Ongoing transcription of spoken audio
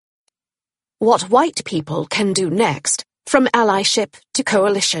What White People Can Do Next, From Allyship to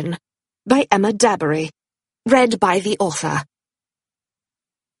Coalition, by Emma Dabbery. Read by the author.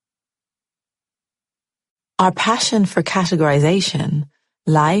 Our passion for categorization,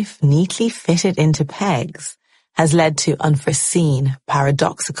 life neatly fitted into pegs, has led to unforeseen,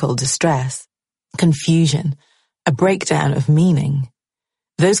 paradoxical distress, confusion, a breakdown of meaning.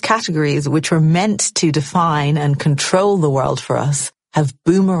 Those categories which were meant to define and control the world for us have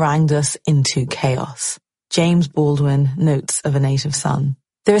boomeranged us into chaos. James Baldwin, Notes of a Native Son.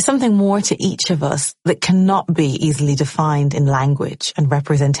 There is something more to each of us that cannot be easily defined in language and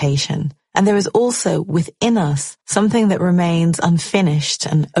representation. And there is also within us something that remains unfinished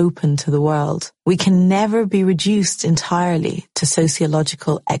and open to the world. We can never be reduced entirely to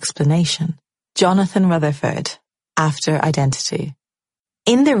sociological explanation. Jonathan Rutherford, After Identity.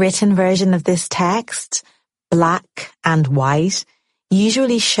 In the written version of this text, black and white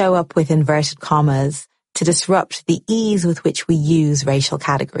usually show up with inverted commas to disrupt the ease with which we use racial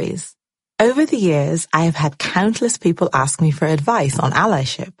categories. Over the years, I have had countless people ask me for advice on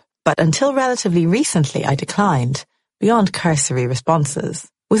allyship, but until relatively recently I declined, beyond cursory responses.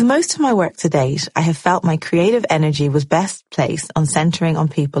 With most of my work to date, I have felt my creative energy was best placed on centering on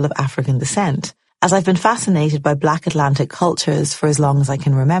people of African descent, as I've been fascinated by Black Atlantic cultures for as long as I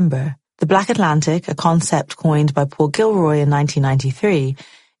can remember. The Black Atlantic, a concept coined by Paul Gilroy in 1993,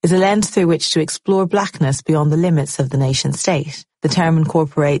 is a lens through which to explore blackness beyond the limits of the nation-state. The term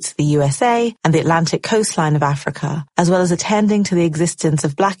incorporates the USA and the Atlantic coastline of Africa, as well as attending to the existence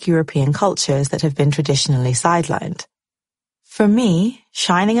of Black European cultures that have been traditionally sidelined. For me,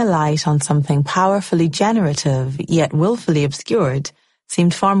 shining a light on something powerfully generative yet willfully obscured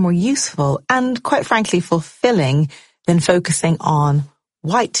seemed far more useful and, quite frankly, fulfilling than focusing on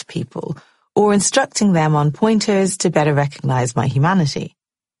white people or instructing them on pointers to better recognize my humanity.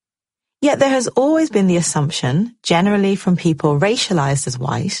 Yet there has always been the assumption, generally from people racialized as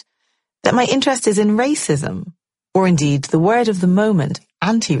white, that my interest is in racism, or indeed the word of the moment,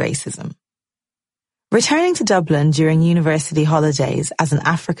 anti-racism. Returning to Dublin during university holidays as an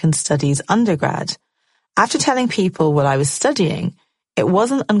African Studies undergrad, after telling people what I was studying, it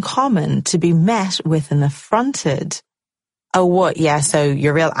wasn't uncommon to be met with an affronted, "Oh, what, yeah, so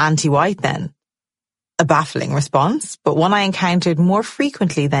you're real anti-white then?" A baffling response, but one I encountered more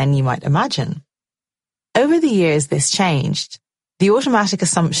frequently than you might imagine. Over the years, this changed. The automatic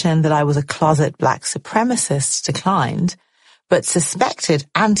assumption that I was a closet black supremacist declined, but suspected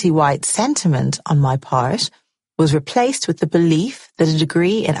anti-white sentiment on my part was replaced with the belief that a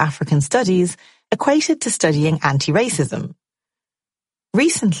degree in African studies equated to studying anti-racism.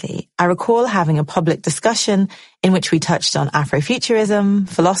 Recently, I recall having a public discussion in which we touched on Afrofuturism,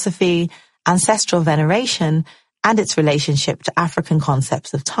 philosophy, ancestral veneration, and its relationship to African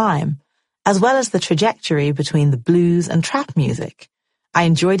concepts of time, as well as the trajectory between the blues and trap music. I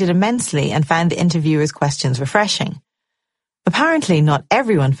enjoyed it immensely and found the interviewer's questions refreshing. Apparently, not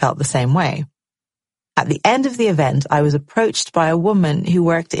everyone felt the same way. At the end of the event, I was approached by a woman who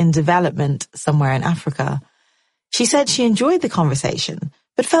worked in development somewhere in Africa. She said she enjoyed the conversation,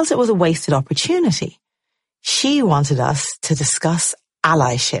 but felt it was a wasted opportunity. She wanted us to discuss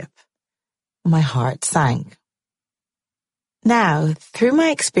allyship. My heart sank. Now, through my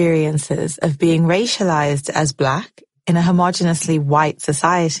experiences of being racialized as black in a homogeneously white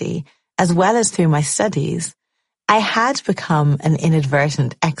society, as well as through my studies, I had become an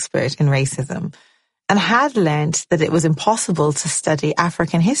inadvertent expert in racism and had learned that it was impossible to study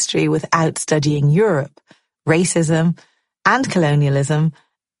African history without studying Europe, racism, and colonialism,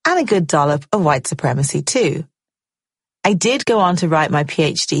 and a good dollop of white supremacy too. I did go on to write my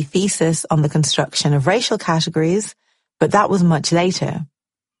PhD thesis on the construction of racial categories, but that was much later.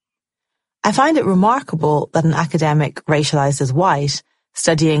 I find it remarkable that an academic racialized as white,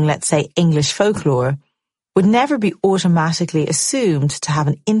 studying, let's say, English folklore, would never be automatically assumed to have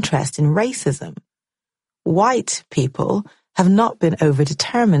an interest in racism. White people have not been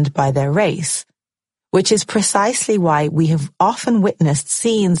overdetermined by their race, which is precisely why we have often witnessed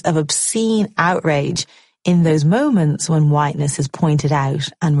scenes of obscene outrage in those moments when whiteness is pointed out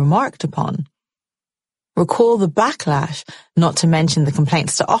and remarked upon. Recall the backlash, not to mention the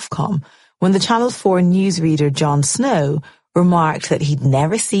complaints to Ofcom, when the Channel 4 newsreader Jon Snow remarked that he'd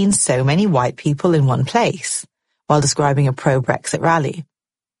never seen so many white people in one place, while describing a pro-Brexit rally.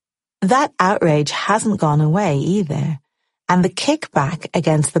 That outrage hasn't gone away either, and the kickback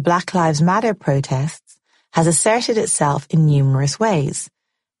against the Black Lives Matter protests has asserted itself in numerous ways,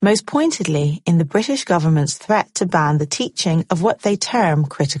 most pointedly in the British government's threat to ban the teaching of what they term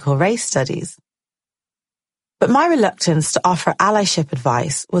critical race studies. But my reluctance to offer allyship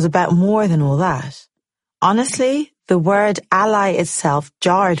advice was about more than all that. Honestly, the word ally itself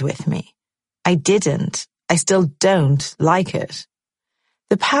jarred with me. I still don't like it.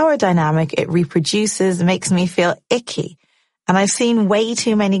 The power dynamic it reproduces makes me feel icky, and I've seen way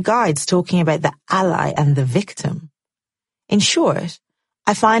too many guides talking about the ally and the victim. In short,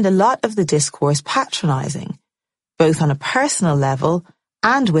 I find a lot of the discourse patronizing, both on a personal level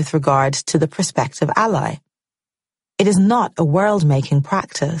and with regard to the prospective ally. It is not a world-making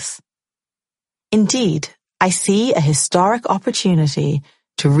practice. Indeed, I see a historic opportunity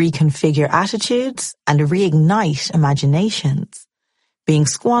to reconfigure attitudes and reignite imaginations, being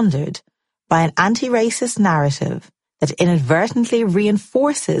squandered by an anti-racist narrative that inadvertently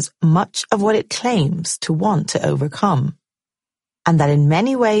reinforces much of what it claims to want to overcome, and that in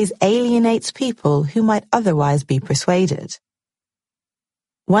many ways alienates people who might otherwise be persuaded.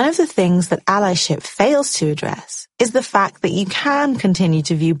 One of the things that allyship fails to address is the fact that you can continue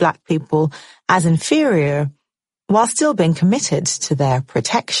to view Black people as inferior while still being committed to their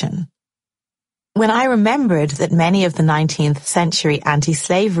protection. When I remembered that many of the 19th century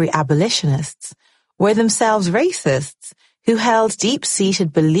anti-slavery abolitionists were themselves racists who held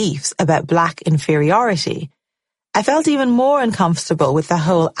deep-seated beliefs about Black inferiority, I felt even more uncomfortable with the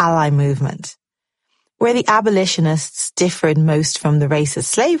whole ally movement. Where the abolitionists differed most from the racist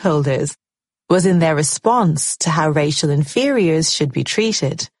slaveholders was in their response to how racial inferiors should be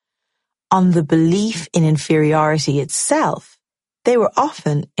treated. On the belief in inferiority itself, they were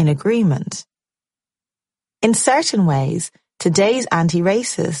often in agreement. In certain ways, today's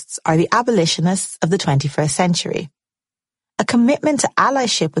anti-racists are the abolitionists of the 21st century. A commitment to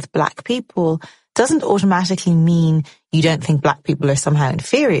allyship with Black people doesn't automatically mean you don't think Black people are somehow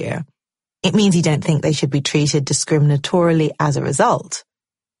inferior. It means you don't think they should be treated discriminatorily as a result.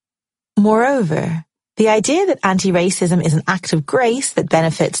 Moreover, the idea that anti-racism is an act of grace that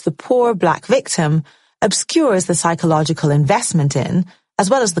benefits the poor Black victim obscures the psychological investment in,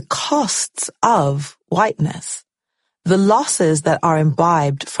 as well as the costs of, whiteness, the losses that are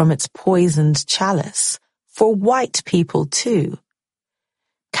imbibed from its poisoned chalice, for white people too.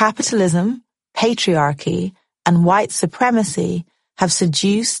 Capitalism, patriarchy, and white supremacy have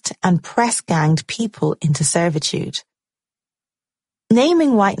seduced and press-ganged people into servitude.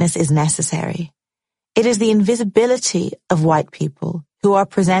 Naming whiteness is necessary. It is the invisibility of white people who are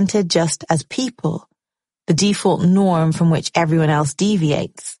presented just as people, the default norm from which everyone else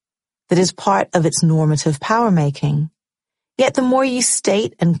deviates, that is part of its normative power-making. Yet the more you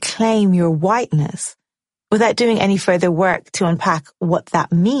state and claim your whiteness, without doing any further work to unpack what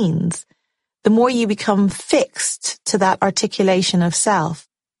that means, the more you become fixed to that articulation of self,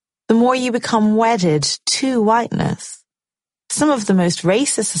 the more you become wedded to whiteness. Some of the most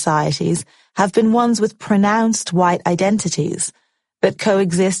racist societies have been ones with pronounced white identities that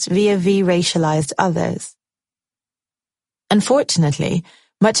coexist vis-a-vis racialized others. Unfortunately,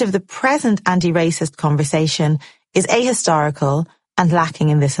 much of the present anti-racist conversation is ahistorical and lacking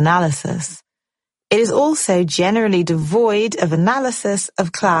in this analysis. It is also generally devoid of analysis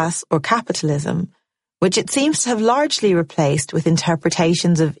of class or capitalism, which it seems to have largely replaced with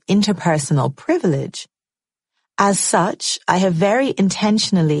interpretations of interpersonal privilege. As such, I have very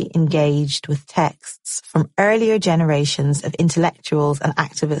intentionally engaged with texts from earlier generations of intellectuals and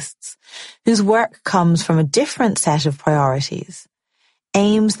activists whose work comes from a different set of priorities,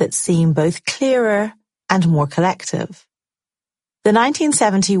 aims that seem both clearer and more collective. The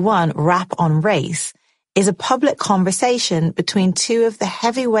 1971 Rap on Race is a public conversation between two of the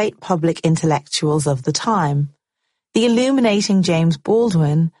heavyweight public intellectuals of the time, the illuminating James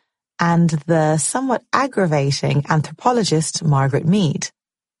Baldwin and the somewhat aggravating anthropologist Margaret Mead.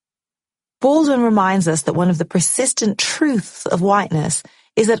 Baldwin reminds us that one of the persistent truths of whiteness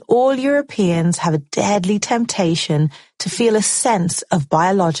is that all Europeans have a deadly temptation to feel a sense of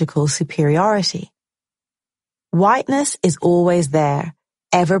biological superiority. Whiteness is always there,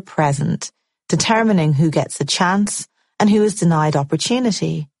 ever present, determining who gets a chance and who is denied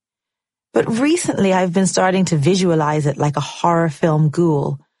opportunity. But recently I've been starting to visualize it like a horror film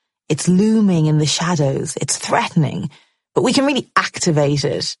ghoul. It's looming in the shadows, it's threatening, but we can really activate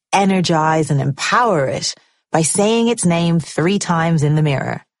it, energize and empower it by saying its name 3 times in the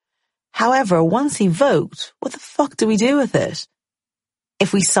mirror. However, once evoked, what the fuck do we do with it?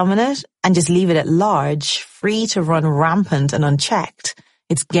 If we summon it and just leave it at large, free to run rampant and unchecked,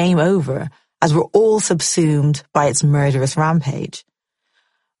 it's game over, as we're all subsumed by its murderous rampage.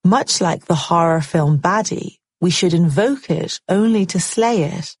 Much like the horror film baddie, we should invoke it only to slay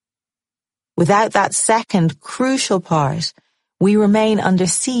it. Without that second crucial part, we remain under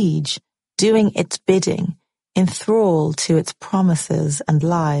siege, doing its bidding, in thrall to its promises and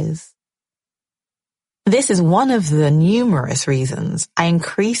lies. This is one of the numerous reasons I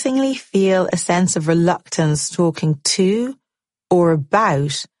increasingly feel a sense of reluctance talking to or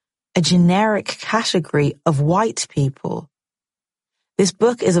about a generic category of white people. This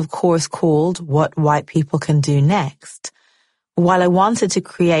book is of course called What White People Can Do Next. While I wanted to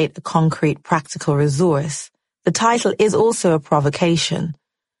create a concrete practical resource, the title is also a provocation.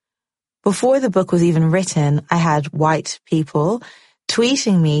 Before the book was even written, I had white people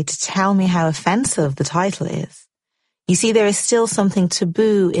tweeting me to tell me how offensive the title is. You see, there is still something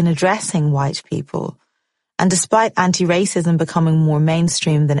taboo in addressing white people. And despite anti-racism becoming more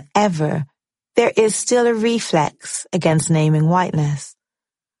mainstream than ever, there is still a reflex against naming whiteness.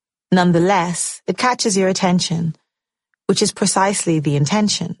 Nonetheless, it catches your attention, which is precisely the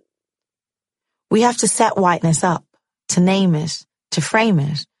intention. We have to set whiteness up, to name it, to frame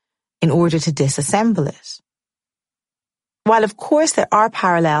it, in order to disassemble it. While of course there are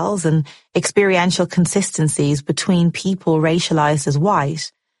parallels and experiential consistencies between people racialized as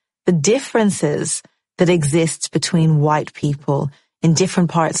white, the differences that exist between white people in different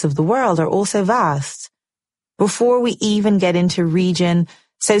parts of the world are also vast. Before we even get into region,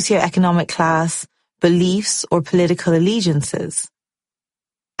 socioeconomic class, beliefs, or political allegiances,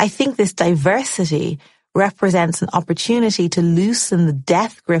 I think this diversity represents an opportunity to loosen the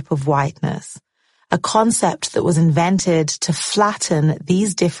death grip of whiteness, a concept that was invented to flatten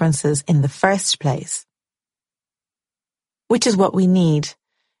these differences in the first place. Which is what we need,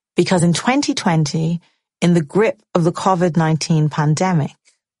 because in 2020, in the grip of the COVID-19 pandemic,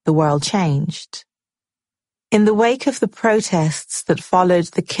 the world changed. In the wake of the protests that followed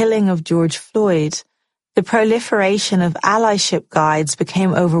the killing of George Floyd, the proliferation of allyship guides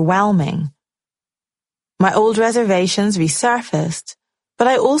became overwhelming. My old reservations resurfaced, but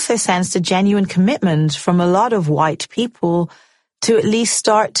I also sensed a genuine commitment from a lot of white people to at least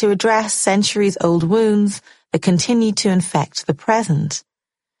start to address centuries-old wounds that continue to infect the present.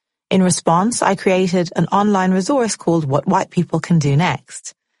 In response, I created an online resource called What White People Can Do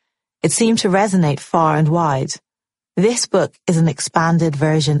Next. It seemed to resonate far and wide. This book is an expanded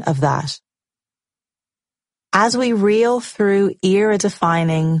version of that. As we reel through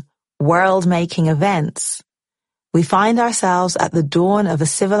era-defining, world-making events, we find ourselves at the dawn of a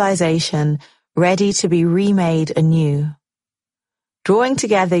civilization ready to be remade anew. Drawing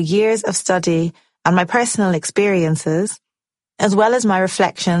together years of study and my personal experiences, as well as my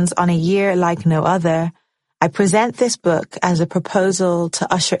reflections on a year like no other, I present this book as a proposal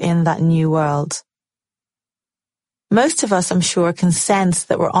to usher in that new world. Most of us, I'm sure, can sense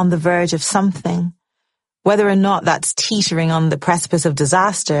that we're on the verge of something, whether or not that's teetering on the precipice of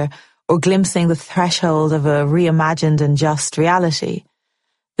disaster or glimpsing the threshold of a reimagined and just reality.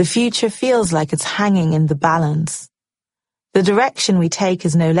 The future feels like it's hanging in the balance. The direction we take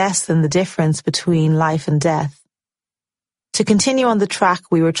is no less than the difference between life and death. To continue on the track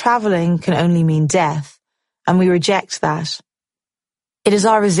we were traveling can only mean death, and we reject that. It is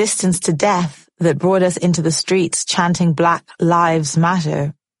our resistance to death that brought us into the streets chanting Black Lives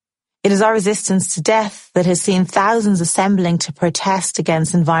Matter. It is our resistance to death that has seen thousands assembling to protest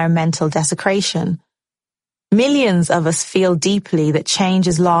against environmental desecration. Millions of us feel deeply that change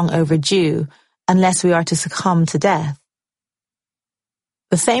is long overdue unless we are to succumb to death.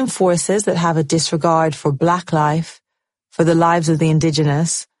 The same forces that have a disregard for Black life, for the lives of the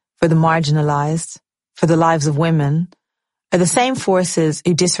indigenous, for the marginalized, for the lives of women, are the same forces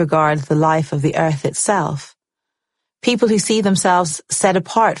who disregard the life of the earth itself. People who see themselves set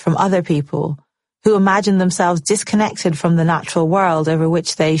apart from other people, who imagine themselves disconnected from the natural world over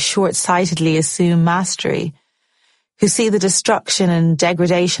which they short-sightedly assume mastery, who see the destruction and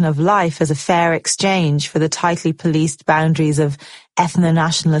degradation of life as a fair exchange for the tightly policed boundaries of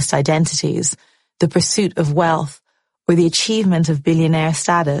ethno-nationalist identities, the pursuit of wealth, or the achievement of billionaire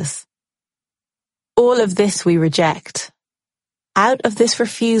status. All of this we reject. Out of this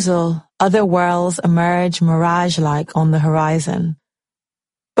refusal, other worlds emerge mirage-like on the horizon.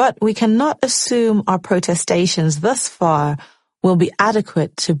 But we cannot assume our protestations thus far will be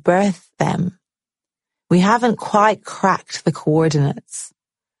adequate to birth them. We haven't quite cracked the coordinates.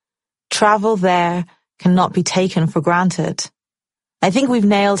 Travel there cannot be taken for granted. I think we've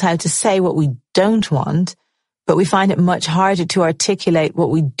nailed how to say what we don't want, but we find it much harder to articulate what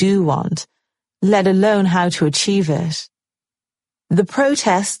we do want, let alone how to achieve it. The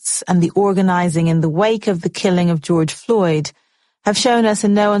protests and the organizing in the wake of the killing of George Floyd have shown us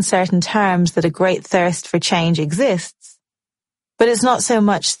in no uncertain terms that a great thirst for change exists. But it's not so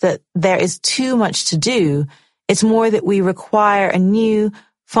much that there is too much to do, it's more that we require a new,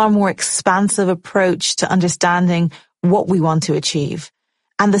 far more expansive approach to understanding what we want to achieve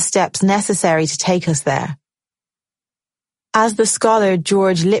and the steps necessary to take us there. As the scholar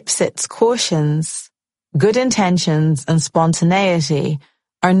George Lipsitz cautions, good intentions and spontaneity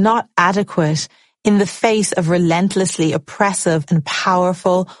are not adequate in the face of relentlessly oppressive and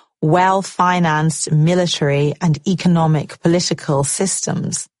powerful, well-financed military and economic political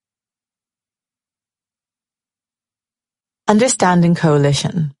systems. Understanding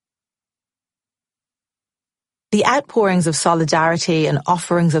coalition. The outpourings of solidarity and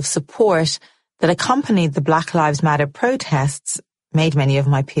offerings of support that accompanied the Black Lives Matter protests made many of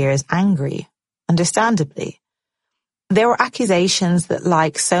my peers angry, understandably. There were accusations that,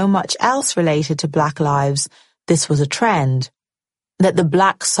 like so much else related to Black lives, this was a trend, that the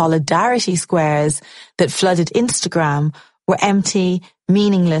Black solidarity squares that flooded Instagram were empty,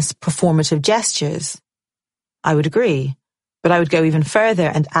 meaningless, performative gestures. I would agree, but I would go even further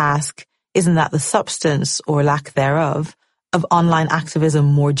and ask, isn't that the substance, or lack thereof, of online activism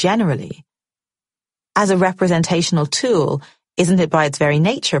more generally? As a representational tool, isn't it by its very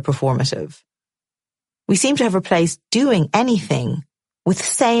nature performative? We seem to have replaced doing anything with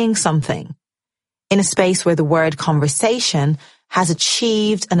saying something in a space where the word conversation has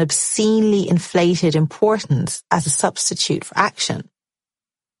achieved an obscenely inflated importance as a substitute for action.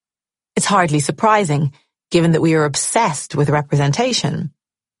 It's hardly surprising, given that we are obsessed with representation.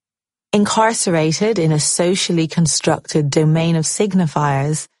 Incarcerated in a socially constructed domain of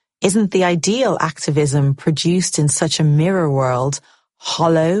signifiers, isn't the ideal activism produced in such a mirror world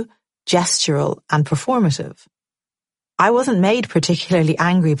hollow, gestural, and performative? I wasn't made particularly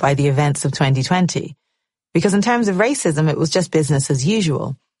angry by the events of 2020, because in terms of racism, it was just business as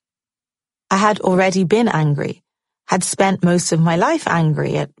usual. I had already been angry, had spent most of my life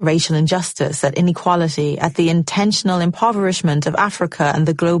angry at racial injustice, at inequality, at the intentional impoverishment of Africa and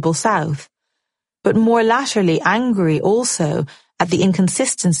the global South, but more latterly angry also at the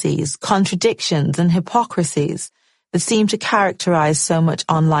inconsistencies, contradictions, and hypocrisies that seem to characterize so much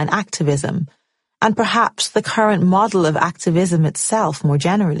online activism, and perhaps the current model of activism itself more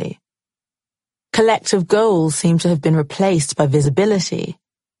generally. Collective goals seem to have been replaced by visibility.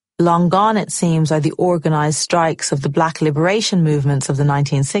 Long gone, it seems, are the organized strikes of the Black liberation movements of the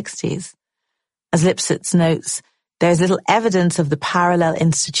 1960s. As Lipsitz notes, there is little evidence of the parallel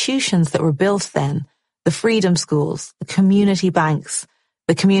institutions that were built then, the freedom schools, the community banks,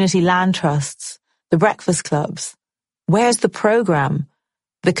 the community land trusts, the breakfast clubs. Where's the program?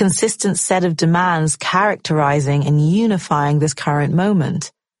 The consistent set of demands characterizing and unifying this current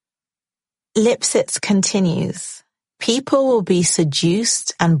moment. Lipsitz continues, people will be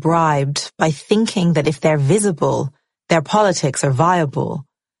seduced and bribed by thinking that if they're visible, their politics are viable.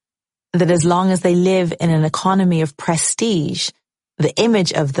 That as long as they live in an economy of prestige, the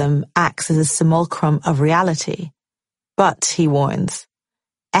image of them acts as a simulacrum of reality. But, he warns,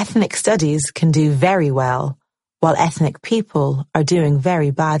 ethnic studies can do very well, while ethnic people are doing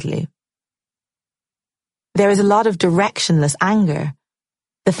very badly. There is a lot of directionless anger.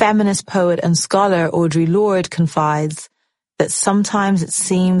 The feminist poet and scholar Audre Lorde confides that sometimes it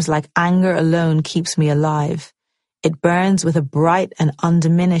seems like anger alone keeps me alive. It burns with a bright and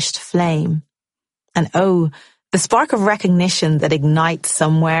undiminished flame. And oh, the spark of recognition that ignites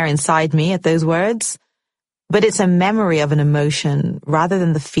somewhere inside me at those words. But it's a memory of an emotion rather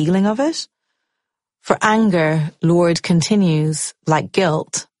than the feeling of it. For anger, Lorde continues, like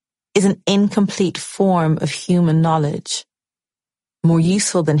guilt, is an incomplete form of human knowledge. More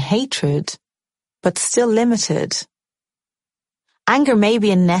useful than hatred, but still limited. Anger may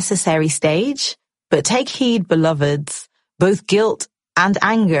be a necessary stage, but take heed, beloveds, both guilt and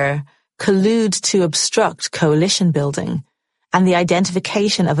anger collude to obstruct coalition building and the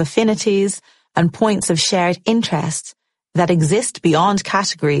identification of affinities and points of shared interest that exist beyond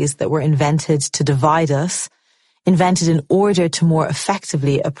categories that were invented to divide us, invented in order to more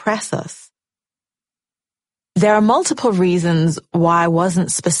effectively oppress us. There are multiple reasons why I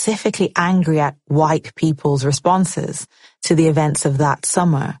wasn't specifically angry at white people's responses to the events of that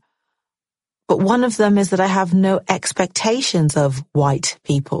summer. But one of them is that I have no expectations of white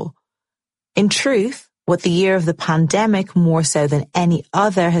people. In truth, what the year of the pandemic more so than any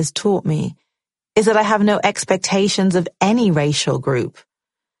other has taught me is that I have no expectations of any racial group.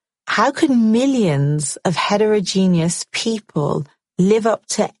 How could millions of heterogeneous people live up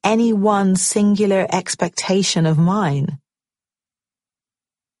to any one singular expectation of mine?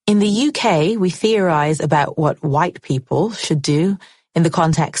 In the UK, we theorize about what white people should do in the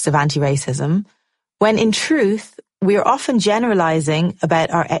context of anti-racism, when in truth, we are often generalizing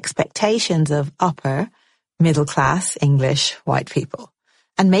about our expectations of upper, middle-class English white people.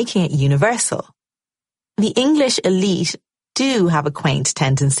 and making it universal. The English elite do have a quaint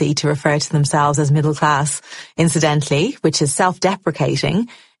tendency to refer to themselves as middle class, incidentally, which is self-deprecating,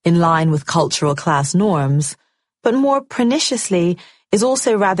 in line with cultural class norms, but more perniciously is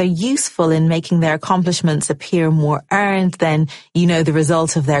also rather useful in making their accomplishments appear more earned than, the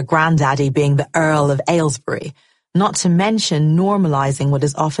result of their granddaddy being the Earl of Aylesbury, not to mention normalizing what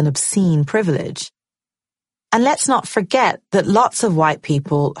is often obscene privilege. And let's not forget that lots of white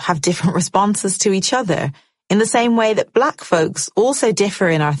people have different responses to each other, in the same way that black folks also differ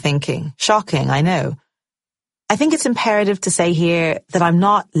in our thinking. Shocking, I know. I think it's imperative to say here that I'm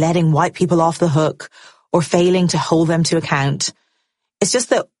not letting white people off the hook or failing to hold them to account. It's just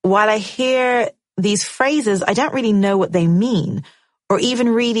that while I hear these phrases, I don't really know what they mean, or even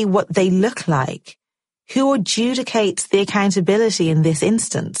really what they look like. Who adjudicates the accountability in this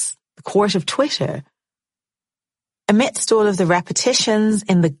instance? The court of Twitter? Amidst all of the repetitions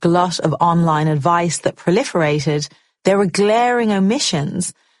in the glut of online advice that proliferated, there were glaring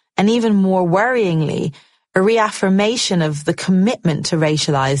omissions, and even more worryingly, a reaffirmation of the commitment to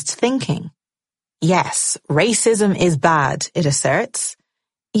racialized thinking. Yes, racism is bad, it asserts,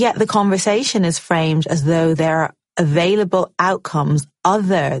 yet the conversation is framed as though there are available outcomes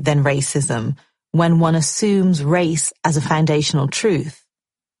other than racism when one assumes race as a foundational truth.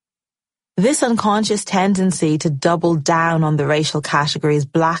 This unconscious tendency to double down on the racial categories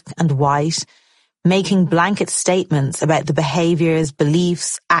black and white, making blanket statements about the behaviors,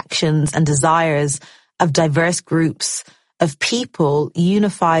 beliefs, actions, and desires of diverse groups of people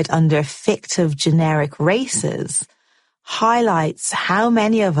unified under fictive generic races, highlights how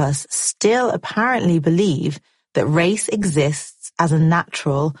many of us still apparently believe that race exists as a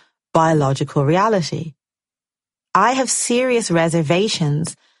natural, biological reality. I have serious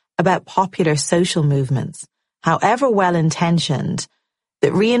reservations about popular social movements, however well-intentioned,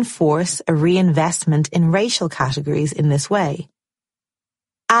 that reinforce a reinvestment in racial categories in this way.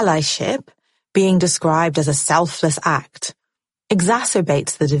 Allyship, being described as a selfless act,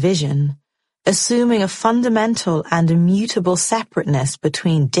 exacerbates the division, assuming a fundamental and immutable separateness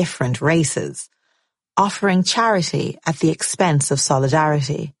between different races, offering charity at the expense of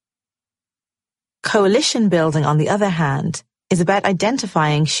solidarity. Coalition building, on the other hand, is about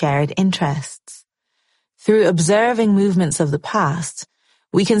identifying shared interests. Through observing movements of the past,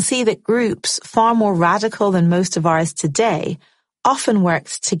 we can see that groups far more radical than most of ours today often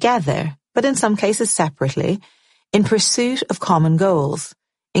worked together, but in some cases separately, in pursuit of common goals,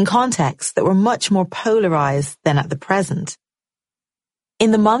 in contexts that were much more polarized than at the present.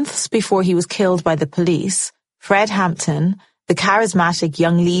 In the months before he was killed by the police, Fred Hampton, the charismatic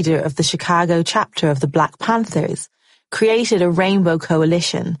young leader of the Chicago chapter of the Black Panthers, created a rainbow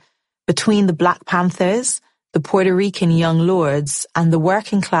coalition between the Black Panthers, the Puerto Rican Young Lords, and the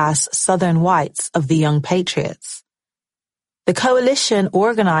working-class Southern whites of the Young Patriots. The coalition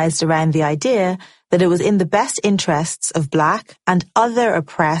organized around the idea that it was in the best interests of Black and other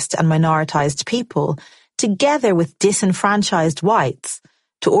oppressed and minoritized people, together with disenfranchised whites,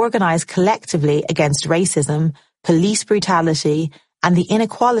 to organize collectively against racism, police brutality, and the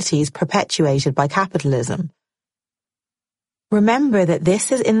inequalities perpetuated by capitalism. Remember that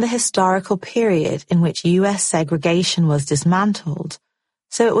this is in the historical period in which U.S. segregation was dismantled,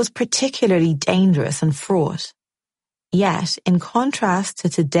 so it was particularly dangerous and fraught. Yet, in contrast to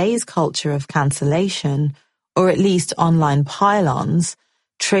today's culture of cancellation, or at least online pylons,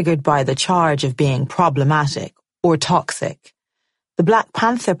 triggered by the charge of being problematic or toxic, the Black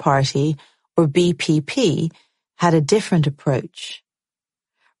Panther Party, or BPP, had a different approach.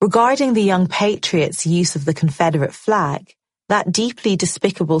 Regarding the Young Patriots' use of the Confederate flag, that deeply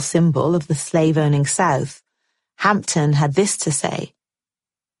despicable symbol of the slave-owning South, Hampton had this to say: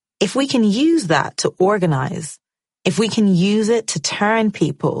 if we can use that to organize, if we can use it to turn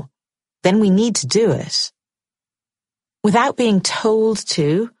people, then we need to do it. Without being told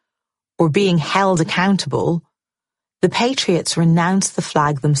to, or being held accountable, the Patriots renounced the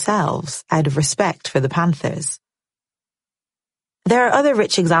flag themselves out of respect for the Panthers. There are other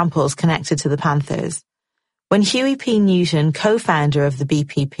rich examples connected to the Panthers. When Huey P. Newton, co-founder of the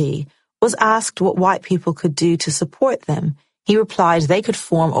BPP, was asked what white people could do to support them, he replied they could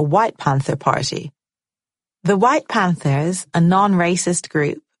form a White Panther Party. The White Panthers, a non-racist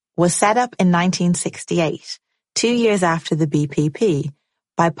group, was set up in 1968, 2 years after the BPP,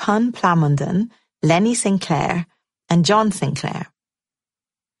 by Pun Plamondon, Lenny Sinclair, and John Sinclair.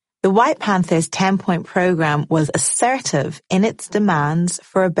 The White Panthers' 10-point program was assertive in its demands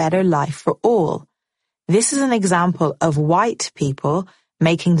for a better life for all. This is an example of white people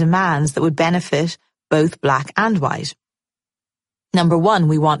making demands that would benefit both black and white. Number one,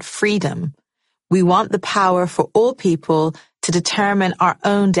 we want freedom. We want the power for all people to determine our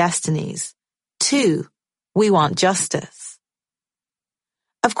own destinies. Two, we want justice.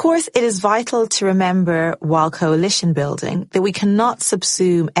 Of course, it is vital to remember while coalition building that we cannot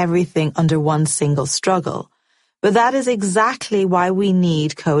subsume everything under one single struggle. But that is exactly why we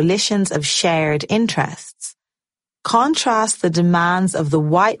need coalitions of shared interests. Contrast the demands of the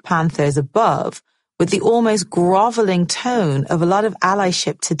White Panthers above with the almost groveling tone of a lot of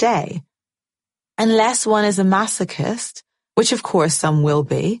allyship today. Unless one is a masochist, which of course some will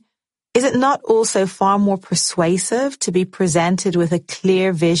be, is it not also far more persuasive to be presented with a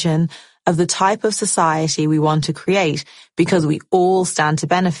clear vision of the type of society we want to create because we all stand to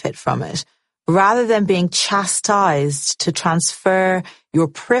benefit from it, rather than being chastised to transfer your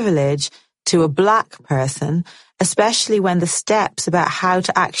privilege to a black person, especially when the steps about how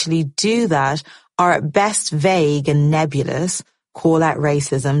to actually do that are at best vague and nebulous, call out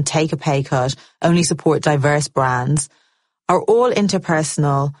racism, take a pay cut, only support diverse brands, are all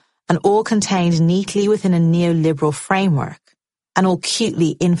interpersonal and all contained neatly within a neoliberal framework, and all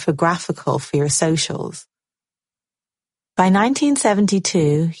cutely infographical for your socials. By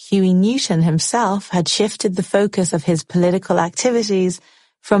 1972, Huey Newton himself had shifted the focus of his political activities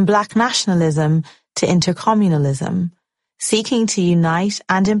from black nationalism to intercommunalism, seeking to unite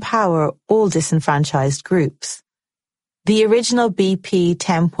and empower all disenfranchised groups. The original BP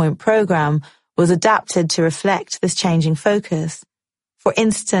 10-point program was adapted to reflect this changing focus, for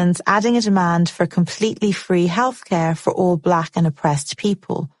instance, adding a demand for completely free healthcare for all black and oppressed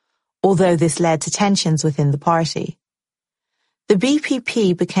people, although this led to tensions within the party. The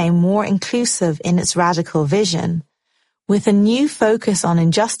BPP became more inclusive in its radical vision. With a new focus on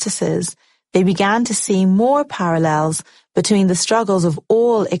injustices, they began to see more parallels between the struggles of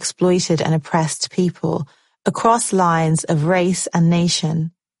all exploited and oppressed people across lines of race and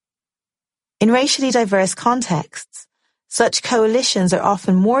nation. In racially diverse contexts, such coalitions are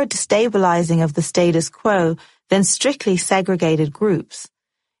often more destabilizing of the status quo than strictly segregated groups.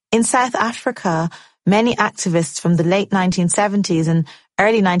 In South Africa, many activists from the late 1970s and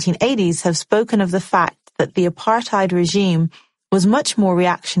early 1980s have spoken of the fact that the apartheid regime was much more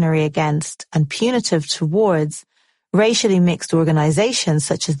reactionary against and punitive towards racially mixed organizations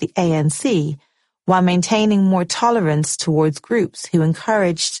such as the ANC, while maintaining more tolerance towards groups who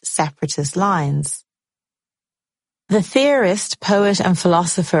encouraged separatist lines. The theorist, poet and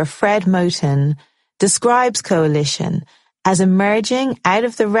philosopher Fred Moten describes coalition as emerging out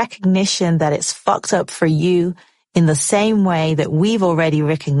of the recognition that it's fucked up for you in the same way that we've already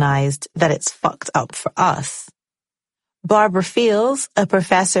recognized that it's fucked up for us. Barbara Fields, a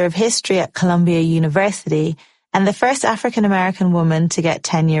professor of history at Columbia University and the first African-American woman to get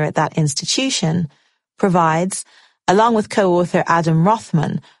tenure at that institution, provides, along with co-author Adam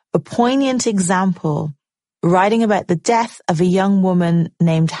Rothman, a poignant example, writing about the death of a young woman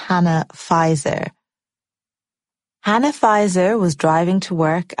named Hannah Pfizer. Hannah Pfizer was driving to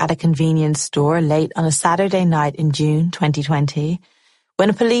work at a convenience store late on a Saturday night in June 2020 when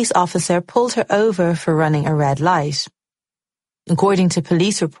a police officer pulled her over for running a red light. According to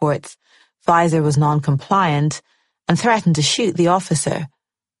police reports, Pfizer was non-compliant and threatened to shoot the officer,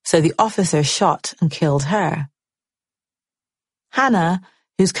 so the officer shot and killed her. Hannah,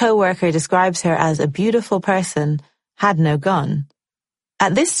 whose co-worker describes her as a beautiful person, had no gun.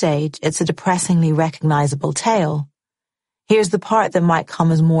 At this stage, it's a depressingly recognizable tale. Here's the part that might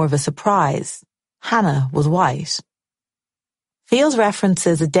come as more of a surprise. Hannah was white. Fields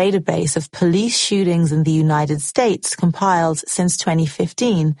references a database of police shootings in the United States compiled since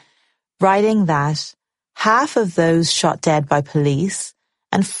 2015, writing that half of those shot dead by police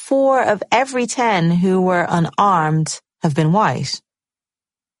and 4 of every 10 who were unarmed have been white.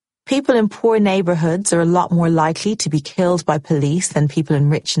 People in poor neighborhoods are a lot more likely to be killed by police than people in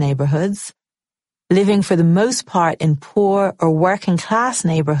rich neighborhoods. Living for the most part in poor or working class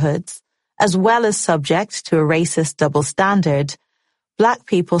neighborhoods, as well as subject to a racist double standard, black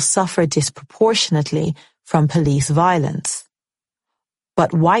people suffer disproportionately from police violence.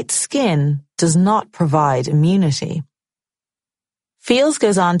 But white skin does not provide immunity. Fields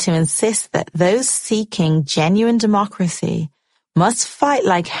goes on to insist that those seeking genuine democracy must fight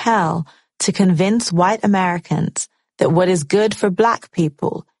like hell to convince white Americans that what is good for black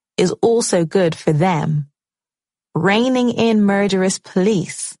people is also good for them. Reining in murderous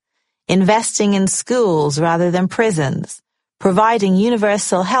police, investing in schools rather than prisons, providing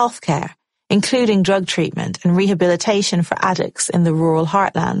universal health care, including drug treatment and rehabilitation for addicts in the rural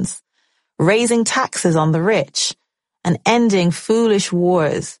heartlands, raising taxes on the rich, and ending foolish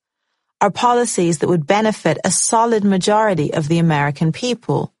wars are policies that would benefit a solid majority of the American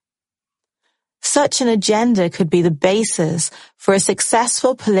people. Such an agenda could be the basis for a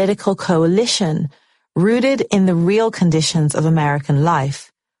successful political coalition rooted in the real conditions of American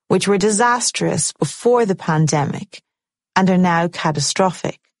life, which were disastrous before the pandemic and are now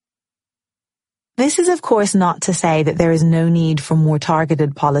catastrophic. This is, of course, not to say that there is no need for more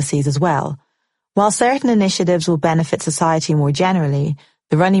targeted policies as well. While certain initiatives will benefit society more generally,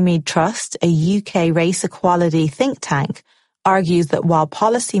 the Runnymede Trust, a UK race equality think tank, argues that while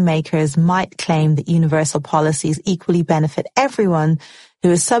policymakers might claim that universal policies equally benefit everyone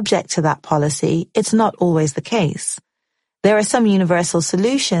who is subject to that policy, it's not always the case. There are some universal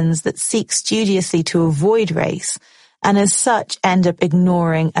solutions that seek studiously to avoid race, and as such end up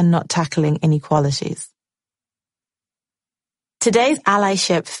ignoring and not tackling inequalities. Today's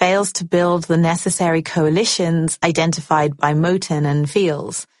allyship fails to build the necessary coalitions identified by Moten and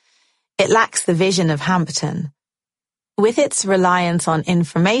Fields. It lacks the vision of Hampton. With its reliance on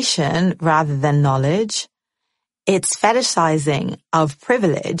information rather than knowledge, its fetishizing of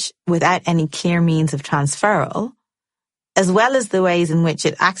privilege without any clear means of transferal, as well as the ways in which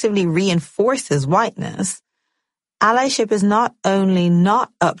it actively reinforces whiteness, allyship is not only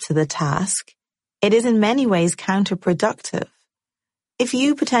not up to the task, it is in many ways counterproductive. If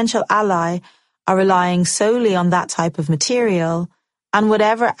you, potential ally, are relying solely on that type of material, and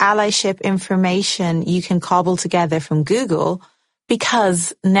whatever allyship information you can cobble together from Google,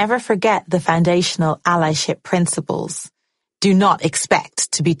 because never forget the foundational allyship principles. Do not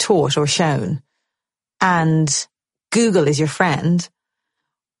expect to be taught or shown. And Google is your friend.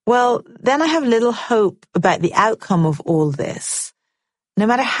 Well, then I have little hope about the outcome of all this, no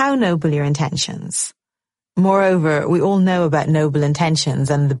matter how noble your intentions. Moreover, we all know about noble intentions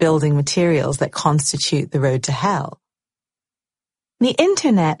and the building materials that constitute the road to hell. The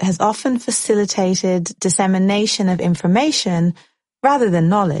internet has often facilitated dissemination of information rather than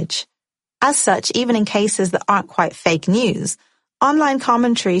knowledge. As such, even in cases that aren't quite fake news, online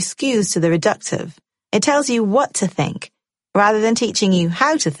commentary skews to the reductive. It tells you what to think, rather than teaching you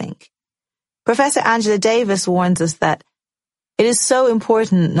how to think. Professor Angela Davis warns us that it is so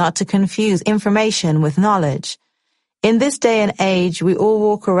important not to confuse information with knowledge. In this day and age, we all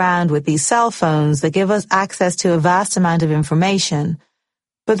walk around with these cell phones that give us access to a vast amount of information.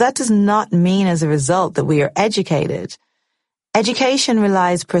 But that does not mean as a result that we are educated. Education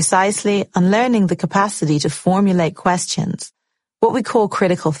relies precisely on learning the capacity to formulate questions, what we call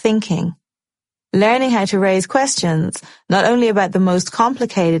critical thinking. Learning how to raise questions, not only about the most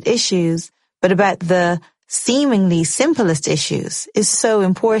complicated issues, but about the seemingly simplest issues, is so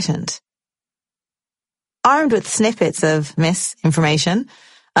important. Armed with snippets of misinformation,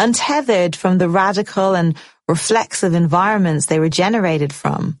 untethered from the radical and reflexive environments they were generated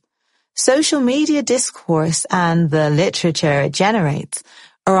from, social media discourse and the literature it generates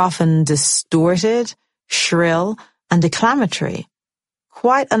are often distorted, shrill, and declamatory,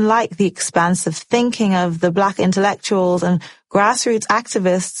 quite unlike the expansive thinking of the Black intellectuals and grassroots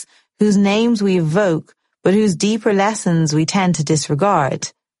activists whose names we evoke but whose deeper lessons we tend to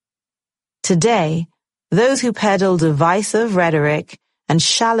disregard. Today, those who peddle divisive rhetoric and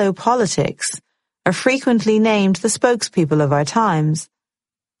shallow politics are frequently named the spokespeople of our times.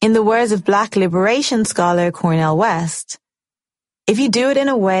 In the words of Black liberation scholar Cornel West, if you do it in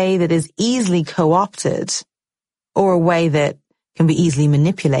a way that is easily co-opted, or a way that can be easily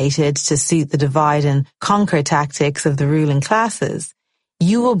manipulated to suit the divide and conquer tactics of the ruling classes,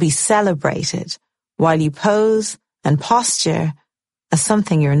 you will be celebrated while you pose and posture as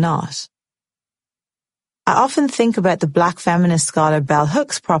something you're not. I often think about the Black feminist scholar Bell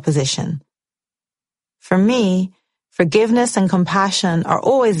Hooks' proposition. For me, forgiveness and compassion are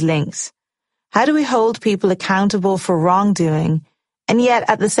always linked. How do we hold people accountable for wrongdoing and yet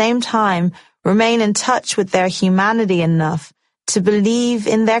at the same time remain in touch with their humanity enough to believe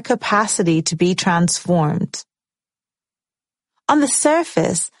in their capacity to be transformed? On the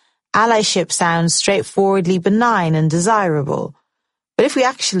surface, allyship sounds straightforwardly benign and desirable, but if we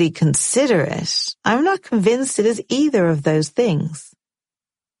actually consider it, I'm not convinced it is either of those things.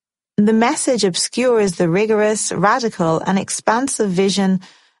 The message obscures the rigorous, radical, and expansive vision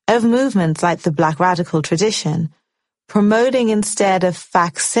of movements like the Black radical tradition, promoting instead a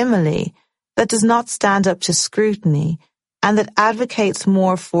facsimile that does not stand up to scrutiny and that advocates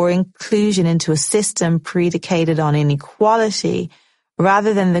more for inclusion into a system predicated on inequality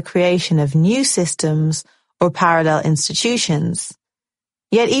rather than the creation of new systems or parallel institutions.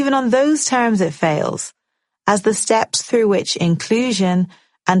 Yet even on those terms it fails, as the steps through which inclusion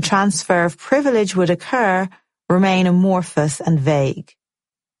and transfer of privilege would occur remain amorphous and vague.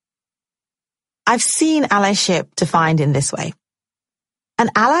 I've seen allyship defined in this way. An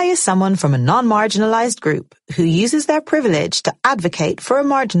ally is someone from a non-marginalized group who uses their privilege to advocate for a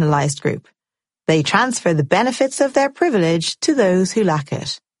marginalized group. They transfer the benefits of their privilege to those who lack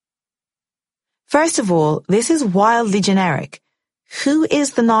it. First of all, this is wildly generic. Who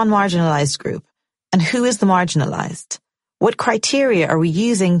is the non-marginalized group and who is the marginalized? What criteria are we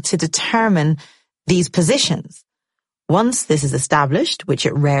using to determine these positions? Once this is established, which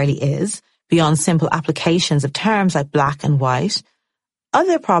it rarely is, beyond simple applications of terms like black and white,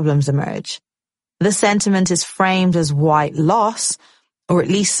 other problems emerge. The sentiment is framed as white loss, or at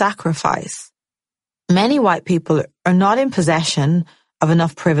least sacrifice. Many white people are not in possession of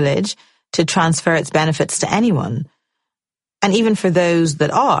enough privilege to transfer its benefits to anyone. And even for those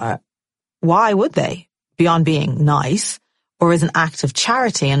that are, why would they? Beyond being nice, or as an act of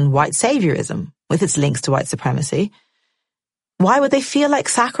charity and white saviorism, with its links to white supremacy, why would they feel like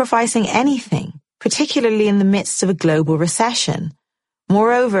sacrificing anything, particularly in the midst of a global recession?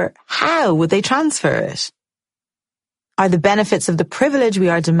 Moreover, how would they transfer it? Are the benefits of the privilege we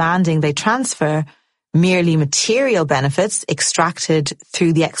are demanding they transfer merely material benefits extracted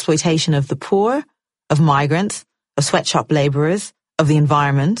through the exploitation of the poor, of migrants, of sweatshop laborers, of the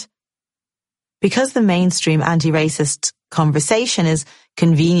environment? Because the mainstream anti-racist conversation is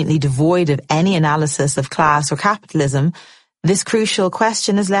conveniently devoid of any analysis of class or capitalism, this crucial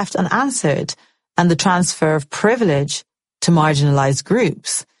question is left unanswered, and the transfer of privilege to marginalized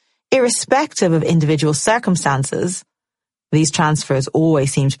groups, irrespective of individual circumstances. These transfers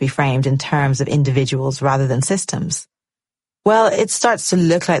always seem to be framed in terms of individuals rather than systems. Well, it starts to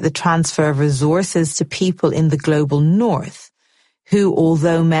look like the transfer of resources to people in the global north, who,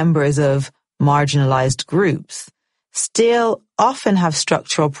 although members of marginalized groups, still often have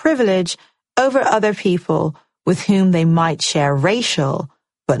structural privilege over other people with whom they might share racial,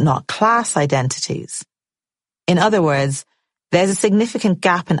 but not class identities. In other words, there's a significant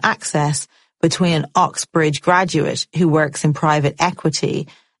gap in access between an Oxbridge graduate who works in private equity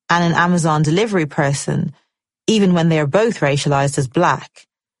and an Amazon delivery person, even when they are both racialized as black,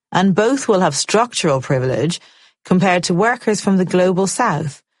 and both will have structural privilege compared to workers from the global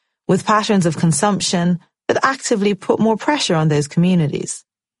south, with patterns of consumption that actively put more pressure on those communities.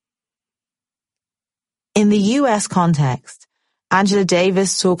 In the US context, Angela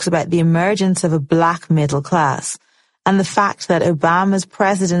Davis talks about the emergence of a black middle class and the fact that Obama's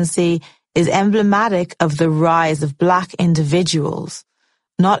presidency is emblematic of the rise of black individuals,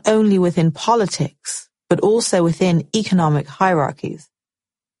 not only within politics, but also within economic hierarchies.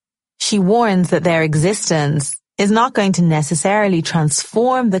 She warns that their existence is not going to necessarily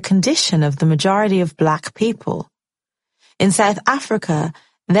transform the condition of the majority of black people. In South Africa,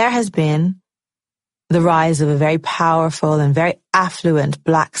 there has been the rise of a very powerful and very affluent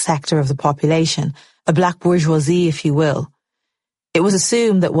black sector of the population, a black bourgeoisie, if you will. It was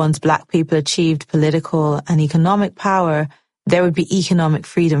assumed that once black people achieved political and economic power, there would be economic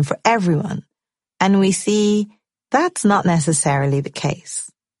freedom for everyone. And we see that's not necessarily the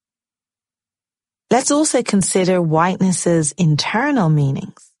case. Let's also consider whiteness's internal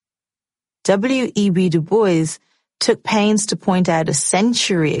meanings. W.E.B. Du Bois took pains to point out a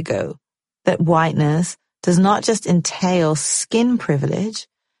century ago that whiteness does not just entail skin privilege,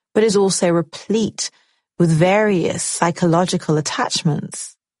 but is also replete with various psychological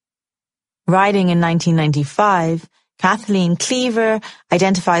attachments. Writing in 1995, Kathleen Cleaver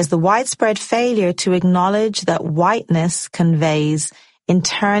identifies the widespread failure to acknowledge that whiteness conveys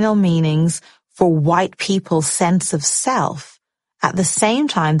internal meanings for white people's sense of self at the same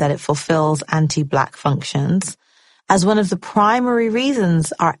time that it fulfills anti-black functions, as one of the primary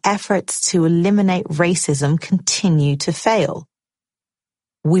reasons our efforts to eliminate racism continue to fail.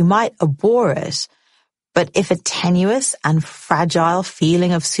 We might abhor it, but if a tenuous and fragile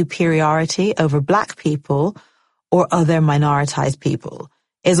feeling of superiority over black people or other minoritized people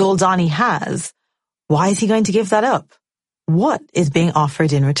is all Donnie has, why is he going to give that up? What is being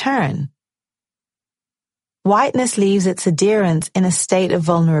offered in return? Whiteness leaves its adherents in a state of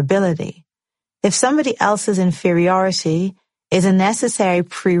vulnerability. If somebody else's inferiority is a necessary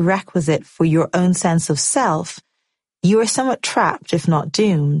prerequisite for your own sense of self, you are somewhat trapped, if not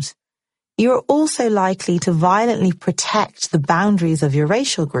doomed. You are also likely to violently protect the boundaries of your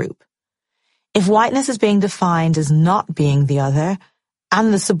racial group. If whiteness is being defined as not being the other,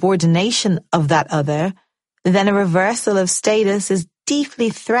 and the subordination of that other, then a reversal of status is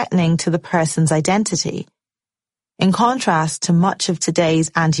deeply threatening to the person's identity. In contrast to much of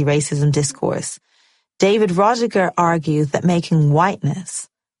today's anti-racism discourse, David Rodiger argues that making whiteness,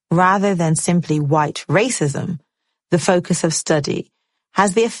 rather than simply white racism, the focus of study,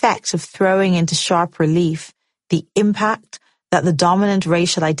 has the effect of throwing into sharp relief the impact that the dominant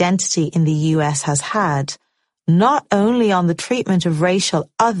racial identity in the US has had, not only on the treatment of racial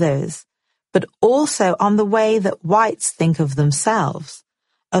others, but also on the way that whites think of themselves,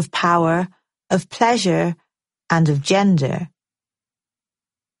 of power, of pleasure, and of gender.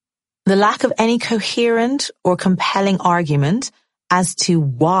 The lack of any coherent or compelling argument as to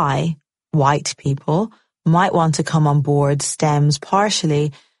why white people might want to come on board stems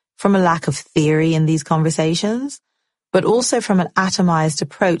partially from a lack of theory in these conversations, but also from an atomized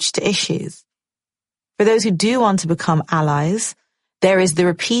approach to issues. For those who do want to become allies, there is the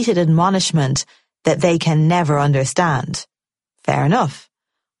repeated admonishment that they can never understand. Fair enough.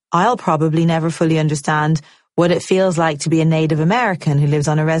 I'll probably never fully understand what it feels like to be a Native American who lives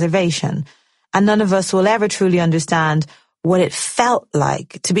on a reservation, and none of us will ever truly understand what it felt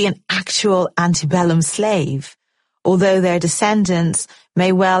like to be an actual antebellum slave, although their descendants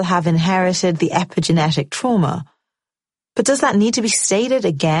may well have inherited the epigenetic trauma. But does that need to be stated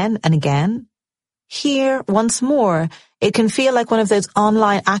again and again? Here, once more, it can feel like one of those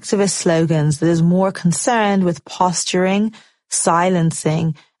online activist slogans that is more concerned with posturing,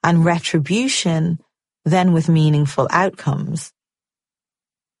 silencing, and retribution than with meaningful outcomes.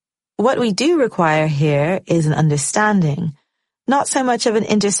 What we do require here is an understanding, not so much of an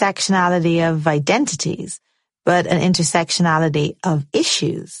intersectionality of identities, but an intersectionality of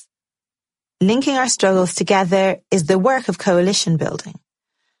issues. Linking our struggles together is the work of coalition building,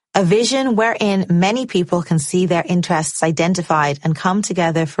 a vision wherein many people can see their interests identified and come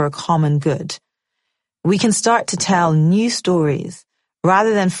together for a common good. We can start to tell new stories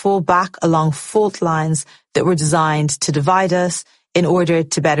rather than fall back along fault lines that were designed to divide us in order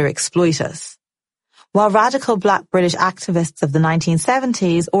to better exploit us. While radical Black British activists of the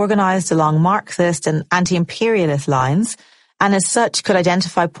 1970s organized along Marxist and anti-imperialist lines, and as such could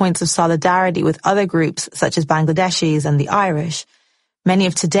identify points of solidarity with other groups such as Bangladeshis and the Irish, many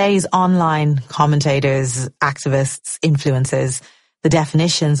of today's online commentators, activists, influencers, the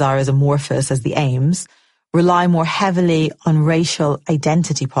definitions are as amorphous as the aims, rely more heavily on racial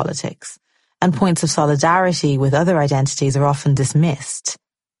identity politics, and points of solidarity with other identities are often dismissed.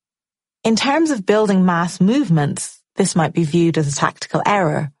 In terms of building mass movements, this might be viewed as a tactical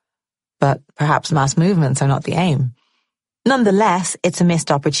error, but perhaps mass movements are not the aim. Nonetheless, it's a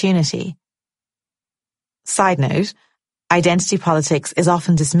missed opportunity. Side note, identity politics is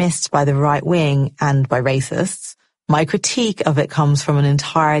often dismissed by the right wing and by racists. My critique of it comes from an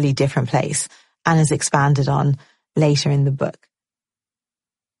entirely different place and is expanded on later in the book.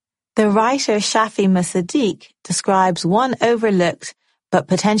 The writer Shafi Musaddiq describes one overlooked but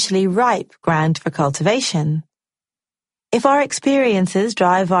potentially ripe ground for cultivation. If our experiences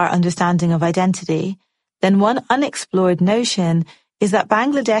drive our understanding of identity, then one unexplored notion is that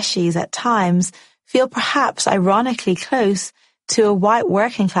Bangladeshis at times feel perhaps ironically close to a white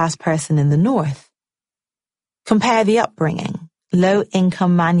working class person in the north. Compare the upbringing,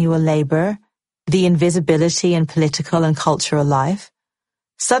 low-income manual labor, the invisibility in political and cultural life.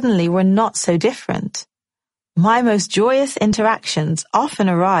 Suddenly we're not so different. My most joyous interactions often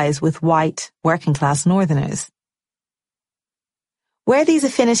arise with white, working-class northerners. Where these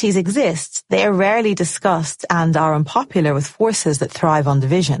affinities exist, they are rarely discussed and are unpopular with forces that thrive on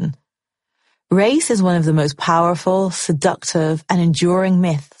division. Race is one of the most powerful, seductive, and enduring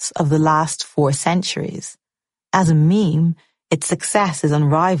myths of the last 4 centuries. As a meme, its success is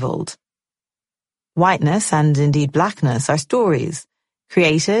unrivaled. Whiteness, and indeed blackness, are stories,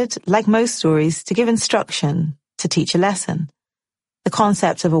 created, like most stories, to give instruction, to teach a lesson. The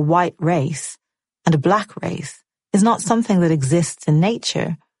concept of a white race and a black race is not something that exists in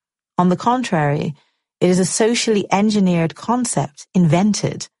nature. On the contrary, it is a socially engineered concept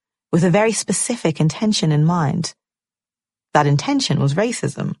invented with a very specific intention in mind. That intention was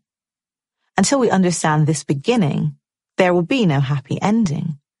racism. Until we understand this beginning, there will be no happy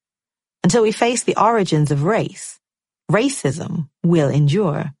ending. Until we face the origins of race, racism will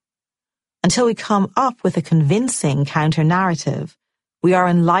endure. Until we come up with a convincing counter-narrative, we are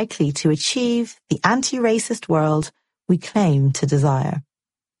unlikely to achieve the anti-racist world we claim to desire.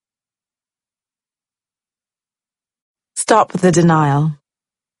 Stop the denial.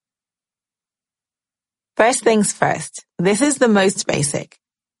 First things first, this is the most basic.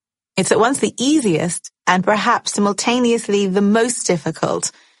 It's at once the easiest and perhaps simultaneously the most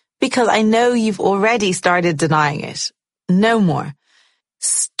difficult, because I know you've already started denying it. No more.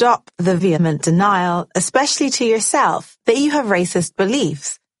 Stop the vehement denial, especially to yourself, that you have racist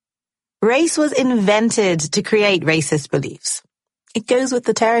beliefs. Race was invented to create racist beliefs. It goes with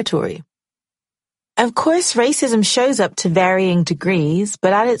the territory. Of course, racism shows up to varying degrees,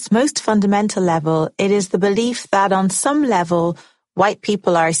 but at its most fundamental level, it is the belief that on some level, white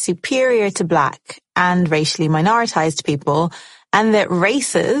people are superior to black and racially minoritized people, and that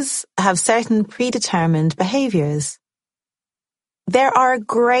races have certain predetermined behaviours. There are a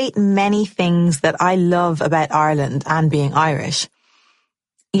great many things that I love about Ireland and being Irish.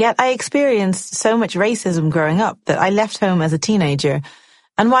 Yet I experienced so much racism growing up that I left home as a teenager,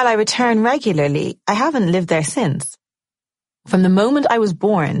 and while I return regularly, I haven't lived there since. From the moment I was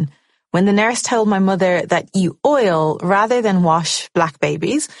born, when the nurse told my mother that you oil rather than wash black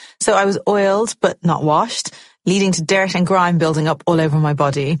babies, so I was oiled but not washed, leading to dirt and grime building up all over my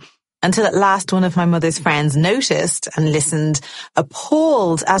body, until at last one of my mother's friends noticed and listened,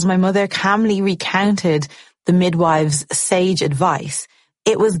 appalled as my mother calmly recounted the midwife's sage advice.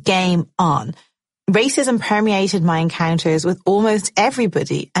 It was game on. Racism permeated my encounters with almost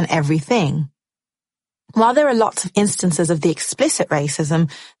everybody and everything. While there are lots of instances of the explicit racism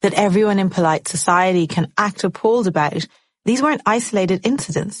that everyone in polite society can act appalled about, these weren't isolated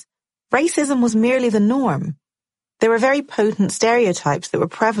incidents. Racism was merely the norm. There were very potent stereotypes that were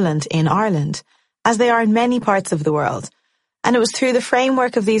prevalent in Ireland, as they are in many parts of the world, and it was through the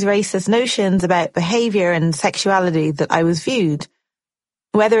framework of these racist notions about behaviour and sexuality that I was viewed.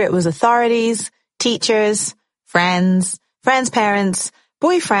 Whether it was authorities, teachers, friends, parents,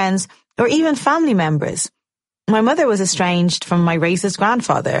 boyfriends, or even family members. My mother was estranged from my racist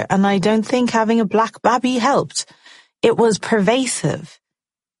grandfather, and I don't think having a black baby helped. It was pervasive.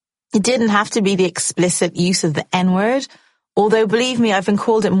 It didn't have to be the explicit use of the N-word, although believe me, I've been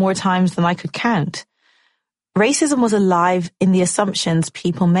called it more times than I could count. Racism was alive in the assumptions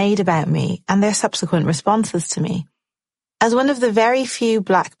people made about me and their subsequent responses to me. As one of the very few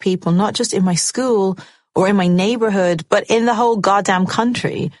black people, not just in my school or in my neighborhood, but in the whole goddamn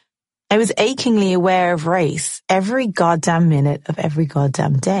country, I was achingly aware of race every goddamn minute of every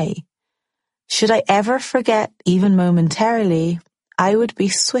goddamn day. Should I ever forget, even momentarily, I would be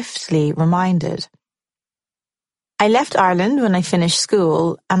swiftly reminded. I left Ireland when I finished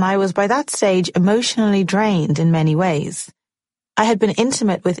school, and I was by that stage emotionally drained in many ways. I had been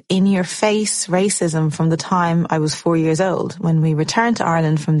intimate with in-your-face racism from the time I was 4 years old, when we returned to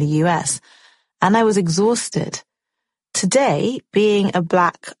Ireland from the US, and I was exhausted. Today, being a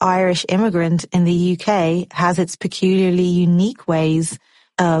black Irish immigrant in the UK has its peculiarly unique ways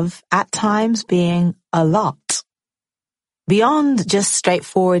of, at times, being a lot. Beyond just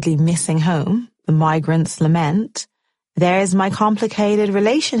straightforwardly missing home, the migrant's lament, there is my complicated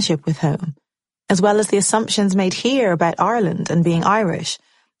relationship with home, as well as the assumptions made here about Ireland and being Irish,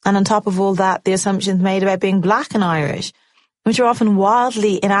 and on top of all that, the assumptions made about being black and Irish, which are often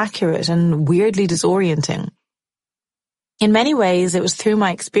wildly inaccurate and weirdly disorienting. In many ways, it was through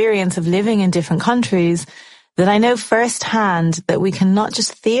my experience of living in different countries that I know firsthand that we can not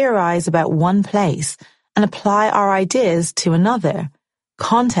just theorize about one place and apply our ideas to another.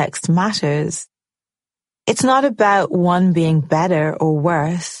 Context matters. It's not about one being better or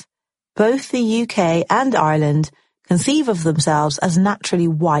worse. Both the UK and Ireland conceive of themselves as naturally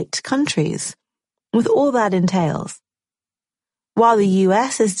white countries, with all that entails. While the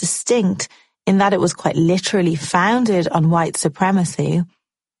US is distinct in that it was quite literally founded on white supremacy,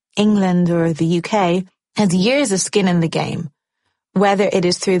 England or the UK has years of skin in the game, whether it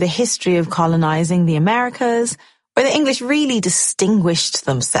is through the history of colonizing the Americas, or the English really distinguished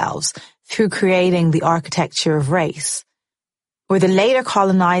themselves through creating the architecture of race, or the later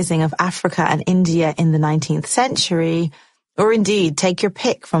colonizing of Africa and India in the 19th century, or indeed take your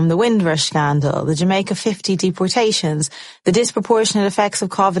pick from the Windrush scandal, the Jamaica 50 deportations, the disproportionate effects of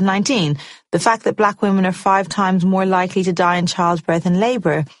COVID-19, the fact that black women are 5 times more likely to die in childbirth and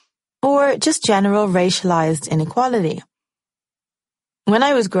labor, or just general racialized inequality. When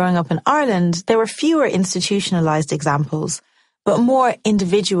I was growing up in Ireland, there were fewer institutionalized examples, but more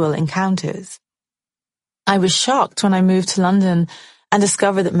individual encounters. I was shocked when I moved to London and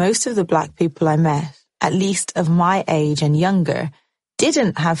discovered that most of the black people I met, at least of my age and younger,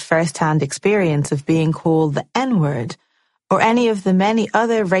 didn't have first-hand experience of being called the N-word or any of the many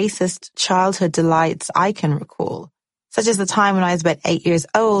other racist childhood delights I can recall, such as the time when I was about 8 years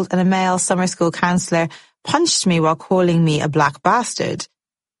old and a male summer school counsellor punched me while calling me a black bastard.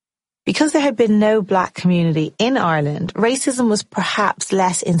 Because there had been no black community in Ireland, racism was perhaps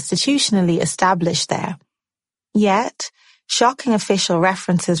less institutionally established there. Yet, shocking official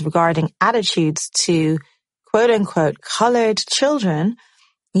references regarding attitudes to quote-unquote coloured children,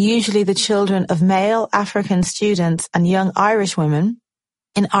 usually the children of male African students and young Irish women,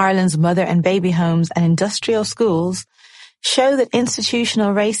 in Ireland's mother and baby homes and industrial schools, show that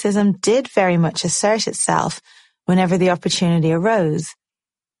institutional racism did very much assert itself whenever the opportunity arose.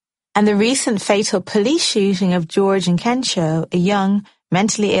 And the recent fatal police shooting of George Nkensho, a young,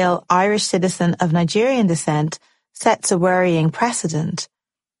 mentally ill Irish citizen of Nigerian descent, sets a worrying precedent.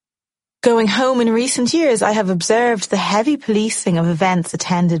 Going home in recent years, I have observed the heavy policing of events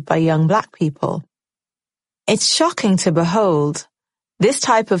attended by young black people. It's shocking to behold. This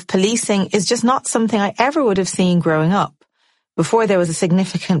type of policing is just not something I ever would have seen growing up, before there was a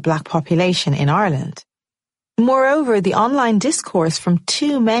significant black population in Ireland. Moreover, the online discourse from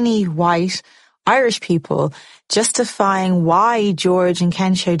too many white Irish people justifying why George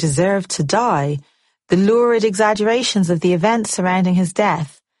Nkensho deserved to die, the lurid exaggerations of the events surrounding his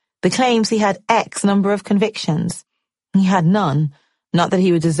death, the claims he had X number of convictions. He had none, not that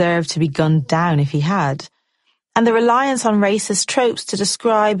he would deserve to be gunned down if he had. And the reliance on racist tropes to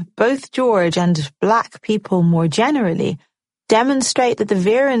describe both George and black people more generally demonstrate that the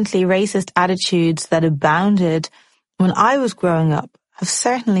virulently racist attitudes that abounded when I was growing up have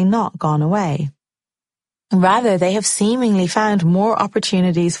certainly not gone away. Rather, they have seemingly found more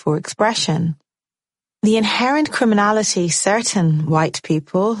opportunities for expression. The inherent criminality certain white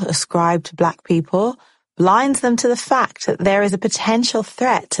people ascribe to black people blinds them to the fact that there is a potential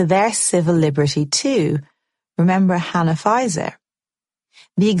threat to their civil liberty too. Remember Hannah Pfizer.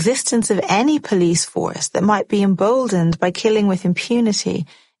 The existence of any police force that might be emboldened by killing with impunity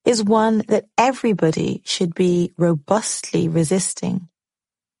is one that everybody should be robustly resisting.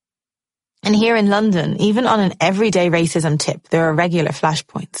 And here in London, even on an everyday racism tip, there are regular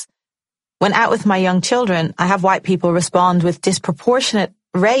flashpoints. When out with my young children, I have white people respond with disproportionate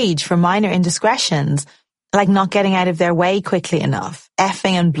rage for minor indiscretions, like not getting out of their way quickly enough,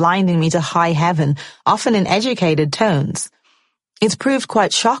 effing and blinding me to high heaven, often in educated tones. It's proved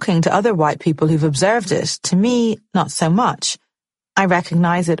quite shocking to other white people who've observed it. To me, not so much. I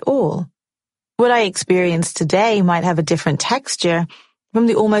recognize it all. What I experience today might have a different texture from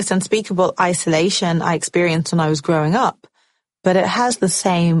the almost unspeakable isolation I experienced when I was growing up, but it has the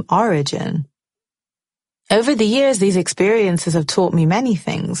same origin. Over the years, these experiences have taught me many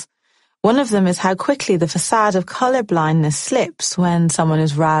things. One of them is how quickly the facade of colorblindness slips when someone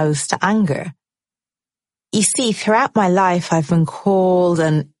is roused to anger. You see, throughout my life, I've been called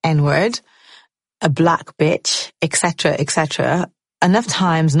an N-word, a black bitch, etc., enough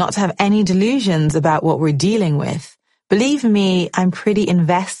times not to have any delusions about what we're dealing with. Believe me, I'm pretty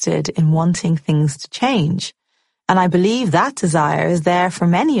invested in wanting things to change, and I believe that desire is there for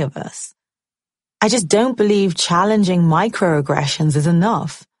many of us. I just don't believe challenging microaggressions is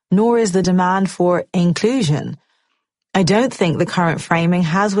enough, nor is the demand for inclusion. I don't think the current framing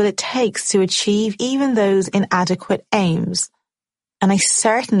has what it takes to achieve even those inadequate aims. And I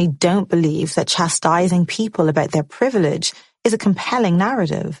certainly don't believe that chastising people about their privilege is a compelling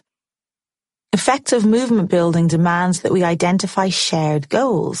narrative. Effective movement building demands that we identify shared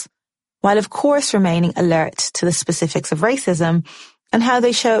goals, while of course remaining alert to the specifics of racism and how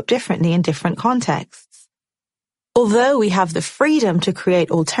they show up differently in different contexts. Although we have the freedom to create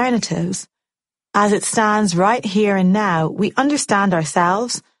alternatives, as it stands right here and now, we understand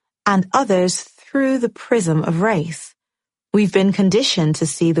ourselves and others through the prism of race. We've been conditioned to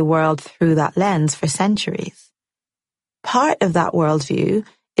see the world through that lens for centuries. Part of that worldview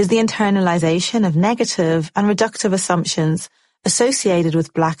is the internalization of negative and reductive assumptions associated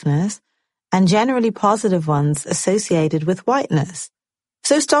with blackness and generally positive ones associated with whiteness.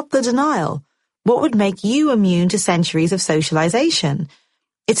 So stop the denial. What would make you immune to centuries of socialization?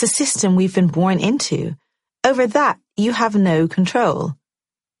 It's a system we've been born into. Over that, you have no control.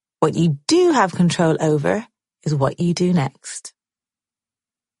 What you do have control over is what you do next.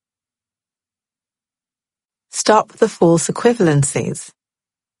 Stop the false equivalencies.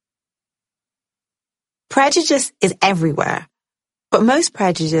 Prejudice is everywhere, but most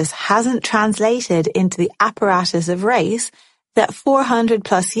prejudice hasn't translated into the apparatus of race that 400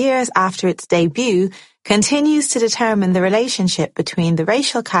 plus years after its debut continues to determine the relationship between the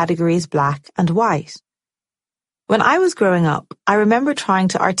racial categories black and white. When I was growing up, I remember trying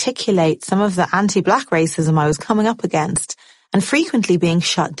to articulate some of the anti-black racism I was coming up against and frequently being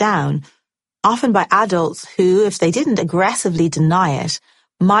shut down, often by adults who, if they didn't aggressively deny it,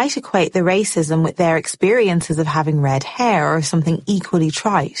 might equate the racism with their experiences of having red hair or something equally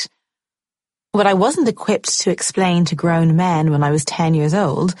trite. What I wasn't equipped to explain to grown men when I was 10 years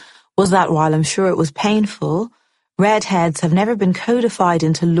old was that while I'm sure it was painful, redheads have never been codified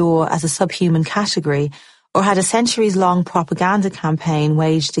into law as a subhuman category or had a centuries-long propaganda campaign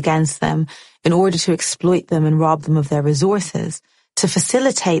waged against them in order to exploit them and rob them of their resources, to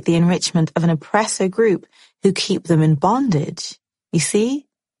facilitate the enrichment of an oppressor group who keep them in bondage. You see?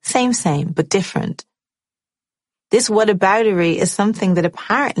 Same, but different. This whataboutery is something that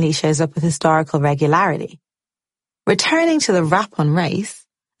apparently shows up with historical regularity. Returning to the rap on race,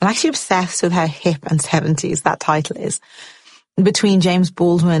 I'm actually obsessed with how hip and 70s that title is. Between James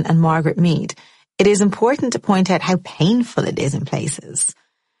Baldwin and Margaret Mead, it is important to point out how painful it is in places.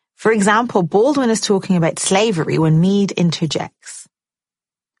 For example, Baldwin is talking about slavery when Mead interjects.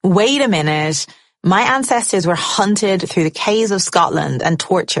 Wait a minute. My ancestors were hunted through the caves of Scotland and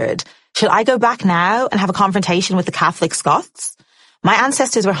tortured. Should I go back now and have a confrontation with the Catholic Scots? My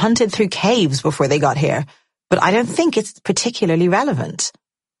ancestors were hunted through caves before they got here, but I don't think it's particularly relevant.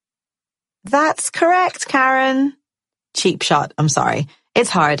 That's correct, Karen. Cheap shot, I'm sorry. It's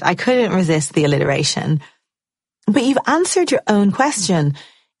hard. I couldn't resist the alliteration. But you've answered your own question.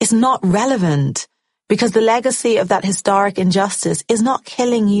 It's not relevant because the legacy of that historic injustice is not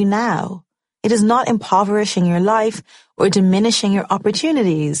killing you now. It is not impoverishing your life or diminishing your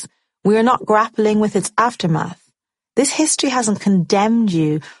opportunities. We are not grappling with its aftermath. This history hasn't condemned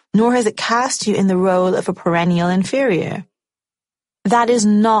you, nor has it cast you in the role of a perennial inferior. That is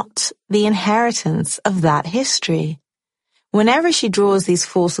not the inheritance of that history. Whenever she draws these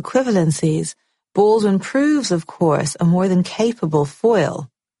false equivalencies, Baldwin proves, of course, a more than capable foil.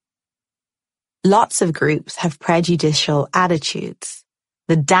 Lots of groups have prejudicial attitudes.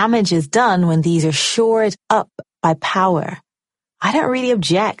 The damage is done when these are shored up by power. I don't really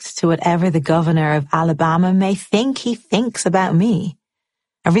object to whatever the governor of Alabama may think he thinks about me.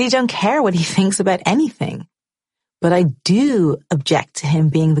 I really don't care what he thinks about anything. But I do object to him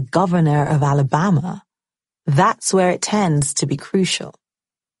being the governor of Alabama. That's where it tends to be crucial.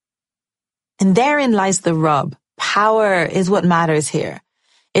 And therein lies the rub. Power is what matters here.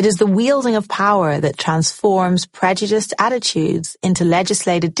 It is the wielding of power that transforms prejudiced attitudes into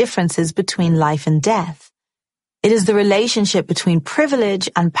legislated differences between life and death. It is the relationship between privilege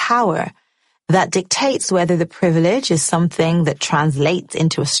and power that dictates whether the privilege is something that translates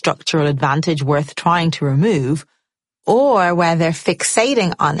into a structural advantage worth trying to remove, or whether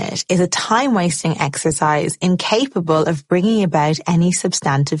fixating on it is a time-wasting exercise incapable of bringing about any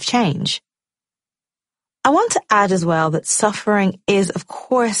substantive change. I want to add as well that suffering is, of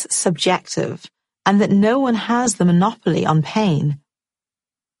course, subjective, and that no one has the monopoly on pain.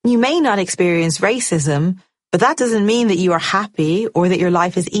 You may not experience racism, but that doesn't mean that you are happy or that your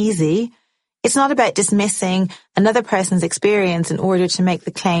life is easy. It's not about dismissing another person's experience in order to make the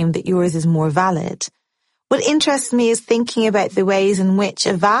claim that yours is more valid. What interests me is thinking about the ways in which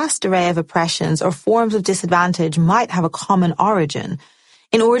a vast array of oppressions or forms of disadvantage might have a common origin,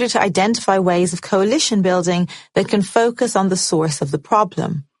 in order to identify ways of coalition building that can focus on the source of the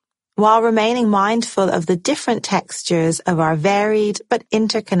problem, while remaining mindful of the different textures of our varied but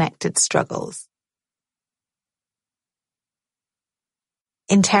interconnected struggles.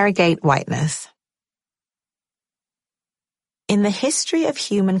 Interrogate whiteness. In the history of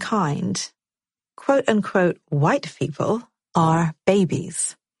humankind, quote-unquote white people are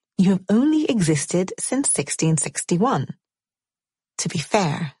babies. You have only existed since 1661. To be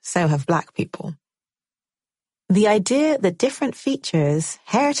fair, so have black people. The idea that different features,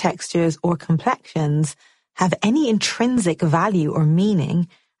 hair textures, or complexions have any intrinsic value or meaning,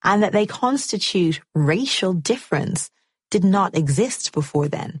 and that they constitute racial difference, did not exist before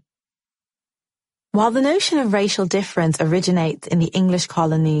then. While the notion of racial difference originates in the English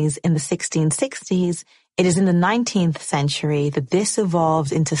colonies in the 1660s, it is in the 19th century that this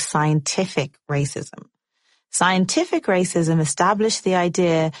evolved into scientific racism. Scientific racism established the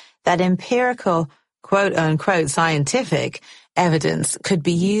idea that empirical, quote-unquote scientific evidence could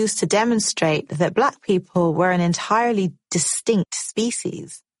be used to demonstrate that black people were an entirely distinct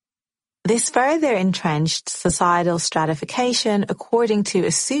species. This further entrenched societal stratification according to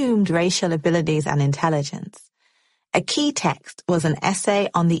assumed racial abilities and intelligence. A key text was an essay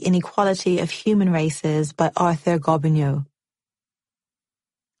on the inequality of human races by Arthur Gobineau.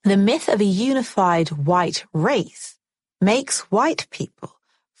 The myth of a unified white race makes white people,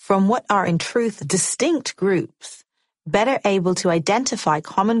 from what are in truth distinct groups, better able to identify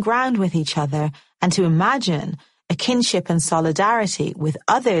common ground with each other and to imagine a kinship and solidarity with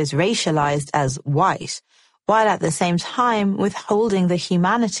others racialized as white, while at the same time withholding the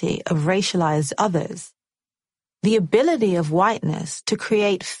humanity of racialized others. The ability of whiteness to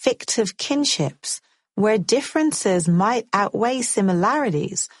create fictive kinships where differences might outweigh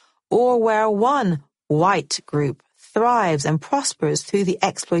similarities, or where one white group thrives and prospers through the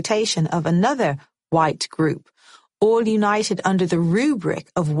exploitation of another white group, all united under the rubric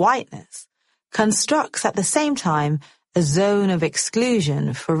of whiteness, constructs at the same time a zone of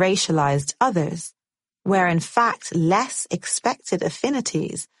exclusion for racialized others. where in fact less expected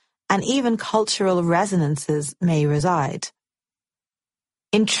affinities and even cultural resonances may reside.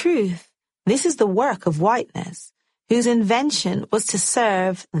 In truth, this is the work of whiteness, whose invention was to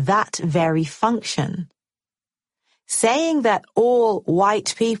serve that very function. Saying that all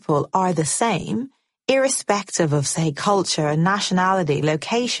white people are the same, irrespective of, say, culture, nationality,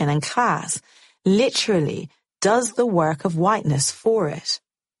 location, and class, literally does the work of whiteness for it.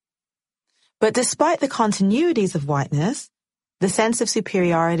 But despite the continuities of whiteness, the sense of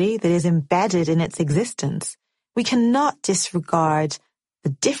superiority that is embedded in its existence, we cannot disregard the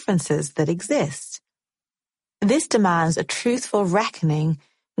differences that exist. This demands a truthful reckoning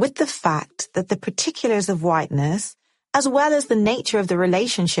with the fact that the particulars of whiteness, as well as the nature of the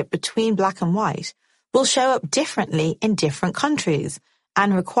relationship between black and white, will show up differently in different countries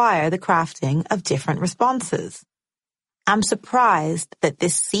and require the crafting of different responses. I'm surprised that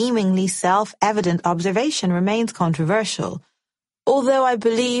this seemingly self-evident observation remains controversial, although I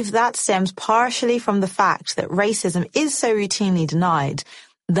believe that stems partially from the fact that racism is so routinely denied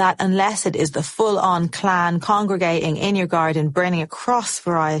that unless it is the full-on clan congregating in your garden burning a cross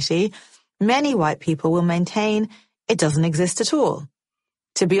variety, many white people will maintain it doesn't exist at all.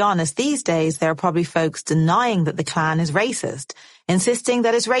 To be honest, these days there are probably folks denying that the Klan is racist, insisting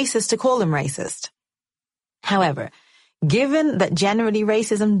that it's racist to call them racist. However, given that generally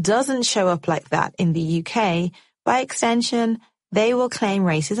racism doesn't show up like that in the UK, by extension, they will claim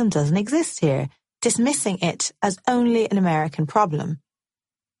racism doesn't exist here, dismissing it as only an American problem.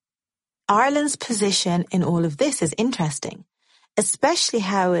 Ireland's position in all of this is interesting, especially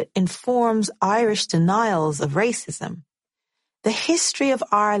how it informs Irish denials of racism. The history of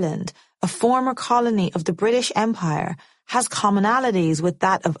Ireland, a former colony of the British Empire, has commonalities with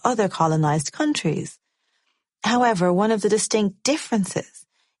that of other colonized countries. However, one of the distinct differences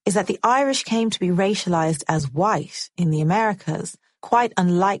is that the Irish came to be racialized as white in the Americas, quite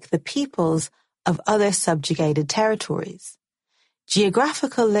unlike the peoples of other subjugated territories.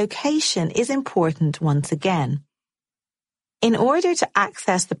 Geographical location is important once again. In order to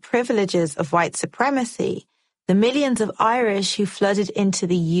access the privileges of white supremacy, the millions of Irish who flooded into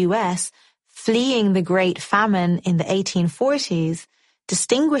the US, fleeing the Great Famine in the 1840s,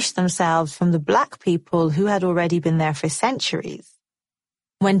 distinguished themselves from the black people who had already been there for centuries.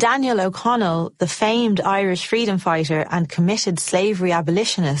 When Daniel O'Connell, the famed Irish freedom fighter and committed slavery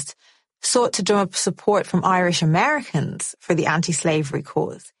abolitionist, sought to drum up support from Irish Americans for the anti-slavery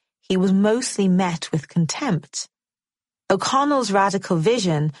cause, he was mostly met with contempt. O'Connell's radical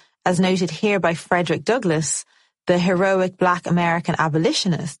vision, as noted here by Frederick Douglass, the heroic black American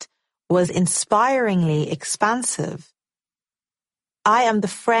abolitionist, was inspiringly expansive. I am the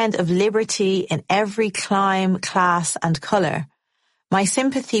friend of liberty in every clime, class, and color. My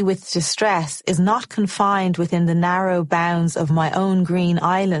sympathy with distress is not confined within the narrow bounds of my own green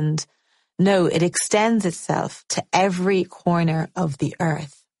island. No, it extends itself to every corner of the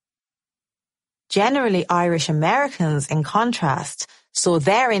earth. Generally, Irish Americans, in contrast, saw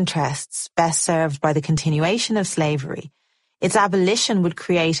their interests best served by the continuation of slavery. Its abolition would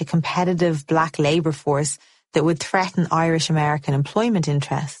create a competitive black labor force that would threaten Irish American employment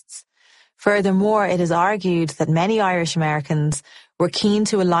interests. Furthermore, it is argued that many Irish Americans were keen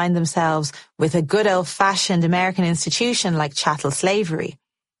to align themselves with a good old-fashioned American institution like chattel slavery.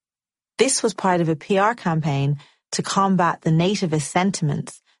 This was part of a PR campaign to combat the nativist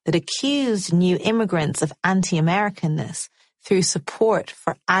sentiments that accused new immigrants of anti-Americanness through support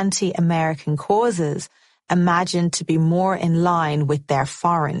for anti-American causes imagined to be more in line with their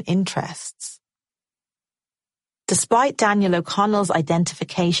foreign interests. Despite Daniel O'Connell's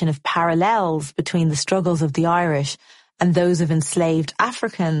identification of parallels between the struggles of the Irish and those of enslaved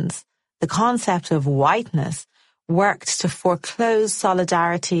Africans, the concept of whiteness worked to foreclose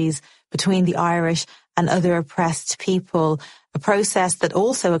solidarities between the Irish and other oppressed people, a process that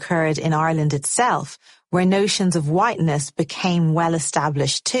also occurred in Ireland itself, where notions of whiteness became well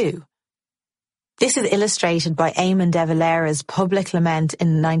established too. This is illustrated by Eamon de Valera's public lament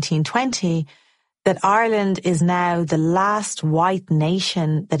in 1920 that Ireland is now the last white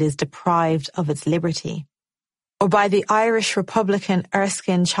nation that is deprived of its liberty, or by the Irish Republican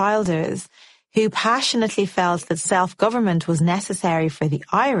Erskine Childers, who passionately felt that self-government was necessary for the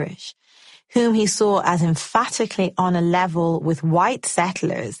Irish, whom he saw as emphatically on a level with white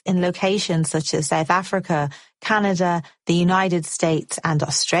settlers in locations such as South Africa, Canada, the United States, and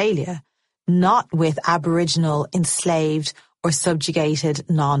Australia, not with Aboriginal, enslaved, or subjugated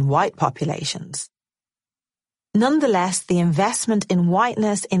non-white populations. Nonetheless, the investment in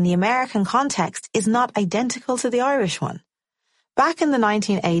whiteness in the American context is not identical to the Irish one. Back in the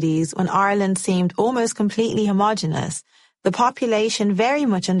 1980s, when Ireland seemed almost completely homogenous, the population very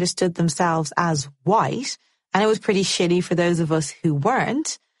much understood themselves as white, and it was pretty shitty for those of us who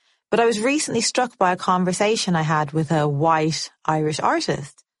weren't. But I was recently struck by a conversation I had with a white Irish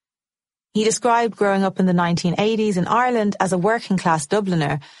artist. He described growing up in the 1980s in Ireland as a working-class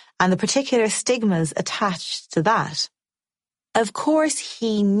Dubliner and the particular stigmas attached to that. Of course,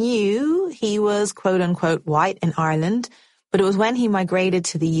 he knew he was quote-unquote white in Ireland, but it was when he migrated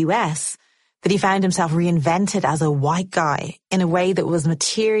to the US that he found himself reinvented as a white guy in a way that was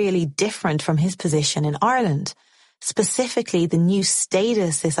materially different from his position in Ireland, specifically the new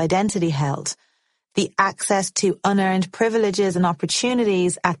status this identity held, the access to unearned privileges and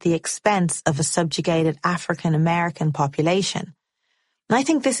opportunities at the expense of a subjugated African American population. And I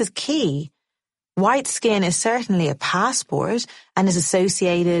think this is key. White skin is certainly a passport and is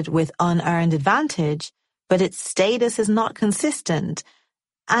associated with unearned advantage, but its status is not consistent,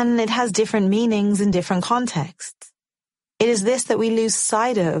 and it has different meanings in different contexts. It is this that we lose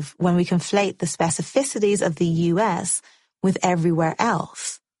sight of when we conflate the specificities of the US with everywhere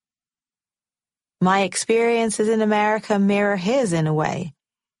else. My experiences in America mirror his in a way.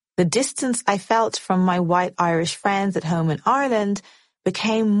 The distance I felt from my white Irish friends at home in Ireland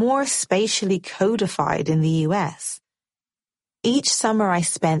became more spatially codified in the US. Each summer I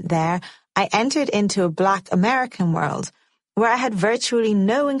spent there, I entered into a Black American world where I had virtually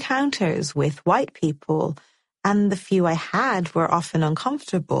no encounters with white people, and the few I had were often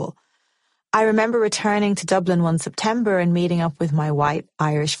uncomfortable. I remember returning to Dublin one September and meeting up with my white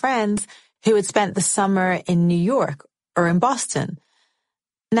Irish friends who had spent the summer in New York or in Boston.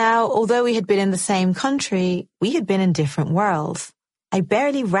 Now, although we had been in the same country, we had been in different worlds. I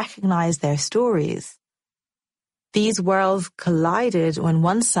barely recognized their stories. These worlds collided when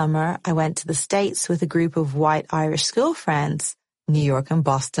one summer I went to the States with a group of white Irish school friends, New York and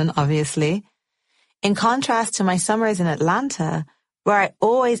Boston, obviously. In contrast to my summers in Atlanta, where I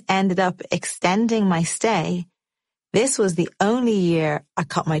always ended up extending my stay, this was the only year I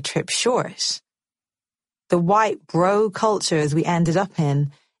cut my trip short. The white bro cultures we ended up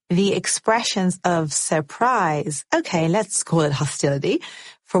in, the expressions of surprise, okay, let's call it hostility,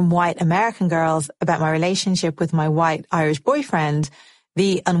 from white American girls about my relationship with my white Irish boyfriend,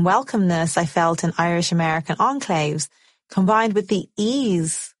 the unwelcomeness I felt in Irish American enclaves, combined with the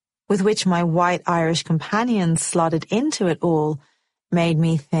ease with which my white Irish companions slotted into it all, made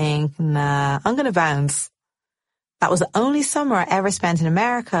me think, nah, I'm going to bounce. That was the only summer I ever spent in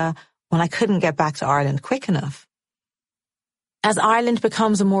America when I couldn't get back to Ireland quick enough. As Ireland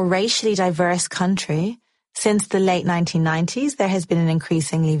becomes a more racially diverse country, since the late 1990s, there has been an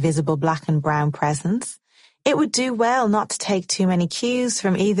increasingly visible Black and brown presence. It would do well not to take too many cues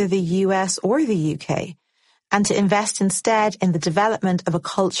from either the US or the UK, and to invest instead in the development of a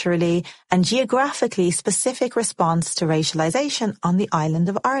culturally and geographically specific response to racialization on the island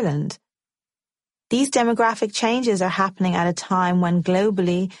of Ireland. These demographic changes are happening at a time when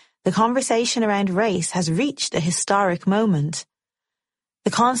globally the conversation around race has reached a historic moment. The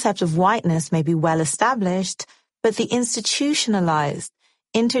concept of whiteness may be well established, but the institutionalized,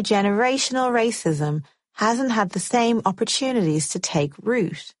 intergenerational racism hasn't had the same opportunities to take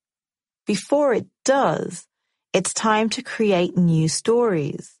root. Before it does, it's time to create new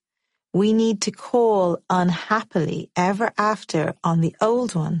stories. We need to call unhappily ever after on the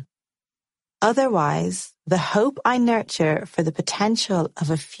old one. Otherwise, the hope I nurture for the potential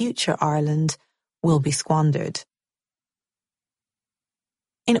of a future Ireland will be squandered.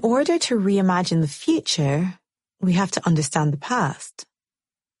 In order to reimagine the future, we have to understand the past.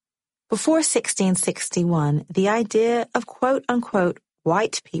 Before 1661, the idea of quote-unquote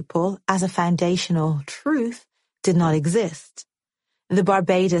white people as a foundational truth did not exist. The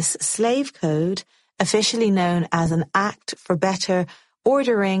Barbados Slave Code, officially known as an Act for Better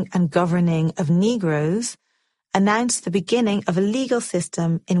Ordering and Governing of Negroes, announced the beginning of a legal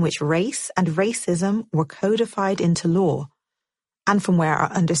system in which race and racism were codified into law, and from where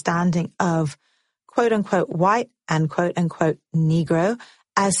our understanding of quote-unquote white and quote-unquote Negro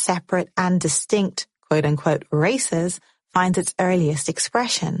as separate and distinct quote-unquote races finds its earliest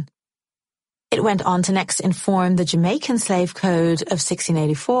expression. It went on to next inform the Jamaican Slave Code of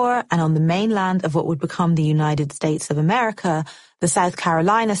 1684, and on the mainland of what would become the United States of America, the South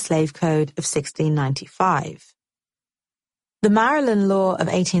Carolina Slave Code of 1695. The Maryland Law of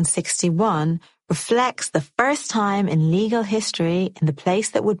 1861 reflects the first time in legal history in the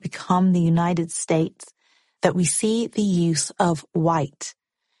place that would become the United States that we see the use of white.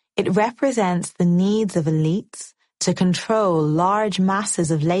 It represents the needs of elites to control large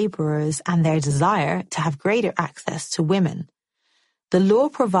masses of laborers and their desire to have greater access to women. the law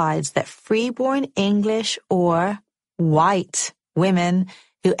provides that freeborn English or white women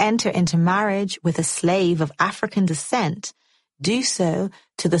who enter into marriage with a slave of African descent do so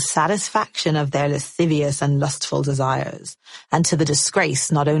to the satisfaction of their lascivious and lustful desires, and to the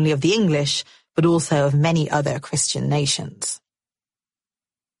disgrace not only of the English, but also of many other Christian nations.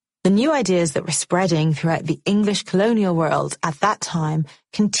 The new ideas that were spreading throughout the English colonial world at that time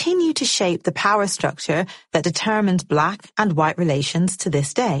continue to shape the power structure that determines black and white relations to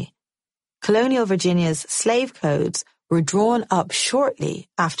this day. Colonial Virginia's slave codes were drawn up shortly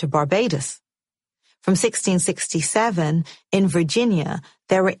after Barbados. From 1667, in Virginia,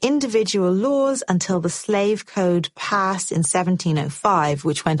 there were individual laws until the slave code passed in 1705,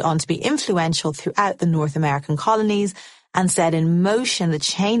 which went on to be influential throughout the North American colonies and set in motion the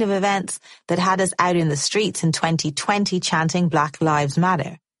chain of events that had us out in the streets in 2020 chanting Black Lives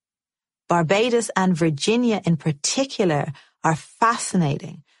Matter. Barbados and Virginia in particular are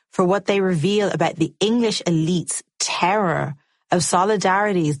fascinating for what they reveal about the English elite's terror of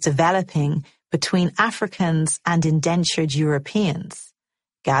solidarities developing between Africans and indentured Europeans.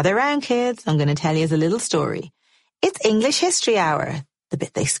 Gather round, kids. I'm going to tell you a little story. It's English History Hour, the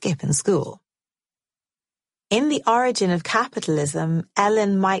bit they skip in school. In The Origin of Capitalism,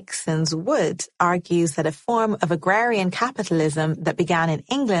 Ellen Meiksins Wood argues that a form of agrarian capitalism that began in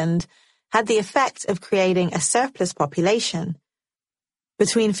England had the effect of creating a surplus population.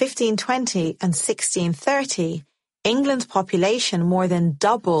 Between 1520 and 1630, England's population more than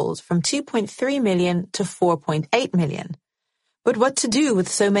doubled from 2.3 million to 4.8 million. But what to do with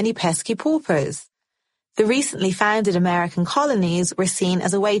so many pesky paupers? The recently founded American colonies were seen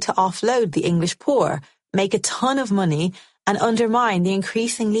as a way to offload the English poor, make a ton of money, and undermine the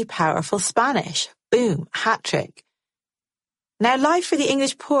increasingly powerful Spanish. Boom, hat trick. Now, life for the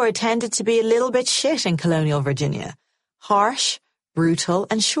English poor tended to be a little bit shit in colonial Virginia. Harsh, brutal,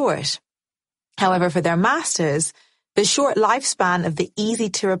 and short. However, for their masters, the short lifespan of the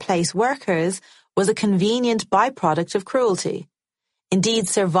easy-to-replace workers was a convenient byproduct of cruelty. Indeed,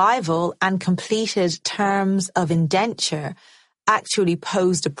 survival and completed terms of indenture actually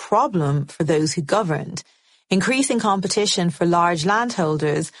posed a problem for those who governed, increasing competition for large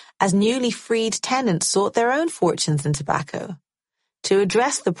landholders as newly freed tenants sought their own fortunes in tobacco. To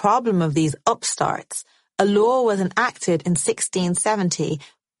address the problem of these upstarts, a law was enacted in 1670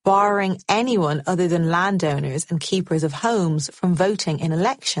 barring anyone other than landowners and keepers of homes from voting in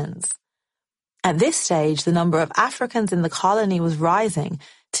elections. At this stage, the number of Africans in the colony was rising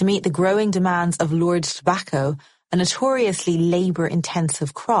to meet the growing demands of Lord Tobacco, a notoriously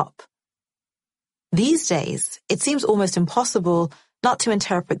labor-intensive crop. These days, it seems almost impossible not to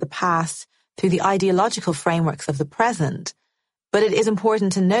interpret the past through the ideological frameworks of the present, but it is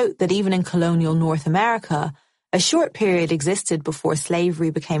important to note that even in colonial North America, a short period existed before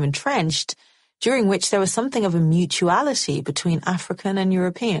slavery became entrenched, during which there was something of a mutuality between African and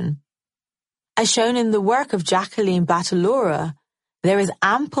European. As shown in the work of Jacqueline Battalora, there is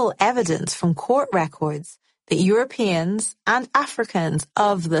ample evidence from court records that Europeans and Africans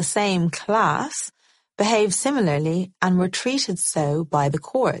of the same class behaved similarly and were treated so by the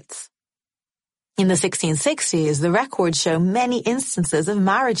courts. In the 1660s, the records show many instances of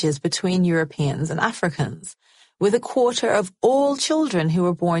marriages between Europeans and Africans, with a quarter of all children who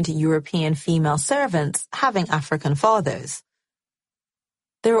were born to European female servants having African fathers.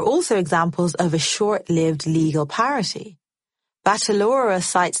 There are also examples of a short-lived legal parity. Battalora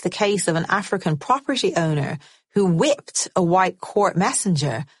cites the case of an African property owner who whipped a white court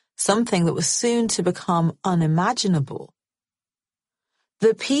messenger, something that was soon to become unimaginable.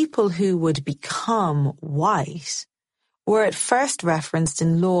 The people who would become white were at first referenced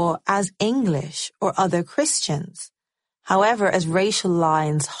in law as English or other Christians. However, as racial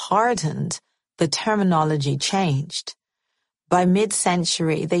lines hardened, the terminology changed. By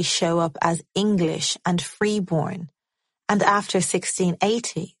mid-century, they show up as English and freeborn, and after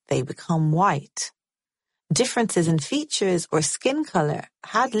 1680, they become white. Differences in features or skin color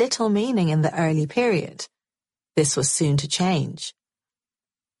had little meaning in the early period. This was soon to change.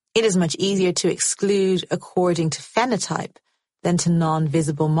 It is much easier to exclude according to phenotype than to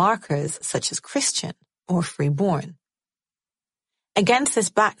non-visible markers such as Christian or freeborn. Against this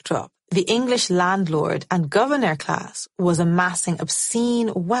backdrop, the English landlord and governor class was amassing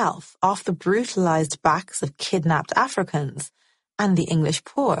obscene wealth off the brutalized backs of kidnapped Africans and the English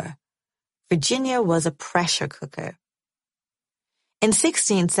poor. Virginia was a pressure cooker. In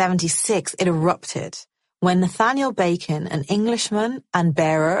 1676, it erupted when Nathaniel Bacon, an Englishman and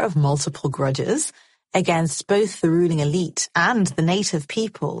bearer of multiple grudges against both the ruling elite and the native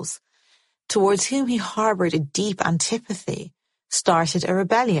peoples, towards whom he harbored a deep antipathy, started a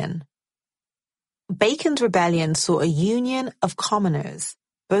rebellion. Bacon's rebellion saw a union of commoners,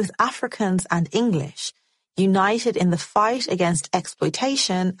 both Africans and English, united in the fight against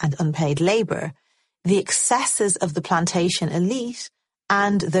exploitation and unpaid labour, the excesses of the plantation elite,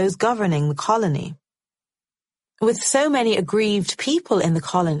 and those governing the colony. With so many aggrieved people in the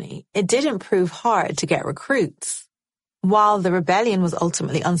colony, it didn't prove hard to get recruits. While the rebellion was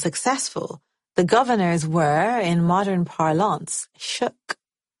ultimately unsuccessful, the governors were, in modern parlance, shook.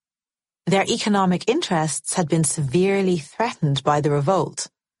 Their economic interests had been severely threatened by the revolt.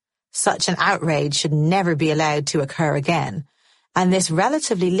 Such an outrage should never be allowed to occur again, and this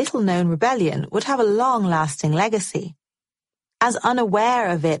relatively little-known rebellion would have a long-lasting legacy. As unaware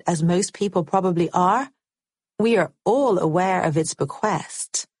of it as most people probably are, we are all aware of its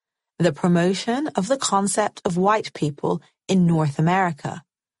bequest, the promotion of the concept of white people in North America.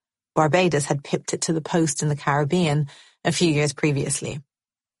 Barbados had pipped it to the post in the Caribbean a few years previously.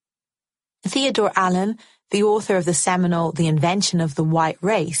 Theodore Allen, the author of the seminal The Invention of the White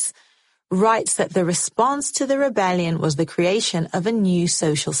Race, writes that the response to the rebellion was the creation of a new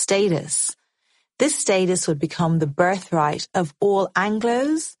social status. This status would become the birthright of all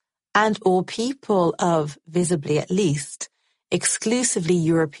Anglos and all people of, visibly at least, exclusively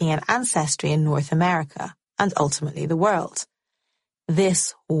European ancestry in North America and ultimately the world.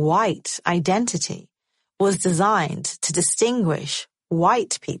 This white identity was designed to distinguish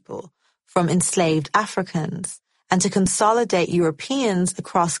white people from enslaved Africans and to consolidate Europeans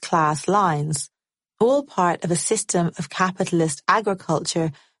across class lines, all part of a system of capitalist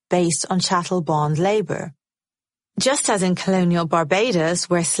agriculture based on chattel bond labour. Just as in colonial Barbados,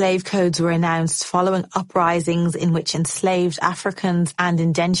 where slave codes were announced following uprisings in which enslaved Africans and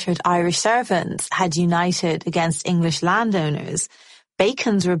indentured Irish servants had united against English landowners,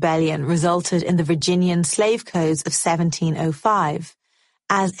 Bacon's rebellion resulted in the Virginian slave codes of 1705.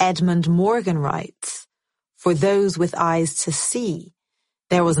 As Edmund Morgan writes, "For those with eyes to see,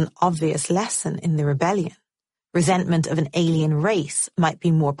 there was an obvious lesson in the rebellion. Resentment of an alien race might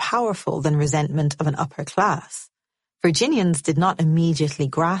be more powerful than resentment of an upper class. Virginians did not immediately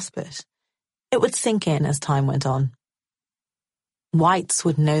grasp it. It would sink in as time went on. Whites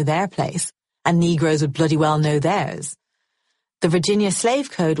would know their place, and Negroes would bloody well know theirs. The Virginia Slave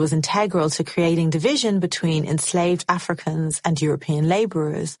Code was integral to creating division between enslaved Africans and European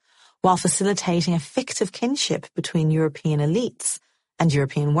labourers, while facilitating a fictive kinship between European elites and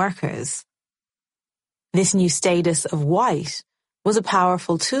European workers. This new status of white was a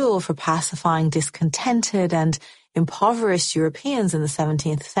powerful tool for pacifying discontented and impoverished Europeans in the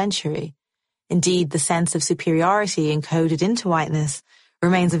 17th century. Indeed, the sense of superiority encoded into whiteness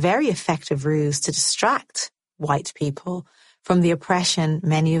remains a very effective ruse to distract white people from the oppression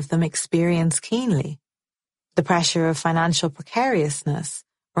many of them experience keenly. The pressure of financial precariousness,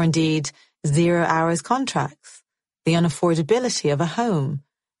 or indeed 0 hours contracts, the unaffordability of a home,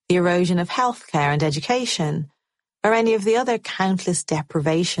 the erosion of healthcare and education, or any of the other countless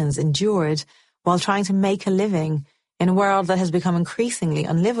deprivations endured while trying to make a living in a world that has become increasingly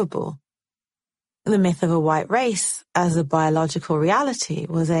unlivable. The myth of a white race as a biological reality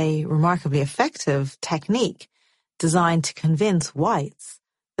was a remarkably effective technique designed to convince whites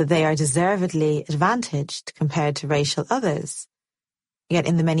that they are deservedly advantaged compared to racial others. Yet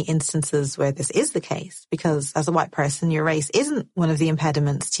in the many instances where this is the case, because as a white person your race isn't one of the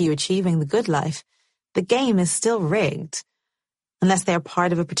impediments to you achieving the good life, the game is still rigged. Unless they are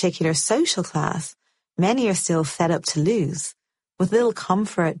part of a particular social class, many are still set up to lose, with little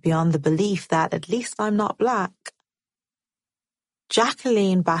comfort beyond the belief that at least I'm not black.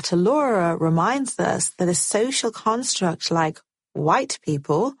 Jacqueline Battalora reminds us that a social construct like white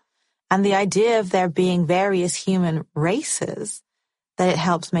people and the idea of there being various human races that it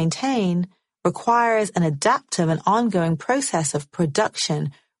helps maintain requires an adaptive and ongoing process of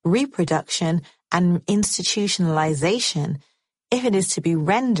production, reproduction, and institutionalization if it is to be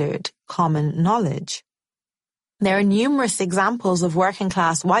rendered common knowledge. There are numerous examples of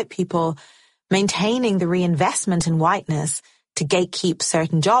working-class white people maintaining the reinvestment in whiteness to gatekeep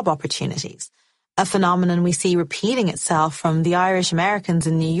certain job opportunities, a phenomenon we see repeating itself from the Irish Americans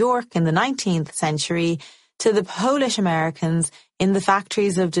in New York in the 19th century to the Polish Americans in the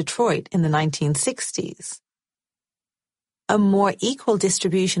factories of Detroit in the 1960s. A more equal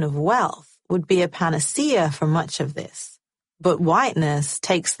distribution of wealth would be a panacea for much of this, but whiteness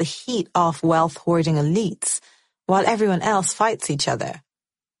takes the heat off wealth-hoarding elites while everyone else fights each other.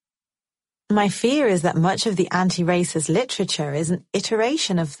 My fear is that much of the anti-racist literature is an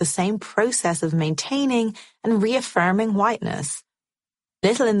iteration of the same process of maintaining and reaffirming whiteness.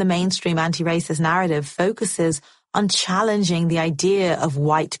 Little in the mainstream anti-racist narrative focuses on challenging the idea of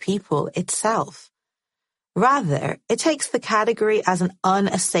white people itself. Rather, it takes the category as an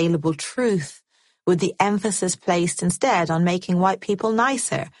unassailable truth, with the emphasis placed instead on making white people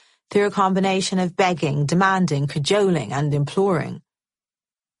nicer through a combination of begging, demanding, cajoling, and imploring.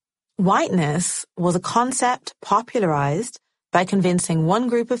 Whiteness was a concept popularized by convincing one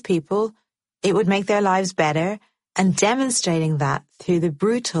group of people it would make their lives better and demonstrating that through the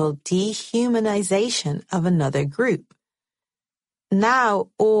brutal dehumanization of another group. Now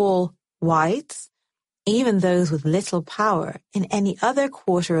all whites, even those with little power in any other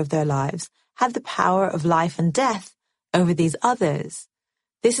quarter of their lives, had the power of life and death over these others.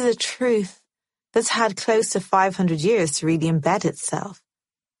 This is a truth that's had close to 500 years to really embed itself.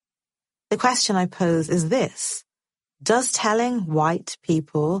 The question I pose is this: does telling white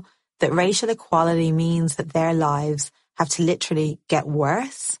people that racial equality means that their lives have to literally get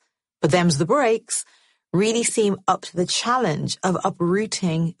worse, but them's the breaks, really seem up to the challenge of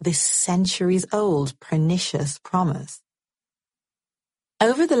uprooting this centuries-old pernicious promise?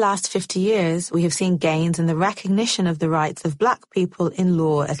 Over the last 50 years, we have seen gains in the recognition of the rights of black people in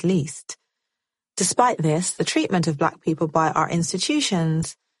law at least. Despite this, the treatment of black people by our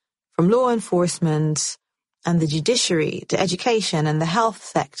institutions, from law enforcement and the judiciary to education and the health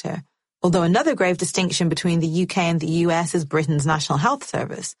sector, although another grave distinction between the UK and the US is Britain's National Health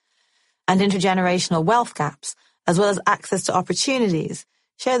Service, and intergenerational wealth gaps, as well as access to opportunities,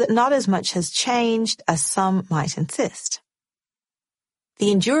 show that not as much has changed as some might insist.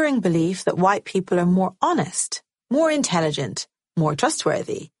 The enduring belief that white people are more honest, more intelligent, more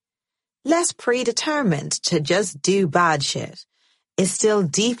trustworthy, less predetermined to just do bad shit, is still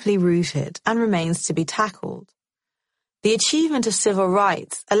deeply rooted and remains to be tackled. The achievement of civil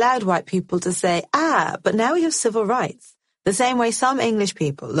rights allowed white people to say, but now we have civil rights, the same way some English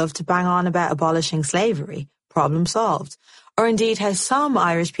people love to bang on about abolishing slavery, problem solved, or indeed how some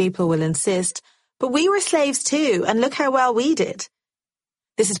Irish people will insist, but we were slaves too, and look how well we did.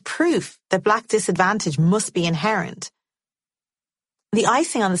 This is proof that black disadvantage must be inherent. The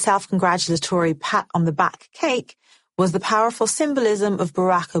icing on the self-congratulatory pat on the back cake was the powerful symbolism of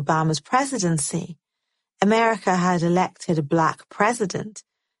Barack Obama's presidency. America had elected a black president.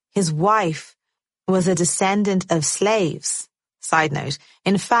 His wife was a descendant of slaves. Side note,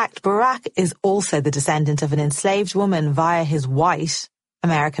 in fact, Barack is also the descendant of an enslaved woman via his white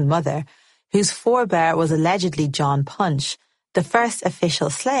American mother, whose forebear was allegedly John Punch, the first official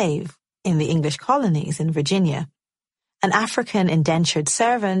slave in the English colonies in Virginia, an African indentured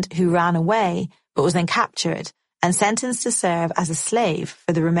servant who ran away but was then captured and sentenced to serve as a slave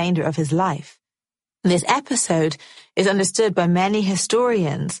for the remainder of his life. This episode is understood by many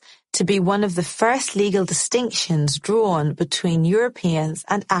historians to be one of the first legal distinctions drawn between Europeans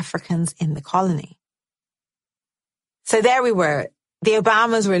and Africans in the colony. So there we were. The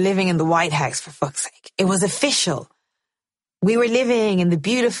Obamas were living in the White House, for fuck's sake. It was official. We were living in the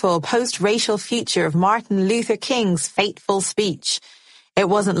beautiful post-racial future of Martin Luther King's fateful speech. It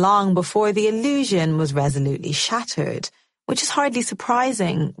wasn't long before the illusion was resolutely shattered, which is hardly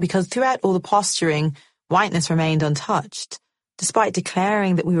surprising because throughout all the posturing, whiteness remained untouched. Despite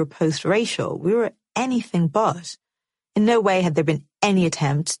declaring that we were post-racial, we were anything but. In no way had there been any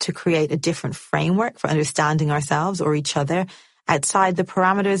attempt to create a different framework for understanding ourselves or each other outside the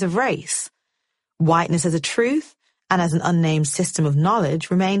parameters of race. Whiteness as a truth and as an unnamed system of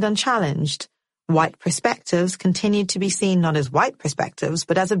knowledge remained unchallenged. White perspectives continued to be seen not as white perspectives,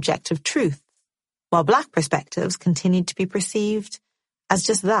 but as objective truth, while black perspectives continued to be perceived as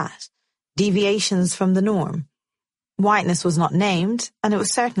just that, deviations from the norm. Whiteness was not named, and it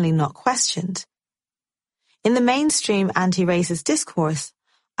was certainly not questioned. In the mainstream anti-racist discourse,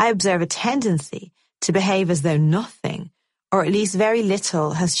 I observe a tendency to behave as though nothing, or at least very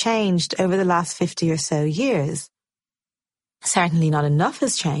little, has changed over the last 50 or so years. Certainly not enough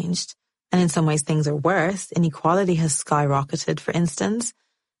has changed, and in some ways things are worse. Inequality has skyrocketed, for instance,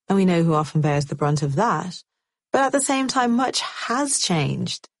 and we know who often bears the brunt of that. But at the same time, much has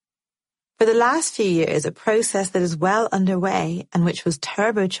changed. For the last few years, a process that is well underway and which was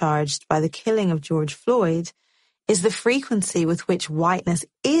turbocharged by the killing of George Floyd is the frequency with which whiteness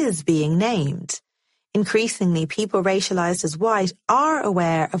is being named. Increasingly, people racialized as white are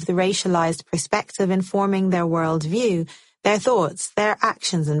aware of the racialized perspective informing their worldview, their thoughts, their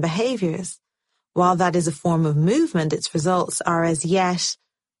actions and behaviors. While that is a form of movement, its results are as yet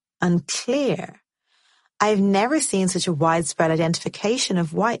unclear. I've never seen such a widespread identification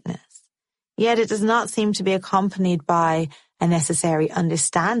of whiteness. Yet it does not seem to be accompanied by a necessary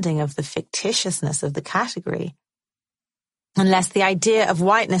understanding of the fictitiousness of the category. Unless the idea of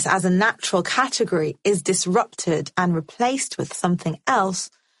whiteness as a natural category is disrupted and replaced with something else,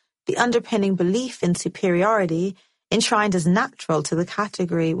 the underpinning belief in superiority, enshrined as natural to the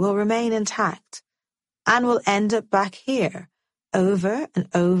category, will remain intact and will end up back here, over and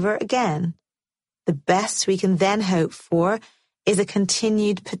over again. The best we can then hope for is a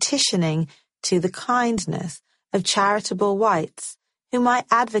continued petitioning to the kindness of charitable whites who might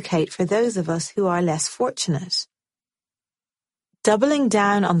advocate for those of us who are less fortunate. Doubling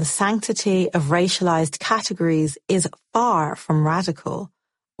down on the sanctity of racialized categories is far from radical,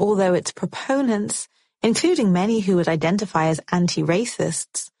 although its proponents, including many who would identify as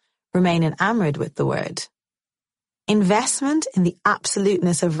anti-racists, remain enamored with the word. Investment in the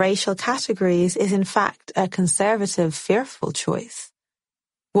absoluteness of racial categories is in fact a conservative, fearful choice.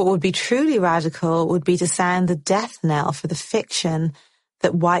 What would be truly radical would be to sound the death knell for the fiction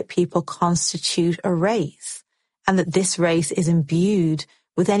that white people constitute a race, and that this race is imbued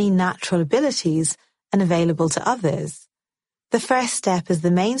with any natural abilities unavailable to others. The first step is the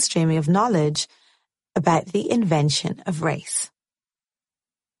mainstreaming of knowledge about the invention of race.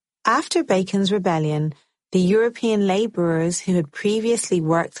 After Bacon's Rebellion, the European labourers who had previously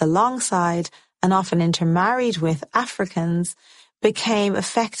worked alongside and often intermarried with Africans became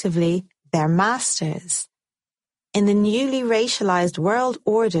effectively their masters. In the newly racialized world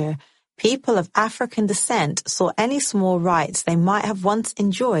order, people of African descent saw any small rights they might have once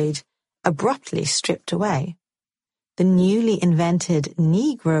enjoyed abruptly stripped away. The newly invented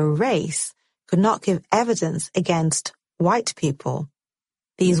Negro race could not give evidence against white people.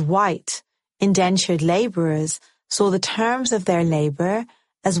 These white, indentured labourers saw the terms of their labour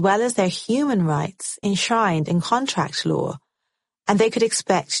as well as their human rights enshrined in contract law, and they could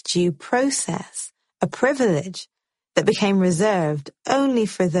expect due process, a privilege that became reserved only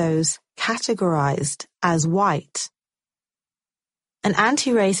for those categorized as white. An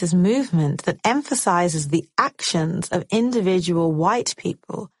anti-racist movement that emphasizes the actions of individual white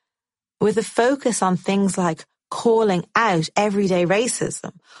people with a focus on things like calling out everyday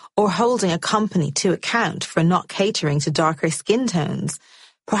racism or holding a company to account for not catering to darker skin tones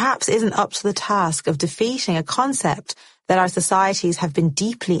perhaps isn't up to the task of defeating a concept that our societies have been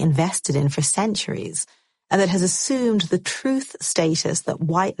deeply invested in for centuries and that has assumed the truth status that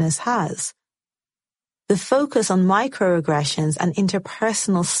whiteness has. The focus on microaggressions and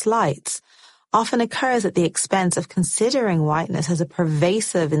interpersonal slights often occurs at the expense of considering whiteness as a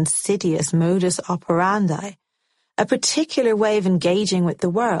pervasive, insidious modus operandi, a particular way of engaging with the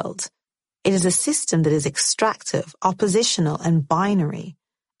world. It is a system that is extractive, oppositional, and binary,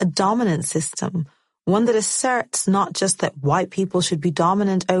 a dominant system, one that asserts not just that white people should be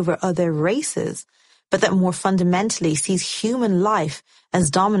dominant over other races, but that more fundamentally sees human life as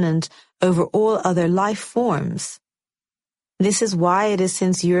dominant over all other life forms. This is why it is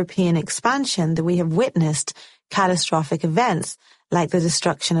since European expansion that we have witnessed catastrophic events like the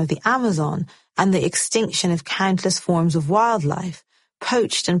destruction of the Amazon and the extinction of countless forms of wildlife,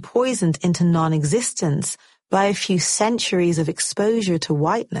 poached and poisoned into non-existence by a few centuries of exposure to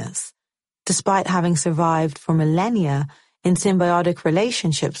whiteness, despite having survived for millennia in symbiotic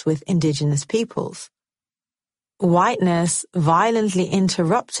relationships with indigenous peoples. Whiteness violently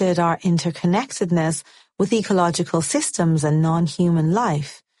interrupted our interconnectedness with ecological systems and non-human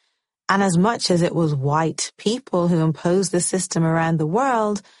life. And as much as it was white people who imposed the system around the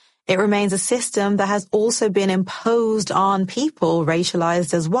world, it remains a system that has also been imposed on people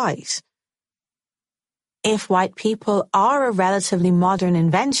racialized as white. If white people are a relatively modern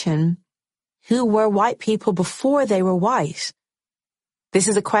invention, who were white people before they were white? This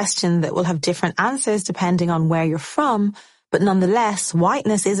is a question that will have different answers depending on where you're from, but nonetheless,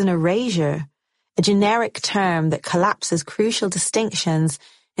 whiteness is an erasure, a generic term that collapses crucial distinctions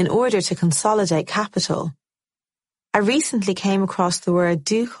in order to consolidate capital. I recently came across the word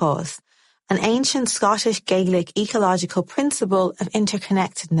dúchos, an ancient Scottish Gaelic ecological principle of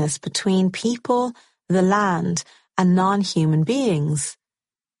interconnectedness between people, the land, and non-human beings.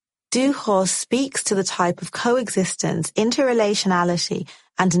 Dúchos speaks to the type of coexistence, interrelationality,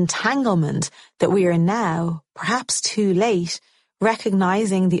 and entanglement that we are now, perhaps too late,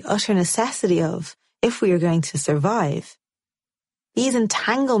 recognizing the utter necessity of if we are going to survive. These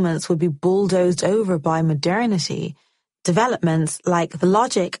entanglements would be bulldozed over by modernity, developments like the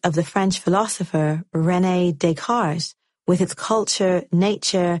logic of the French philosopher René Descartes, with its culture,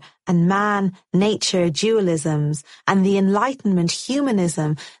 nature, and man-nature dualisms, and the Enlightenment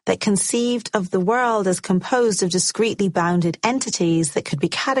humanism that conceived of the world as composed of discretely bounded entities that could be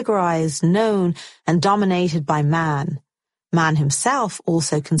categorized, known, and dominated by man. Man himself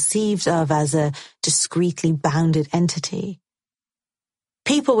also conceived of as a discretely bounded entity.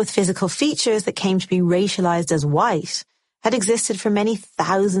 People with physical features that came to be racialized as white had existed for many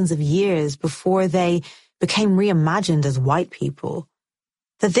thousands of years before they became reimagined as white people.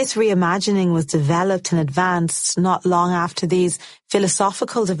 That this reimagining was developed and advanced not long after these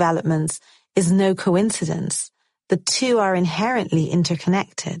philosophical developments is no coincidence. The two are inherently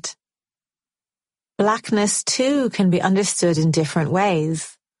interconnected. Blackness, too, can be understood in different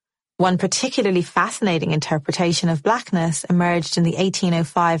ways. One particularly fascinating interpretation of blackness emerged in the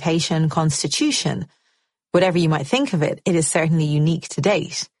 1805 Haitian Constitution. Whatever you might think of it, it is certainly unique to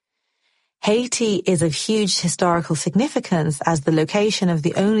date. Haiti is of huge historical significance as the location of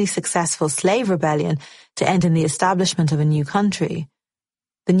the only successful slave rebellion to end in the establishment of a new country.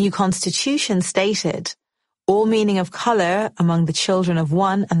 The new constitution stated, all meaning of color among the children of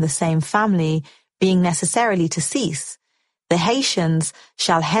one and the same family being necessarily to cease, the Haitians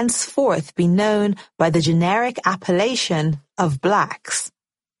shall henceforth be known by the generic appellation of blacks.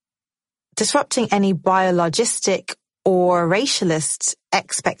 Disrupting any biologistic or racialist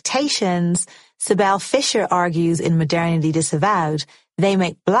expectations, Sibel Fisher argues in Modernity Disavowed, they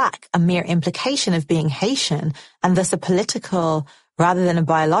make black a mere implication of being Haitian and thus a political rather than a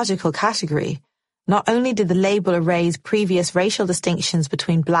biological category. Not only did the label erase previous racial distinctions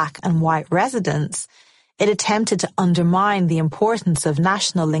between black and white residents, it attempted to undermine the importance of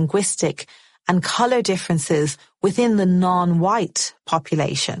national linguistic and color differences within the non-white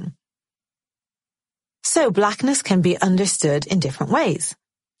population. So blackness can be understood in different ways.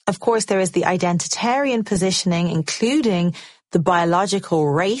 Of course, there is the identitarian positioning, including the biological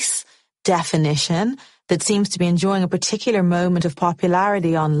race definition that seems to be enjoying a particular moment of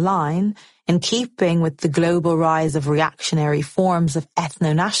popularity online, in keeping with the global rise of reactionary forms of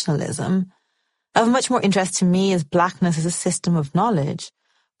ethno-nationalism. Of much more interest to me is blackness as a system of knowledge.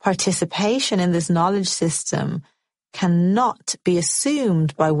 Participation in this knowledge system cannot be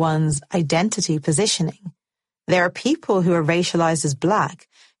assumed by one's identity positioning. There are people who are racialized as black,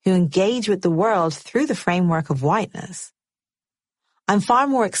 who engage with the world through the framework of whiteness. I'm far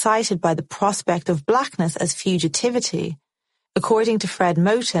more excited by the prospect of blackness as fugitivity. According to Fred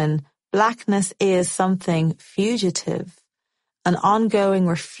Moten, blackness is something fugitive, an ongoing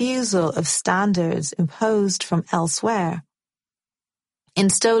refusal of standards imposed from elsewhere. In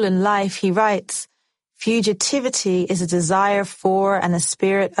Stolen Life, he writes, fugitivity is a desire for and a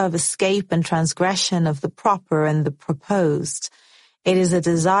spirit of escape and transgression of the proper and the proposed. It is a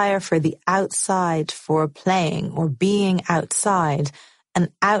desire for the outside, for playing or being outside, an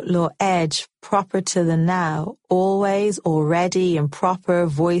outlaw edge proper to the now, always, already, improper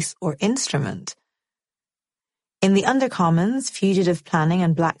voice or instrument. In The Undercommons, Fugitive Planning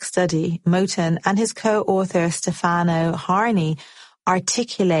and Black Study, Moten and his co-author Stefano Harney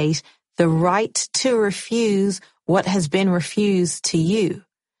articulate the right to refuse what has been refused to you.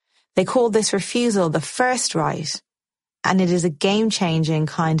 They call this refusal the first right, and it is a game-changing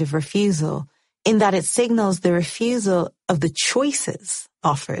kind of refusal, in that it signals the refusal of the choices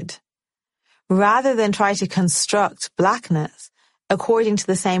offered. Rather than try to construct blackness according to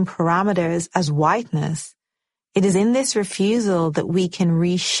the same parameters as whiteness, it is in this refusal that we can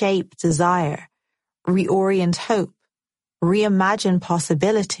reshape desire, reorient hope, reimagine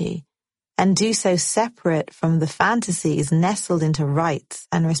possibility, and do so separate from the fantasies nestled into rights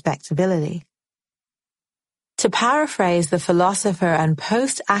and respectability. To paraphrase the philosopher and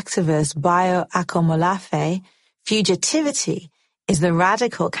post-activist Bayo Akomolafe, fugitivity is the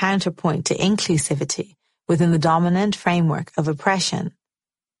radical counterpoint to inclusivity within the dominant framework of oppression.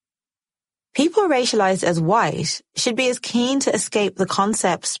 People racialized as white should be as keen to escape the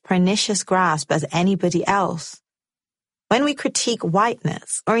concept's pernicious grasp as anybody else. When we critique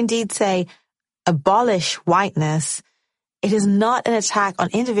whiteness, or indeed say, abolish whiteness, it is not an attack on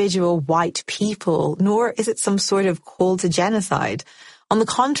individual white people, nor is it some sort of call to genocide. On the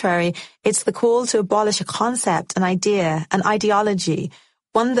contrary, it's the call to abolish a concept, an idea, an ideology,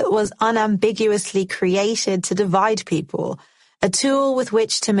 one that was unambiguously created to divide people, a tool with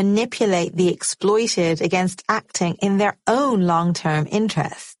which to manipulate the exploited against acting in their own long-term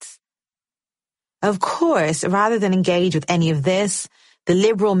interests. Of course, rather than engage with any of this, the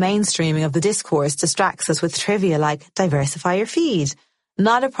liberal mainstreaming of the discourse distracts us with trivia like diversify your feed.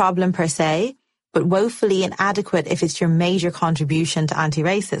 Not a problem per se, but woefully inadequate if it's your major contribution to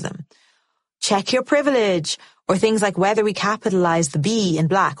anti-racism. Check your privilege, or things like whether we capitalize the B in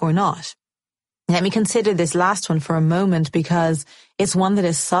black or not. Let me consider this last one for a moment because it's one that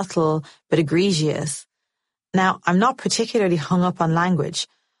is subtle but egregious. Now, I'm not particularly hung up on language.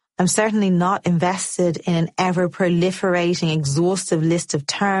 I'm certainly not invested in an ever-proliferating, exhaustive list of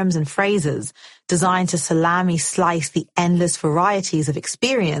terms and phrases designed to salami slice the endless varieties of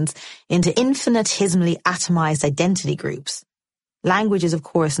experience into infinitesimally atomized identity groups. Language is, of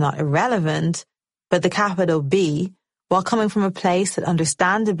course, not irrelevant, but the capital B, while coming from a place that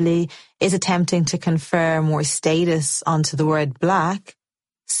understandably is attempting to confer more status onto the word black,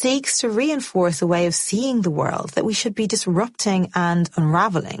 seeks to reinforce a way of seeing the world that we should be disrupting and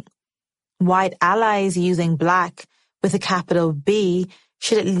unraveling. White allies using black with a capital B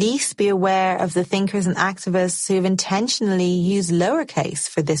should at least be aware of the thinkers and activists who have intentionally used lowercase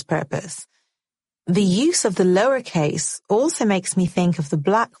for this purpose. The use of the lowercase also makes me think of the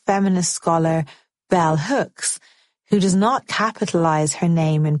black feminist scholar Bell Hooks, who does not capitalize her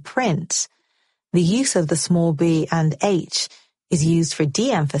name in print. The use of the small b and h is used for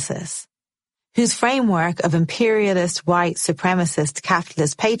de-emphasis, whose framework of imperialist, white, supremacist,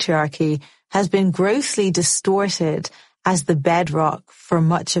 capitalist patriarchy has been grossly distorted as the bedrock for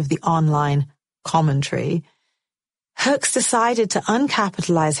much of the online commentary. Hooks decided to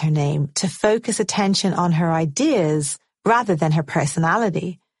uncapitalize her name to focus attention on her ideas rather than her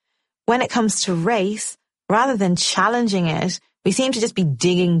personality. When it comes to race, rather than challenging it, we seem to just be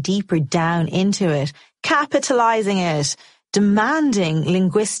digging deeper down into it, capitalizing it, demanding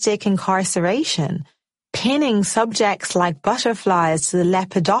linguistic incarceration, pinning subjects like butterflies to the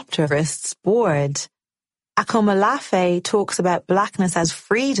lepidopterist's board. Akomolafe talks about blackness as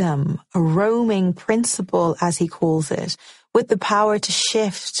freedom, a roaming principle, as he calls it, with the power to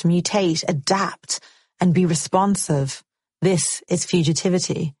shift, mutate, adapt, and be responsive. This is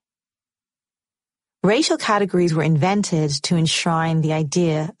fugitivity. Racial categories were invented to enshrine the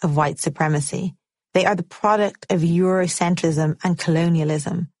idea of white supremacy. They are the product of Eurocentrism and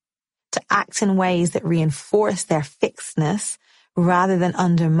colonialism. To act in ways that reinforce their fixedness rather than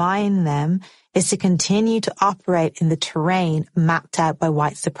undermine them is to continue to operate in the terrain mapped out by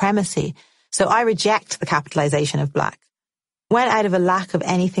white supremacy. So I reject the capitalization of black. When out of a lack of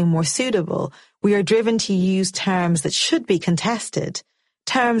anything more suitable, we are driven to use terms that should be contested,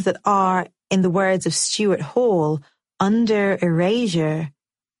 terms that are, in the words of Stuart Hall, under erasure,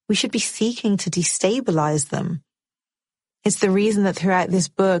 we should be seeking to destabilize them. It's the reason that throughout this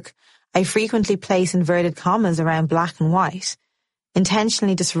book, I frequently place inverted commas around black and white,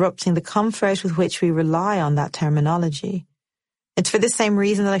 intentionally disrupting the comfort with which we rely on that terminology. It's for this same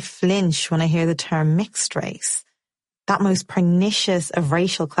reason that I flinch when I hear the term mixed race, that most pernicious of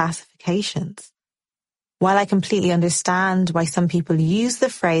racial classifications. While I completely understand why some people use the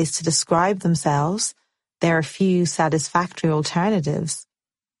phrase to describe themselves, there are few satisfactory alternatives.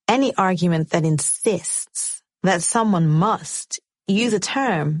 Any argument that insists that someone must use a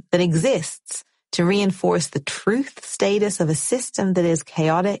term that exists to reinforce the truth status of a system that is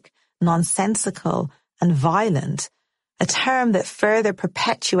chaotic, nonsensical, and violent, a term that further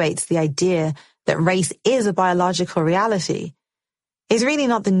perpetuates the idea that race is a biological reality, is really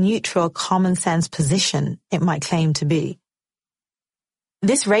not the neutral, common-sense position it might claim to be.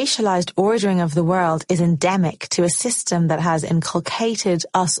 This racialized ordering of the world is endemic to a system that has inculcated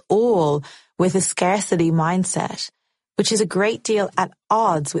us all with a scarcity mindset, which is a great deal at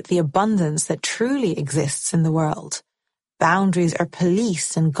odds with the abundance that truly exists in the world. Boundaries are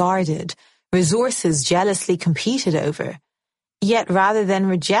policed and guarded, resources jealously competed over. Yet rather than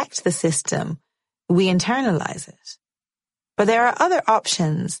reject the system, we internalize it. But there are other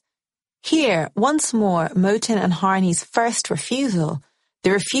options. Here, once more, Moten and Harney's first refusal, the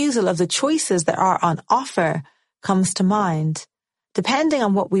refusal of the choices that are on offer, comes to mind. Depending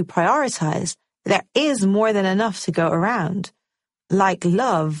on what we prioritize, there is more than enough to go around. Like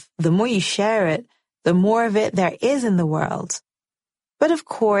love, the more you share it, the more of it there is in the world. But of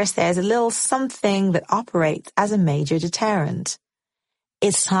course, there's a little something that operates as a major deterrent.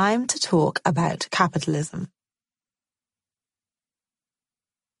 It's time to talk about capitalism.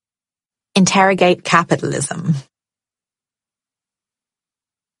 Interrogate capitalism.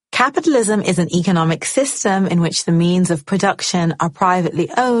 Capitalism is an economic system in which the means of production are privately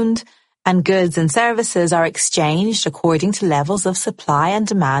owned and goods and services are exchanged according to levels of supply and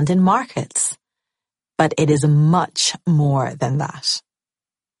demand in markets. But it is much more than that.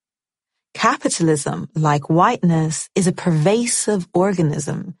 Capitalism, like whiteness, is a pervasive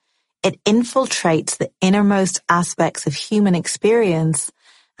organism. It infiltrates the innermost aspects of human experience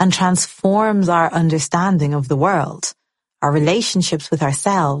and transforms our understanding of the world, our relationships with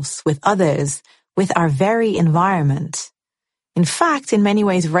ourselves, with others, with our very environment. In fact, in many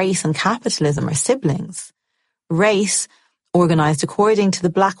ways, race and capitalism are siblings. Race, organized according to the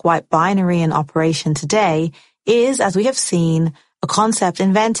black-white binary in operation today, is, as we have seen, a concept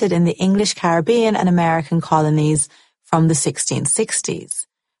invented in the English, Caribbean, and American colonies from the 1660s,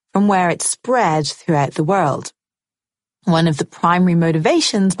 from where it spread throughout the world. One of the primary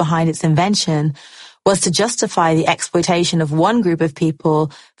motivations behind its invention was to justify the exploitation of one group of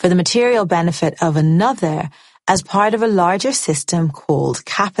people for the material benefit of another as part of a larger system called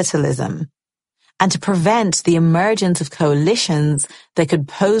capitalism, and to prevent the emergence of coalitions that could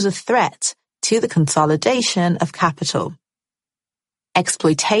pose a threat to the consolidation of capital.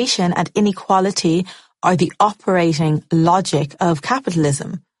 Exploitation and inequality are the operating logic of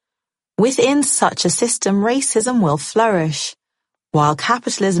capitalism. Within such a system, racism will flourish. While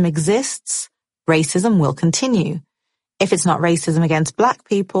capitalism exists, racism will continue. If it's not racism against black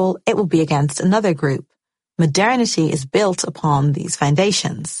people, it will be against another group. Modernity is built upon these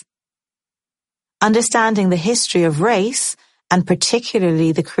foundations. Understanding the history of race, and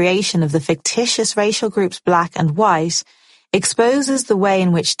particularly the creation of the fictitious racial groups black and white, exposes the way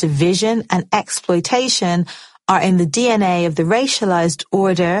in which division and exploitation are in the DNA of the racialized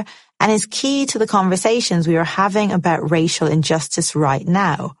order and is key to the conversations we are having about racial injustice right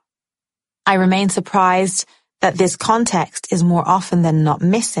now. I remain surprised that this context is more often than not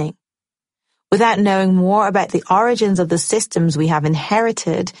missing. Without knowing more about the origins of the systems we have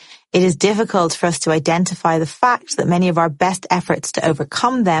inherited, it is difficult for us to identify the fact that many of our best efforts to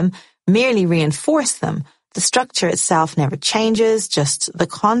overcome them merely reinforce them. The structure itself never changes, just the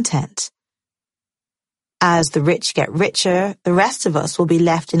content. As the rich get richer, the rest of us will be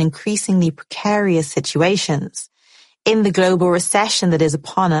left in increasingly precarious situations. In the global recession that is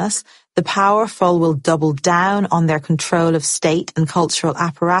upon us, the powerful will double down on their control of state and cultural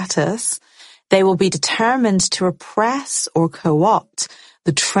apparatus. They will be determined to repress or co-opt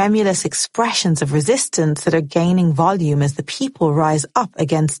the tremulous expressions of resistance that are gaining volume as the people rise up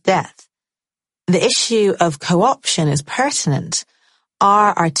against death. The issue of co-option is pertinent.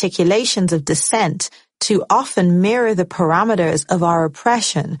 Our articulations of dissent too often mirror the parameters of our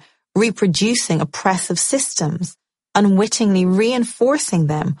oppression, reproducing oppressive systems, unwittingly reinforcing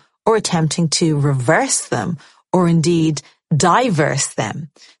them or attempting to reverse them, or indeed diverse them,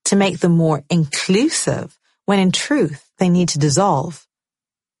 to make them more inclusive, when in truth they need to dissolve.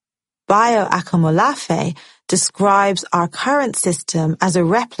 Bayo Akomolafe describes our current system as a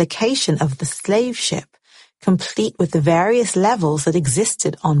replication of the slave ship, complete with the various levels that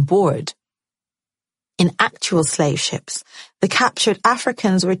existed on board. In actual slave ships, the captured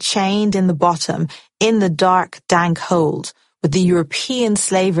Africans were chained in the bottom in the dark, dank hold, with the European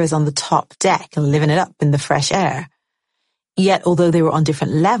slavers on the top deck and living it up in the fresh air. Yet, although they were on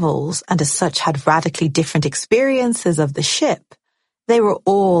different levels and as such had radically different experiences of the ship, they were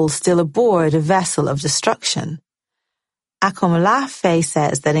all still aboard a vessel of destruction. Akomolafe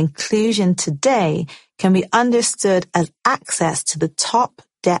says that inclusion today can be understood as access to the top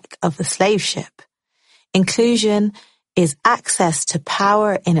deck of the slave ship. Inclusion is access to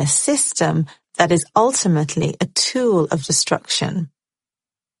power in a system that is ultimately a tool of destruction.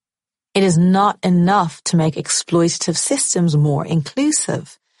 It is not enough to make exploitative systems more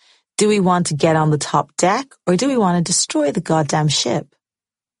inclusive. Do we want to get on the top deck, or do we want to destroy the goddamn ship?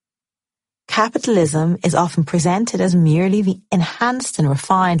 Capitalism is often presented as merely the enhanced and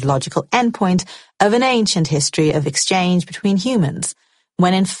refined logical endpoint of an ancient history of exchange between humans,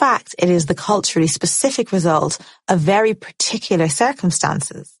 when in fact it is the culturally specific result of very particular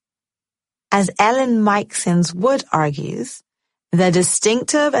circumstances. As Ellen Meiksins Wood argues, the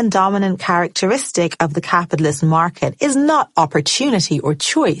distinctive and dominant characteristic of the capitalist market is not opportunity or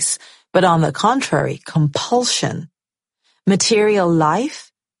choice, but on the contrary, compulsion. Material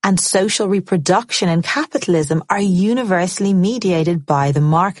life and social reproduction in capitalism are universally mediated by the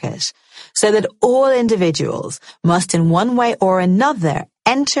market, so that all individuals must in one way or another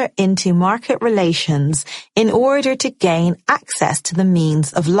enter into market relations in order to gain access to the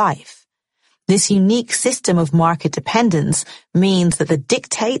means of life. This unique system of market dependence means that the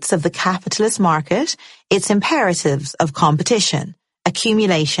dictates of the capitalist market, its imperatives of competition,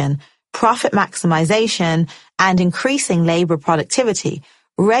 accumulation, profit maximization, and increasing labor productivity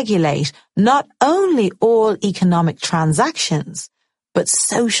regulate not only all economic transactions, but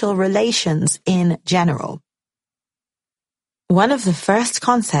social relations in general. One of the first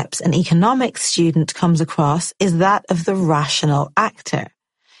concepts an economics student comes across is that of the rational actor,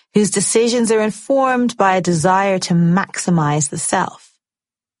 whose decisions are informed by a desire to maximize the self.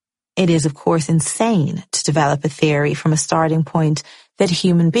 It is, of course, insane to develop a theory from a starting point that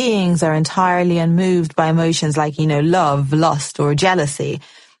human beings are entirely unmoved by emotions like, love, lust, or jealousy,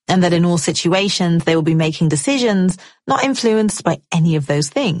 and that in all situations they will be making decisions not influenced by any of those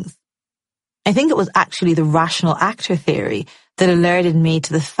things. I think it was actually the rational actor theory that alerted me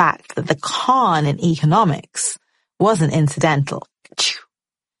to the fact that the con in economics wasn't incidental.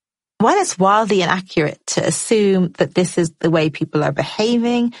 While it's wildly inaccurate to assume that this is the way people are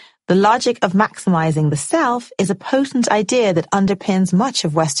behaving, the logic of maximizing the self is a potent idea that underpins much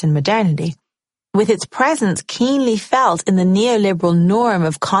of Western modernity, with its presence keenly felt in the neoliberal norm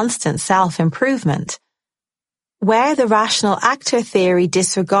of constant self-improvement. Where the rational actor theory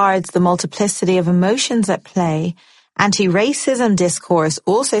disregards the multiplicity of emotions at play, anti-racism discourse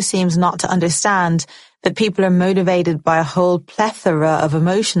also seems not to understand that people are motivated by a whole plethora of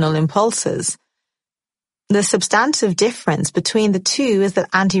emotional impulses. The substantive difference between the two is that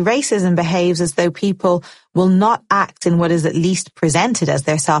anti-racism behaves as though people will not act in what is at least presented as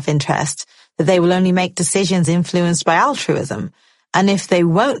their self-interest, that they will only make decisions influenced by altruism, and if they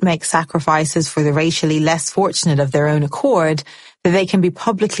won't make sacrifices for the racially less fortunate of their own accord, that they can be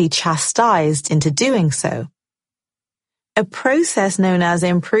publicly chastised into doing so. A process known as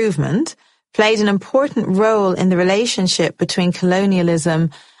improvement played an important role in the relationship between colonialism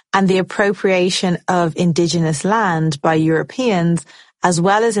and the appropriation of indigenous land by Europeans, as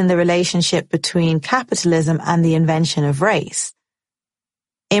well as in the relationship between capitalism and the invention of race.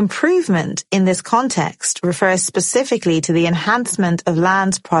 Improvement in this context refers specifically to the enhancement of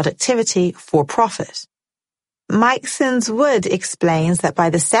land's productivity for profit. Meiksins-Wood explains that by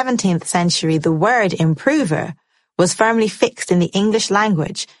the 17th century the word improver was firmly fixed in the English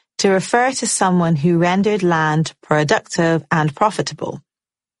language to refer to someone who rendered land productive and profitable.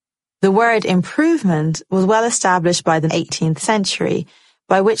 The word improvement was well established by the 18th century,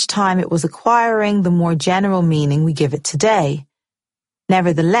 by which time it was acquiring the more general meaning we give it today.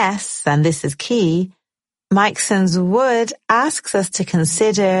 Nevertheless, and this is key, Meiksins-Wood asks us to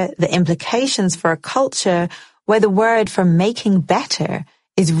consider the implications for a culture where the word for making better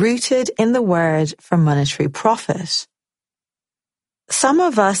is rooted in the word for monetary profit. Some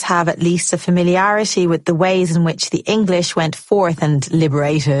of us have at least a familiarity with the ways in which the English went forth and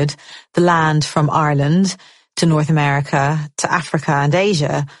liberated the land from Ireland to North America, to Africa and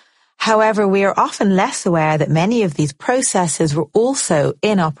Asia. However, we are often less aware that many of these processes were also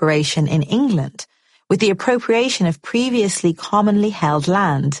in operation in England, with the appropriation of previously commonly held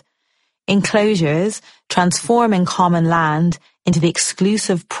land. Enclosures, transforming common land into the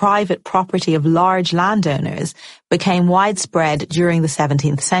exclusive private property of large landowners, became widespread during the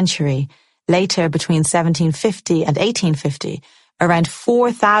 17th century. Later, between 1750 and 1850, around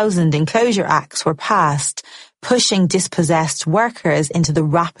 4,000 enclosure acts were passed, pushing dispossessed workers into the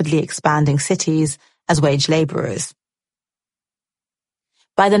rapidly expanding cities as wage labourers.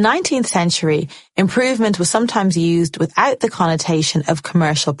 By the 19th century, improvement was sometimes used without the connotation of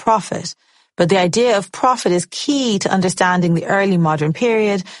commercial profit, but the idea of profit is key to understanding the early modern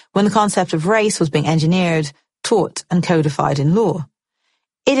period when the concept of race was being engineered, taught and codified in law.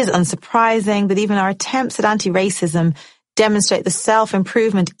 It is unsurprising that even our attempts at anti-racism demonstrate the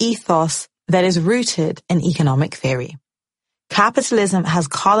self-improvement ethos that is rooted in economic theory. Capitalism has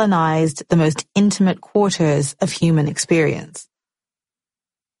colonized the most intimate quarters of human experience.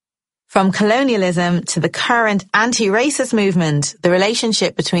 From colonialism to the current anti-racist movement, the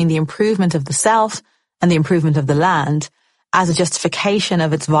relationship between the improvement of the self and the improvement of the land as a justification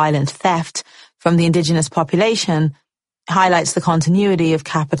of its violent theft from the indigenous population highlights the continuity of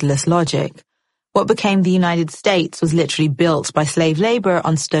capitalist logic. What became the United States was literally built by slave labor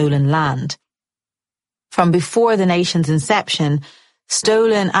on stolen land. From before the nation's inception,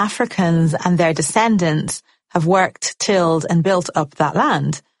 stolen Africans and their descendants have worked, tilled, and built up that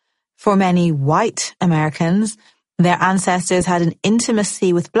land. For many white Americans, their ancestors had an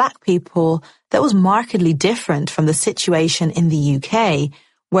intimacy with black people that was markedly different from the situation in the UK,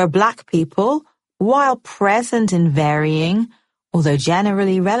 where black people, while present in varying, although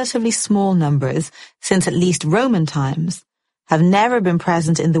generally relatively small numbers since at least Roman times, have never been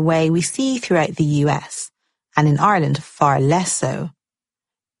present in the way we see throughout the US, and in Ireland far less so.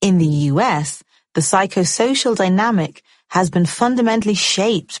 In the US, the psychosocial dynamic has been fundamentally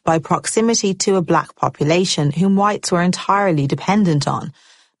shaped by proximity to a black population whom whites were entirely dependent on,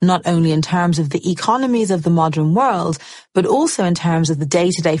 not only in terms of the economies of the modern world, but also in terms of the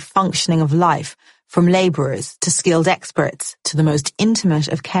day-to-day functioning of life, from labourers to skilled experts to the most intimate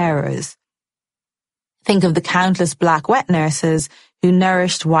of carers. Think of the countless black wet nurses who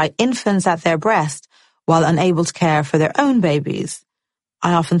nourished white infants at their breast while unable to care for their own babies.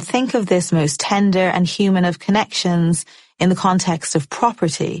 I often think of this most tender and human of connections in the context of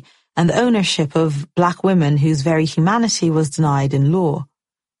property and the ownership of black women whose very humanity was denied in law.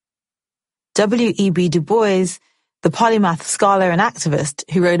 W.E.B. Du Bois, the polymath scholar and activist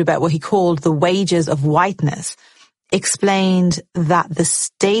who wrote about what he called the wages of whiteness, explained that the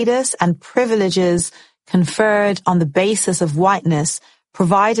status and privileges conferred on the basis of whiteness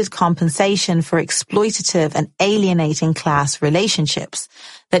provided compensation for exploitative and alienating class relationships,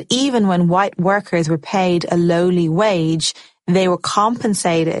 that even when white workers were paid a lowly wage, they were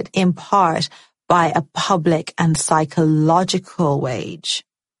compensated in part by a public and psychological wage.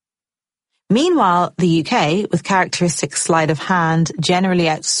 Meanwhile, the UK, with characteristic sleight of hand, generally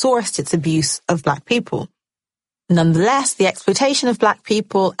outsourced its abuse of black people. Nonetheless, the exploitation of black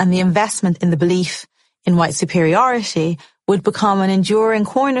people and the investment in the belief in white superiority would become an enduring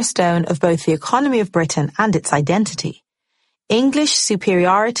cornerstone of both the economy of Britain and its identity. English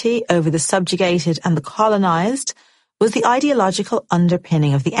superiority over the subjugated and the colonized was the ideological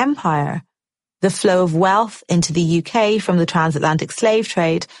underpinning of the empire. The flow of wealth into the UK from the transatlantic slave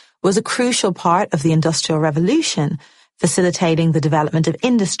trade was a crucial part of the Industrial Revolution, facilitating the development of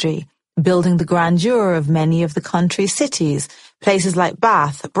industry, building the grandeur of many of the country's cities, places like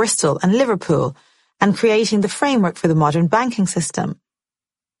Bath, Bristol and Liverpool, and creating the framework for the modern banking system.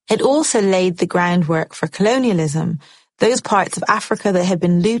 It also laid the groundwork for colonialism. Those parts of Africa that had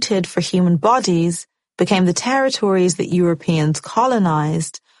been looted for human bodies became the territories that Europeans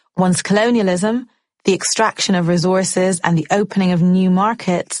colonized. Once colonialism, the extraction of resources and the opening of new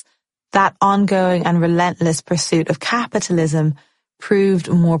markets, that ongoing and relentless pursuit of capitalism proved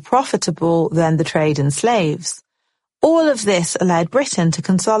more profitable than the trade in slaves. All of this allowed Britain to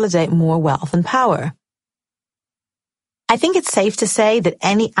consolidate more wealth and power. I think it's safe to say that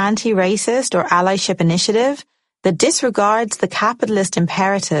any anti-racist or allyship initiative that disregards the capitalist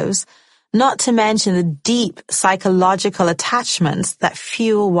imperatives, not to mention the deep psychological attachments that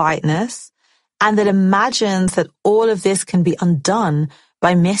fuel whiteness, and that imagines that all of this can be undone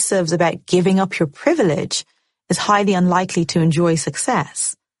by missives about giving up your privilege, is highly unlikely to enjoy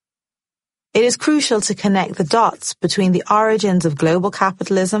success. It is crucial to connect the dots between the origins of global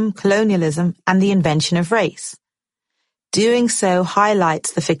capitalism, colonialism, and the invention of race. Doing so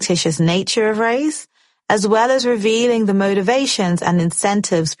highlights the fictitious nature of race, as well as revealing the motivations and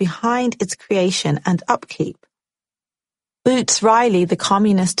incentives behind its creation and upkeep. Boots Riley, the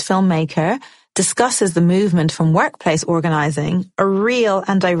communist filmmaker, discusses the movement from workplace organizing, a real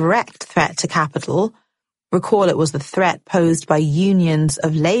and direct threat to capital. Recall it was the threat posed by unions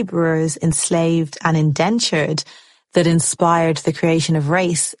of laborers, enslaved and indentured, that inspired the creation of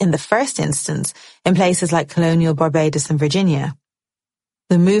race in the first instance in places like colonial Barbados and Virginia.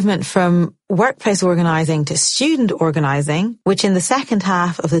 The movement from workplace organizing to student organizing, which in the second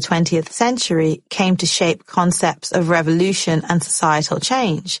half of the 20th century came to shape concepts of revolution and societal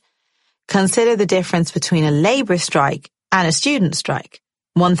change. Consider the difference between a labor strike and a student strike.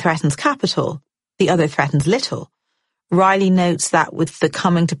 One threatens capital, the other threatens little. Riley notes that with the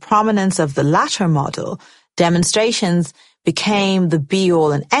coming to prominence of the latter model, demonstrations became the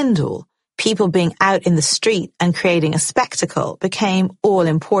be-all and end-all. People being out in the street and creating a spectacle became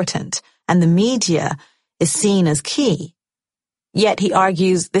all-important, and the media is seen as key. Yet, he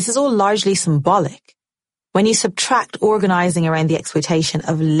argues, this is all largely symbolic. When you subtract organizing around the exploitation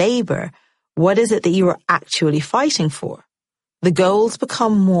of labor, what is it that you are actually fighting for? The goals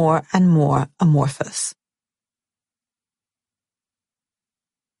become more and more amorphous.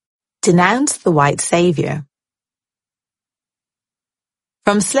 Denounce the white savior.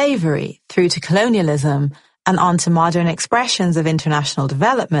 From slavery through to colonialism and on to modern expressions of international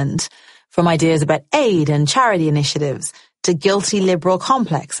development, from ideas about aid and charity initiatives to guilty liberal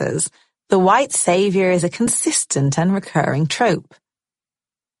complexes, the white savior is a consistent and recurring trope.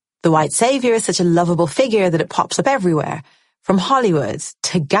 The white savior is such a lovable figure that it pops up everywhere, from Hollywood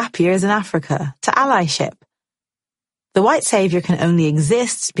to gap years in Africa to allyship. The white savior can only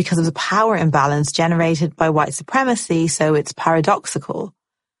exist because of the power imbalance generated by white supremacy, so it's paradoxical.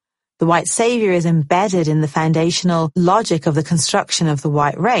 The white savior is embedded in the foundational logic of the construction of the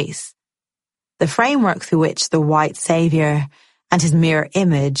white race. The framework through which the white savior and his mirror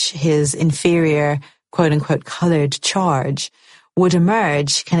image, his inferior, quote-unquote, colored charge, would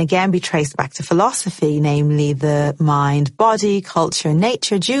emerge can again be traced back to philosophy, namely the mind, body, culture,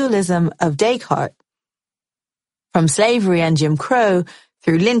 nature dualism of Descartes. From slavery and Jim Crow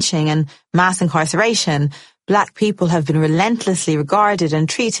through lynching and mass incarceration, black people have been relentlessly regarded and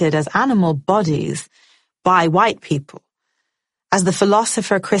treated as animal bodies by white people. As the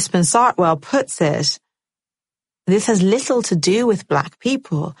philosopher Crispin Sartwell puts it, this has little to do with black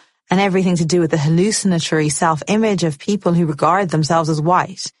people and everything to do with the hallucinatory self-image of people who regard themselves as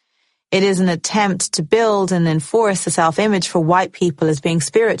white. It is an attempt to build and enforce a self-image for white people as being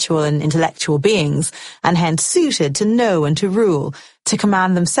spiritual and intellectual beings, and hence suited to know and to rule, to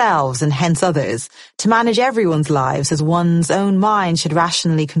command themselves and hence others, to manage everyone's lives as one's own mind should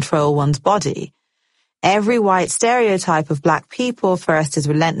rationally control one's body. Every white stereotype of black people, first, is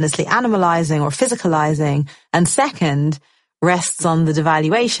relentlessly animalizing or physicalizing, and second, rests on the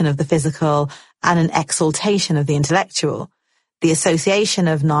devaluation of the physical and an exaltation of the intellectual. The association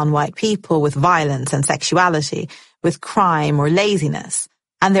of non-white people with violence and sexuality, with crime or laziness,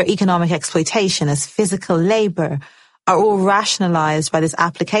 and their economic exploitation as physical labor are all rationalized by this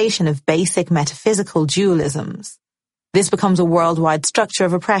application of basic metaphysical dualisms. This becomes a worldwide structure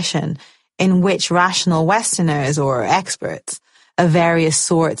of oppression in which rational Westerners or experts of various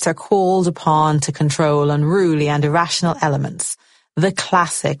sorts are called upon to control unruly and irrational elements, the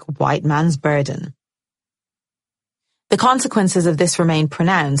classic white man's burden. The consequences of this remain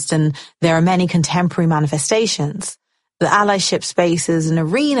pronounced, and there are many contemporary manifestations. The allyship space is an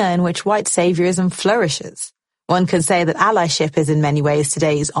arena in which white saviorism flourishes. One could say that allyship is in many ways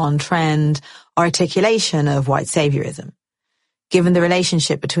today's on-trend articulation of white saviorism. Given the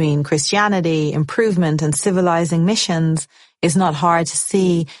relationship between Christianity, improvement, and civilizing missions, it's not hard to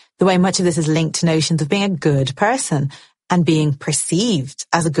see the way much of this is linked to notions of being a good person and being perceived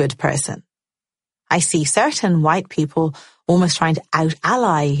as a good person. I see certain white people almost trying to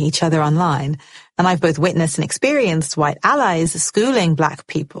out-ally each other online, and I've both witnessed and experienced white allies schooling black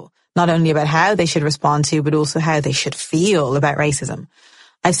people, not only about how they should respond to, but also how they should feel about racism.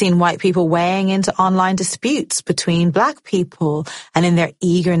 I've seen white people weighing into online disputes between black people and in their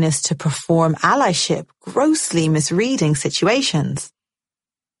eagerness to perform allyship, grossly misreading situations.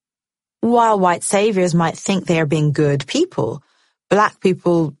 While white saviors might think they are being good people, black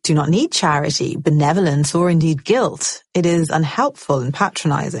people do not need charity, benevolence, or indeed guilt. It is unhelpful and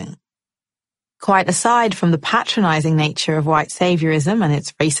patronizing. Quite aside from the patronizing nature of white saviorism and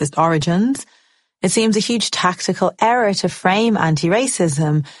its racist origins, it seems a huge tactical error to frame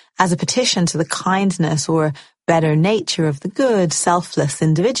anti-racism as a petition to the kindness or better nature of the good, selfless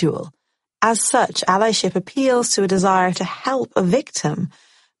individual. As such, allyship appeals to a desire to help a victim,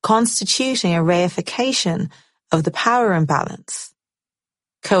 constituting a reification of the power imbalance.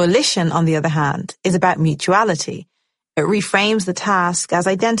 Coalition, on the other hand, is about mutuality. It reframes the task as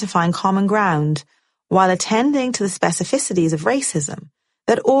identifying common ground, while attending to the specificities of racism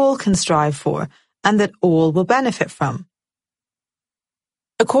that all can strive for and that all will benefit from.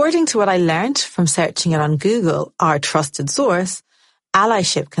 According to what I learned from searching it on Google, our trusted source,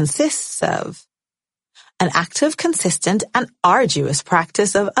 allyship consists of an active, consistent, and arduous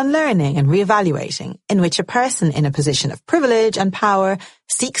practice of unlearning and reevaluating, in which a person in a position of privilege and power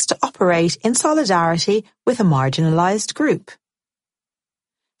seeks to operate in solidarity with a marginalized group.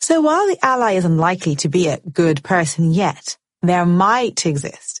 So while the ally is unlikely to be a good person yet, there might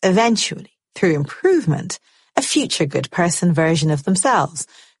exist, eventually, through improvement, a future good person version of themselves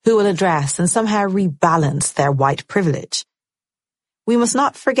who will address and somehow rebalance their white privilege. We must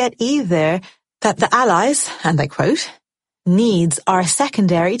not forget either that the allies, and I quote, needs are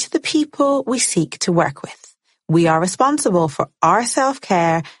secondary to the people we seek to work with. We are responsible for our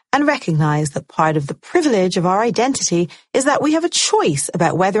self-care and recognize that part of the privilege of our identity is that we have a choice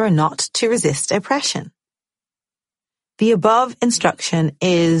about whether or not to resist oppression. The above instruction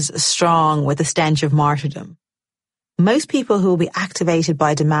is strong with the stench of martyrdom. Most people who will be activated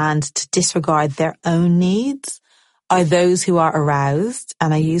by demand to disregard their own needs are those who are aroused,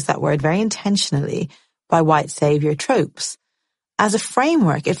 and I use that word very intentionally, by white savior tropes. As a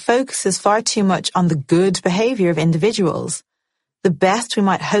framework, it focuses far too much on the good behavior of individuals. The best we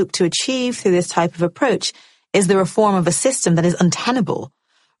might hope to achieve through this type of approach is the reform of a system that is untenable,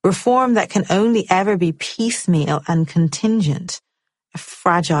 reform that can only ever be piecemeal and contingent, a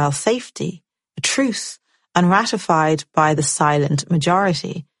fragile safety, a truce, unratified by the silent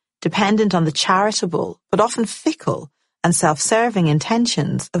majority, dependent on the charitable, but often fickle and self-serving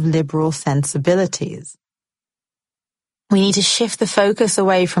intentions of liberal sensibilities. We need to shift the focus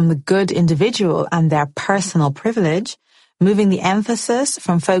away from the good individual and their personal privilege, moving the emphasis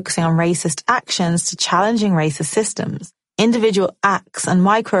from focusing on racist actions to challenging racist systems. Individual acts and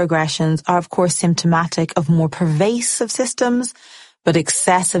microaggressions are of course symptomatic of more pervasive systems, but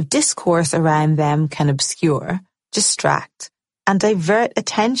excessive discourse around them can obscure, distract, and divert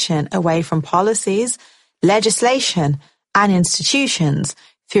attention away from policies, legislation, and institutions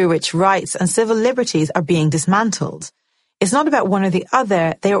through which rights and civil liberties are being dismantled. It's not about one or the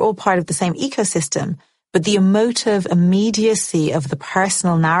other, they are all part of the same ecosystem, but the emotive immediacy of the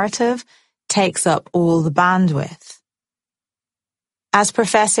personal narrative takes up all the bandwidth. As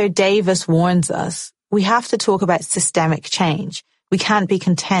Professor Davis warns us, we have to talk about systemic change. We can't be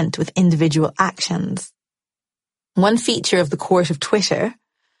content with individual actions. One feature of the court of Twitter,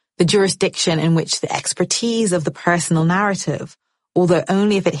 the jurisdiction in which the expertise of the personal narrative, although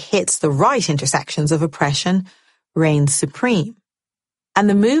only if it hits the right intersections of oppression, reigns supreme. And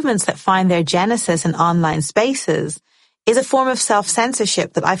the movements that find their genesis in online spaces is a form of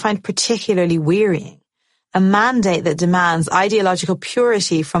self-censorship that I find particularly wearying, a mandate that demands ideological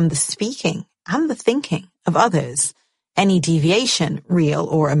purity from the speaking and the thinking of others. Any deviation, real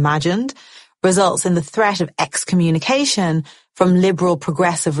or imagined, results in the threat of excommunication from liberal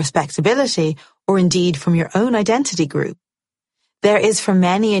progressive respectability or indeed from your own identity group. There is for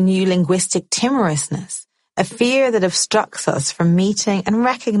many a new linguistic timorousness, a fear that obstructs us from meeting and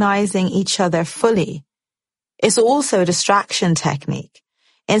recognizing each other fully. It's also a distraction technique.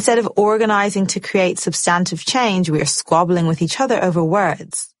 Instead of organizing to create substantive change, we are squabbling with each other over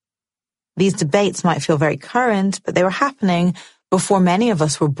words. These debates might feel very current, but they were happening before many of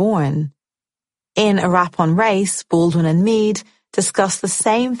us were born. In A Rap on Race, Baldwin and Mead discussed the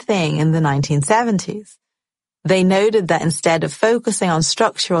same thing in the 1970s. They noted that instead of focusing on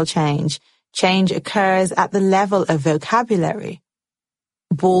structural change, change occurs at the level of vocabulary.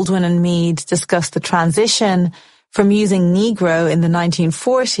 Baldwin and Mead discussed the transition from using Negro in the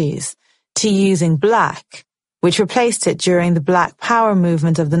 1940s to using Black, which replaced it during the Black Power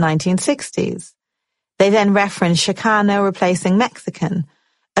movement of the 1960s. They then referenced Chicano replacing Mexican,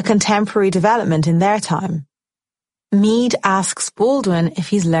 a contemporary development in their time. Mead asks Baldwin if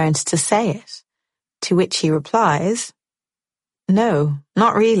he's learned to say it, to which he replies, "No,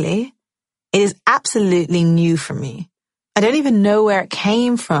 not really. It is absolutely new for me. I don't even know where it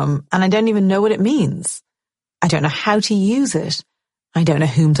came from, and I don't even know what it means. I don't know how to use it. I don't know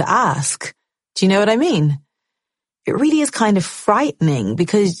whom to ask. Do you know what I mean? It really is kind of frightening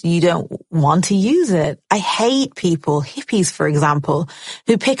because you don't want to use it. I hate people, hippies for example,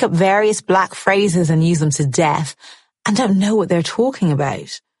 who pick up various Black phrases and use them to death and don't know what they're talking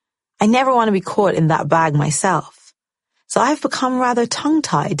about. I never want to be caught in that bag myself. So I've become rather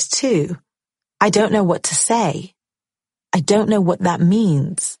tongue-tied too. I don't know what to say. I don't know what that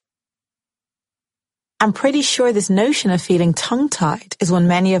means." I'm pretty sure this notion of feeling tongue-tied is one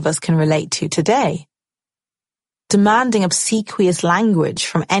many of us can relate to today. Demanding obsequious language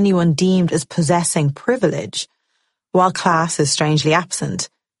from anyone deemed as possessing privilege, while class is strangely absent,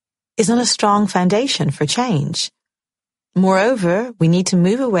 is not a strong foundation for change. Moreover, we need to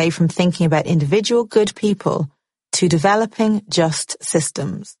move away from thinking about individual good people to developing just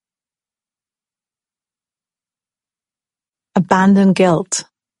systems. Abandon guilt.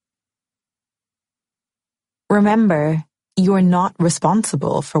 Remember, you are not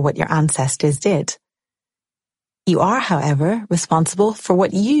responsible for what your ancestors did. You are, however, responsible for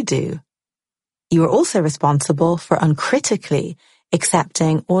what you do. You are also responsible for uncritically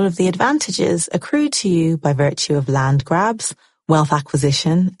accepting all of the advantages accrued to you by virtue of land grabs, wealth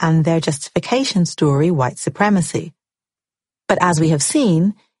acquisition, and their justification story, white supremacy. But as we have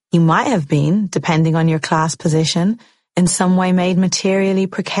seen, you might have been, depending on your class position, in some way made materially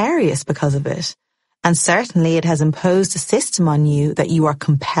precarious because of it. And certainly it has imposed a system on you that you are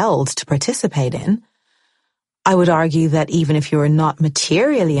compelled to participate in. I would argue that even if you are not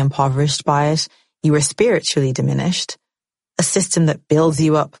materially impoverished by it, you are spiritually diminished. A system that builds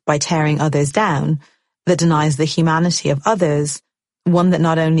you up by tearing others down, that denies the humanity of others, one that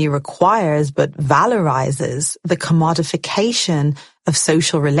not only requires but valorizes the commodification of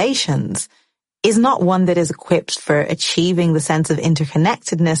social relations, is not one that is equipped for achieving the sense of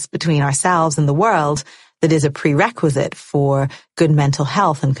interconnectedness between ourselves and the world that is a prerequisite for good mental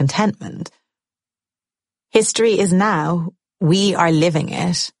health and contentment. History is now. We are living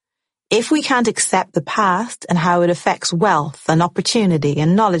it. If we can't accept the past and how it affects wealth and opportunity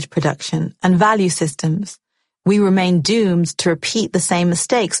and knowledge production and value systems, we remain doomed to repeat the same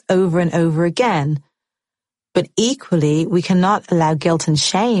mistakes over and over again. But equally, we cannot allow guilt and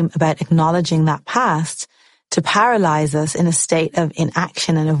shame about acknowledging that past to paralyze us in a state of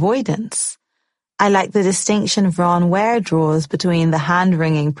inaction and avoidance. I like the distinction Ron Ware draws between the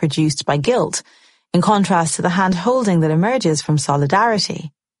hand-wringing produced by guilt in contrast to the hand-holding that emerges from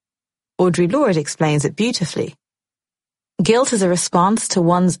solidarity. Audre Lorde explains it beautifully. Guilt is a response to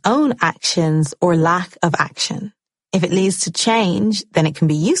one's own actions or lack of action. If it leads to change, then it can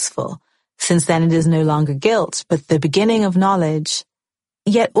be useful, since then it is no longer guilt, but the beginning of knowledge.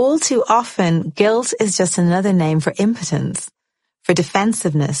 Yet all too often, guilt is just another name for impotence, for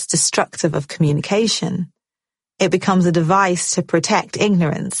defensiveness destructive of communication. It becomes a device to protect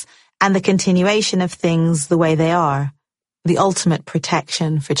ignorance and the continuation of things the way they are. the ultimate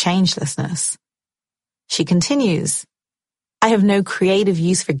protection for changelessness. She continues, I have no creative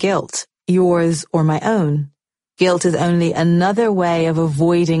use for guilt, yours or my own. Guilt is only another way of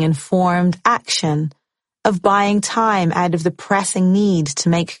avoiding informed action, of buying time out of the pressing need to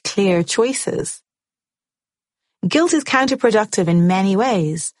make clear choices. Guilt is counterproductive in many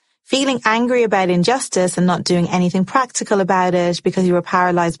ways. Feeling angry about injustice and not doing anything practical about it because you are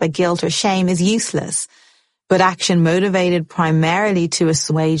paralyzed by guilt or shame is useless. But action motivated primarily to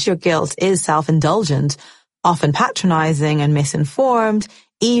assuage your guilt is self-indulgent, often patronizing and misinformed,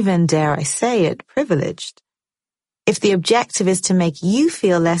 even, dare I say it, privileged. If the objective is to make you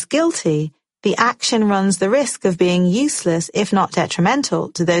feel less guilty, the action runs the risk of being useless, if not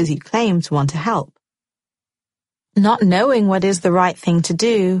detrimental, to those you claim to want to help. Not knowing what is the right thing to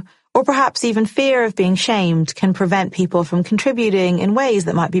do, or perhaps even fear of being shamed, can prevent people from contributing in ways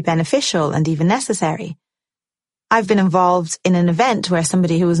that might be beneficial and even necessary. I've been involved in an event where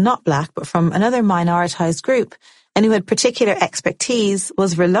somebody who was not Black but from another minoritized group and who had particular expertise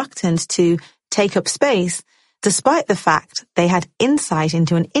was reluctant to take up space despite the fact they had insight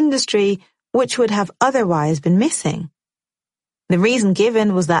into an industry which would have otherwise been missing. The reason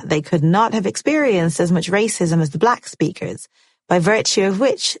given was that they could not have experienced as much racism as the Black speakers, by virtue of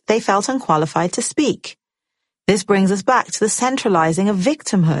which they felt unqualified to speak. This brings us back to the centralizing of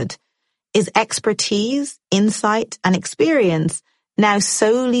victimhood. Is expertise, insight, and experience now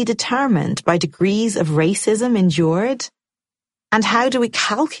solely determined by degrees of racism endured? And how do we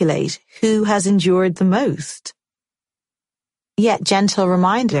calculate who has endured the most? Yet, gentle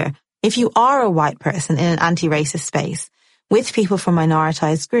reminder, if you are a white person in an anti-racist space with people from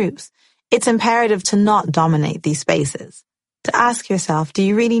minoritized groups, it's imperative to not dominate these spaces. To ask yourself, do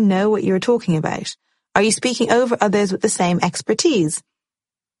you really know what you're talking about? Are you speaking over others with the same expertise?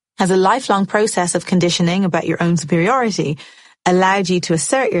 Has a lifelong process of conditioning about your own superiority allowed you to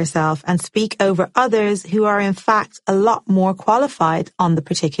assert yourself and speak over others who are in fact a lot more qualified on the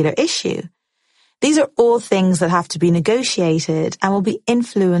particular issue? These are all things that have to be negotiated and will be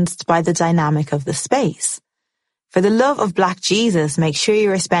influenced by the dynamic of the space. For the love of Black Jesus, make sure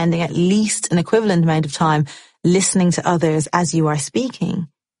you are spending at least an equivalent amount of time listening to others as you are speaking.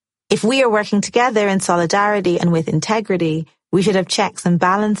 If we are working together in solidarity and with integrity, we should have checks and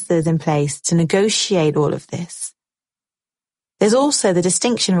balances in place to negotiate all of this. There's also the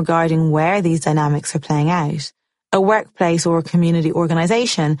distinction regarding where these dynamics are playing out. A workplace or a community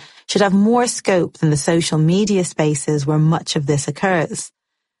organization should have more scope than the social media spaces where much of this occurs.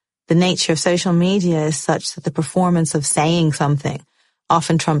 The nature of social media is such that the performance of saying something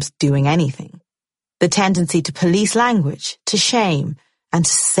often trumps doing anything. The tendency to police language, to shame, and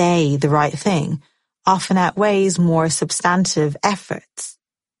to say the right thing often outweighs more substantive efforts.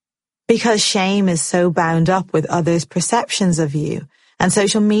 Because shame is so bound up with others' perceptions of you, and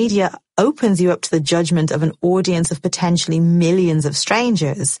social media opens you up to the judgment of an audience of potentially millions of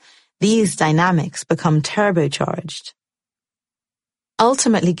strangers, these dynamics become turbocharged.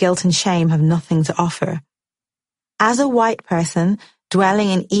 Ultimately, guilt and shame have nothing to offer. As a white person, dwelling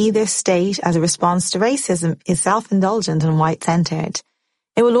in either state as a response to racism is self-indulgent and white-centered.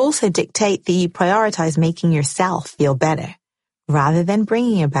 It will also dictate that you prioritize making yourself feel better, rather than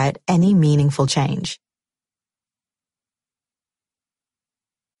bringing about any meaningful change.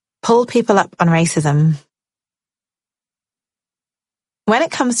 Pull people up on racism. When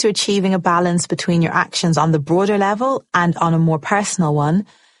it comes to achieving a balance between your actions on the broader level and on a more personal one,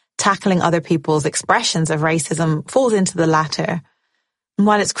 tackling other people's expressions of racism falls into the latter. And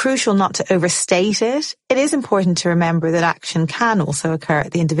while it's crucial not to overstate it, it is important to remember that action can also occur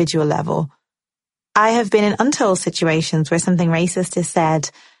at the individual level. I have been in untold situations where something racist is said,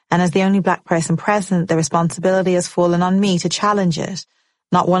 and as the only Black person present, the responsibility has fallen on me to challenge it.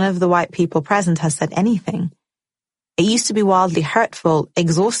 Not one of the white people present has said anything. It used to be wildly hurtful,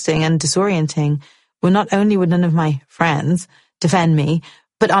 exhausting, and disorienting when not only would none of my friends defend me,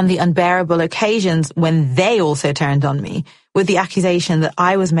 but on the unbearable occasions when they also turned on me, with the accusation that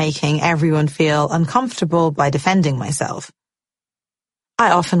I was making everyone feel uncomfortable by defending myself.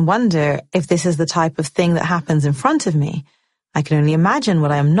 I often wonder if this is the type of thing that happens in front of me. I can only imagine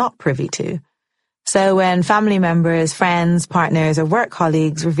what I am not privy to. So when family members, friends, partners, or work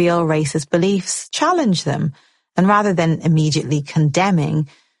colleagues reveal racist beliefs, challenge them, and rather than immediately condemning,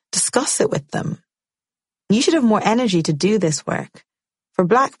 discuss it with them. You should have more energy to do this work. For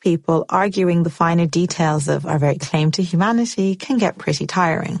Black people, arguing the finer details of our very claim to humanity can get pretty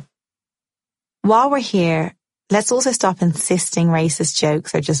tiring. While we're here, let's also stop insisting racist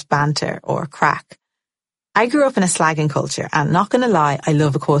jokes are just banter or crack. I grew up in a slagging culture, and not gonna lie, I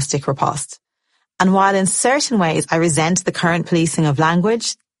love a caustic riposte. And while in certain ways I resent the current policing of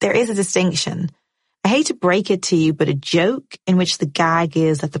language, there is a distinction. I hate to break it to you, but a joke in which the gag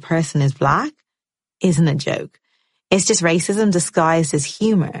is that the person is black isn't a joke. It's just racism disguised as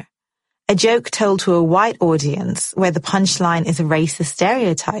humor. A joke told to a white audience where the punchline is a racist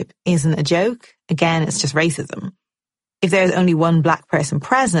stereotype isn't a joke. Again, it's just racism. If there's only one black person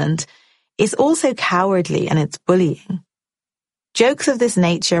present, it's also cowardly and it's bullying. Jokes of this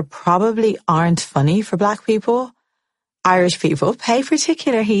nature probably aren't funny for black people. Irish people pay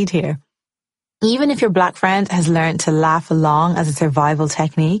particular heed here. Even if your black friend has learned to laugh along as a survival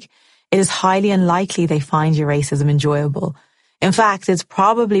technique, it is highly unlikely they find your racism enjoyable. In fact, it's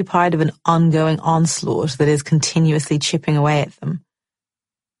probably part of an ongoing onslaught that is continuously chipping away at them.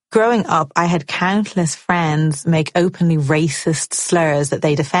 Growing up, I had countless friends make openly racist slurs that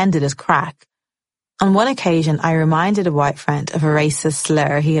they defended as crack. On one occasion, I reminded a white friend of a racist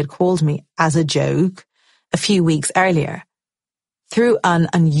slur he had called me as a joke a few weeks earlier. Through an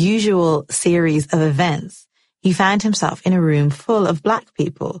unusual series of events, he found himself in a room full of black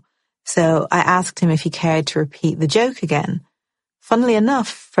people. So I asked him if he cared to repeat the joke again. Funnily enough,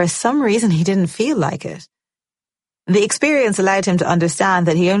 for some reason he didn't feel like it. The experience allowed him to understand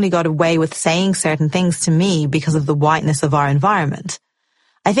that he only got away with saying certain things to me because of the whiteness of our environment.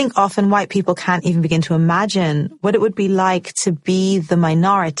 I think often white people can't even begin to imagine what it would be like to be the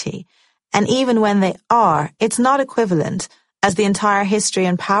minority. And even when they are, it's not equivalent, as the entire history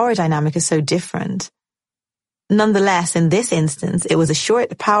and power dynamic is so different. Nonetheless, in this instance, it was a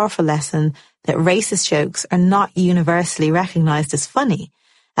short, powerful lesson that racist jokes are not universally recognized as funny,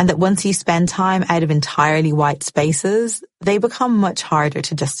 and that once you spend time out of entirely white spaces, they become much harder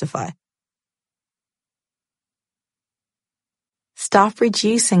to justify. Stop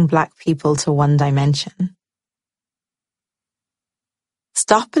reducing black people to one dimension.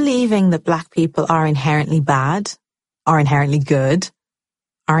 Stop believing that black people are inherently bad, are inherently good,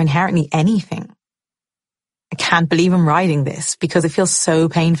 are inherently anything. I can't believe I'm writing this because it feels so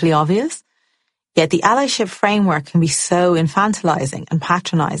painfully obvious. Yet the allyship framework can be so infantilizing and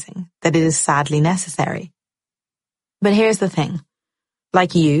patronizing that it is sadly necessary. But here's the thing.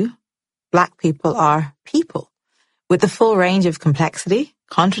 Like you, black people are people with the full range of complexity,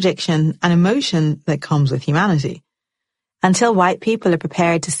 contradiction, and emotion that comes with humanity. Until white people are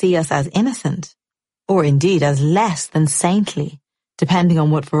prepared to see us as innocent, or indeed as less than saintly, depending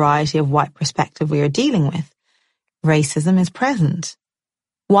on what variety of white perspective we are dealing with, racism is present.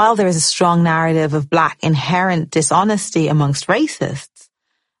 While there is a strong narrative of black inherent dishonesty amongst racists,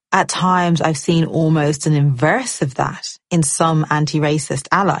 at times I've seen almost an inverse of that in some anti-racist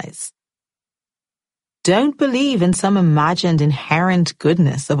allies. Don't believe in some imagined inherent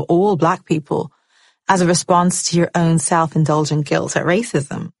goodness of all black people as a response to your own self-indulgent guilt at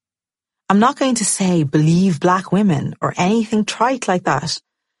racism. I'm not going to say believe black women or anything trite like that,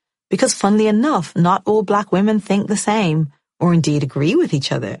 because funnily enough, not all black women think the same or indeed agree with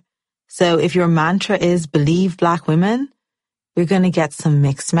each other. So if your mantra is believe black women, you're going to get some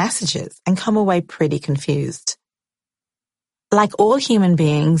mixed messages and come away pretty confused. Like all human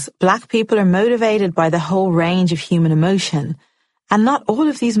beings, black people are motivated by the whole range of human emotion, and not all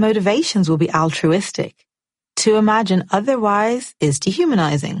of these motivations will be altruistic. To imagine otherwise is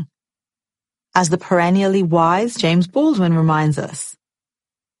dehumanizing. As the perennially wise James Baldwin reminds us,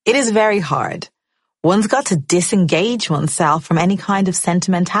 it is very hard. One's got to disengage oneself from any kind of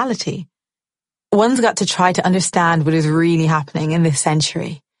sentimentality. One's got to try to understand what is really happening in this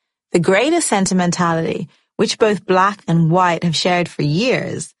century. The greatest sentimentality, which both black and white have shared for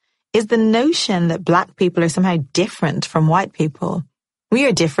years, is the notion that black people are somehow different from white people. We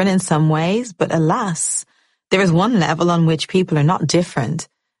are different in some ways, but alas, there is one level on which people are not different,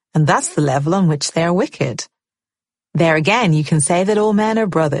 and that's the level on which they are wicked. There again, you can say that all men are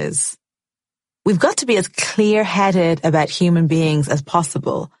brothers. We've got to be as clear-headed about human beings as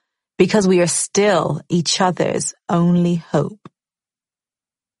possible, because we are still each other's only hope.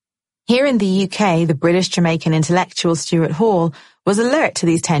 Here in the UK, the British Jamaican intellectual Stuart Hall was alert to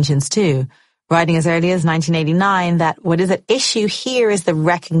these tensions too, writing as early as 1989 that what is at issue here is the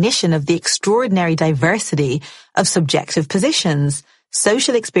recognition of the extraordinary diversity of subjective positions,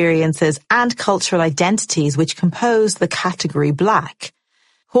 social experiences, and cultural identities which compose the category black.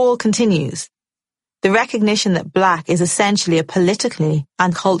 Hall continues, the recognition that black is essentially a politically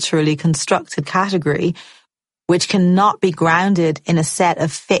and culturally constructed category which cannot be grounded in a set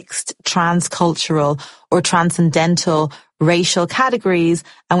of fixed transcultural or transcendental racial categories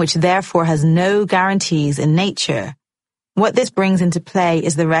and which therefore has no guarantees in nature. What this brings into play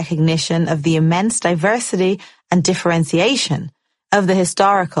is the recognition of the immense diversity and differentiation, of the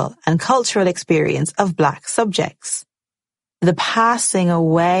historical and cultural experience of Black subjects. The passing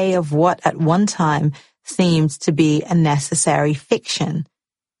away of what at one time seemed to be a necessary fiction,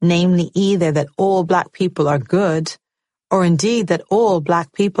 namely either that all Black people are good, or indeed that all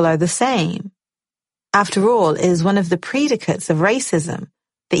Black people are the same. After all, it is one of the predicates of racism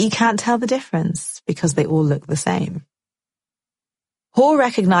that you can't tell the difference because they all look the same. Hall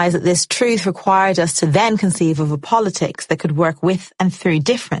recognized that this truth required us to then conceive of a politics that could work with and through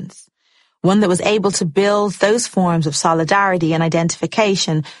difference, one that was able to build those forms of solidarity and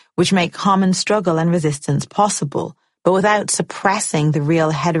identification which make common struggle and resistance possible, but without suppressing the real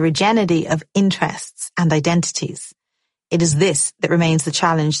heterogeneity of interests and identities. It is this that remains the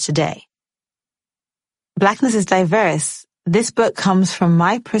challenge today. Blackness is diverse. This book comes from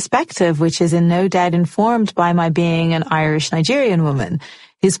my perspective, which is in no doubt informed by my being an Irish Nigerian woman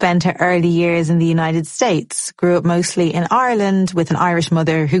who spent her early years in the United States, grew up mostly in Ireland with an Irish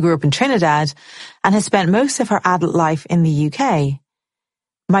mother who grew up in Trinidad, and has spent most of her adult life in the UK.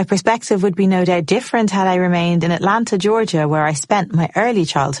 My perspective would be no doubt different had I remained in Atlanta, Georgia, where I spent my early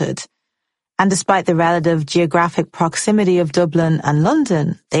childhood. And despite the relative geographic proximity of Dublin and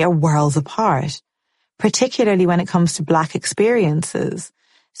London, they are worlds apart, particularly when it comes to Black experiences.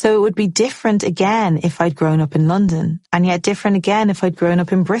 So it would be different again if I'd grown up in London, and yet different again if I'd grown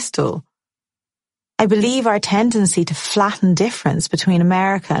up in Bristol. I believe our tendency to flatten difference between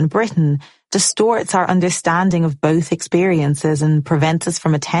America and Britain distorts our understanding of both experiences and prevents us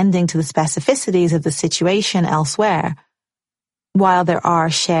from attending to the specificities of the situation elsewhere. While there are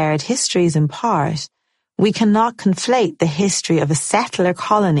shared histories in part, we cannot conflate the history of a settler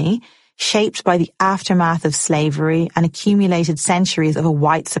colony shaped by the aftermath of slavery and accumulated centuries of a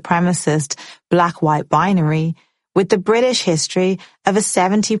white supremacist black-white binary with the British history of a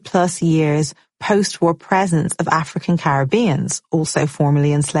 70-plus years post-war presence of African Caribbeans, also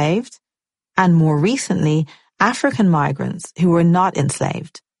formerly enslaved, and more recently, African migrants who were not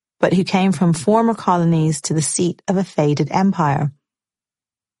enslaved, but who came from former colonies to the seat of a faded empire.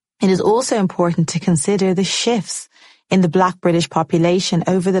 It is also important to consider the shifts in the Black British population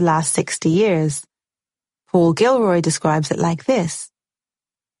over the last 60 years. Paul Gilroy describes it like this.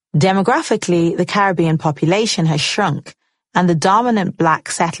 Demographically, the Caribbean population has shrunk, and the dominant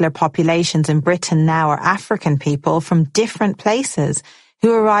Black settler populations in Britain now are African people from different places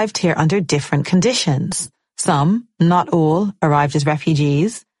who arrived here under different conditions. Some, not all, arrived as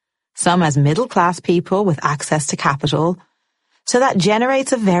refugees, some as middle-class people with access to capital. So that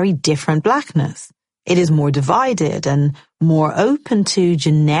generates a very different Blackness. It is more divided and more open to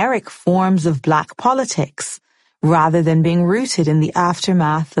generic forms of Black politics, rather than being rooted in the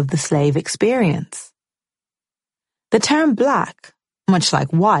aftermath of the slave experience. The term Black, much like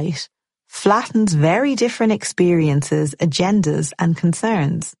white, flattens very different experiences, agendas, and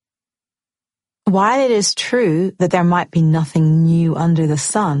concerns. While it is true that there might be nothing new under the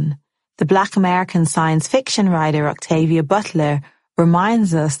sun, the Black American science fiction writer Octavia Butler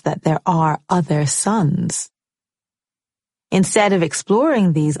reminds us that there are other suns. Instead of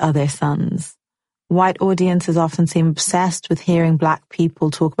exploring these other suns, white audiences often seem obsessed with hearing Black people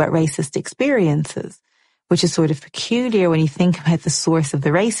talk about racist experiences, which is sort of peculiar when you think about the source of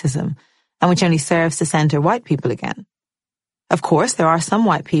the racism, and which only serves to center white people again. Of course, there are some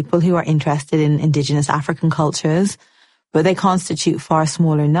white people who are interested in indigenous African cultures, but they constitute far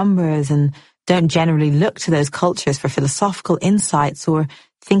smaller numbers and don't generally look to those cultures for philosophical insights or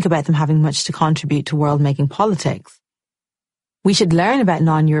think about them having much to contribute to world-making politics. We should learn about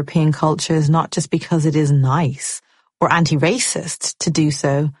non-European cultures not just because it is nice or anti-racist to do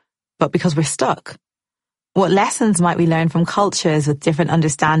so, but because we're stuck. What lessons might we learn from cultures with different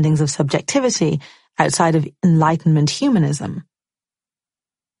understandings of subjectivity outside of Enlightenment humanism?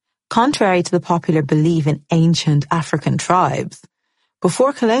 Contrary to the popular belief in ancient African tribes,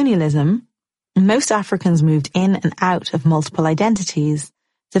 before colonialism, most Africans moved in and out of multiple identities,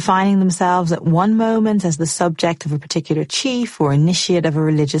 defining themselves at one moment as the subject of a particular chief or initiate of a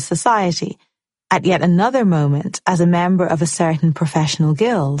religious society, at yet another moment as a member of a certain professional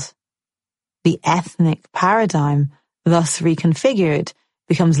guild. The ethnic paradigm, thus reconfigured,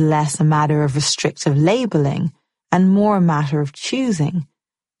 becomes less a matter of restrictive labeling and more a matter of choosing,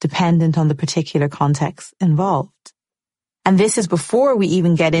 dependent on the particular context involved. And this is before we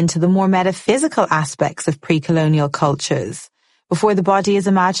even get into the more metaphysical aspects of pre-colonial cultures, before the body is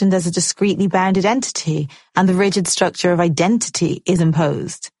imagined as a discretely bounded entity and the rigid structure of identity is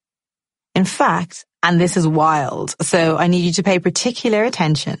imposed. In fact, and this is wild, so I need you to pay particular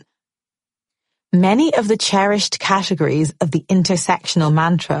attention, many of the cherished categories of the intersectional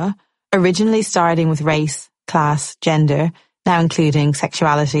mantra, originally starting with race, class, gender, now including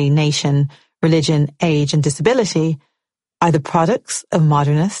sexuality, nation, religion, age, and disability, are the products of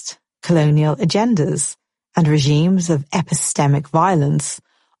modernist, colonial agendas and regimes of epistemic violence,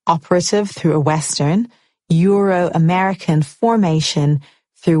 operative through a Western, Euro-American formation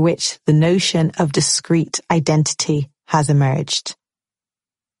through which the notion of discrete identity has emerged.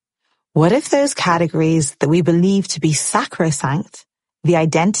 What if those categories that we believe to be sacrosanct, the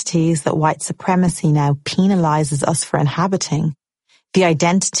identities that white supremacy now penalizes us for inhabiting, the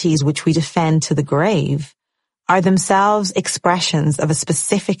identities which we defend to the grave, are themselves expressions of a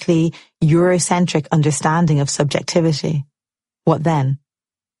specifically Eurocentric understanding of subjectivity? What then?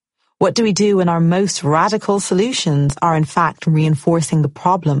 What do we do when our most radical solutions are in fact reinforcing the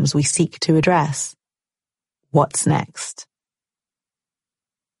problems we seek to address? What's next?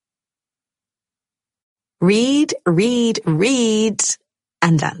 Read, read, read,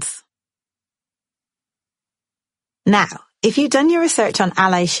 and dance. Now, if you've done your research on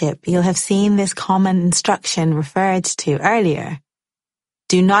allyship, you'll have seen this common instruction referred to earlier.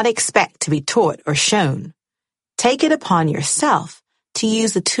 Do not expect to be taught or shown. Take it upon yourself to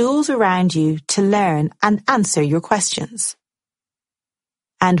use the tools around you to learn and answer your questions.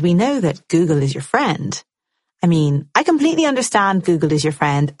 And we know that Google is your friend. I mean, I completely understand Google is your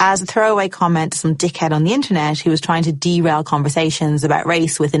friend as a throwaway comment to some dickhead on the internet who was trying to derail conversations about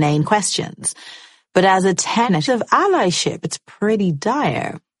race with inane questions. But as a tenet of allyship, it's pretty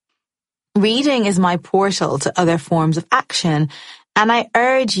dire. Reading is my portal to other forms of action, and I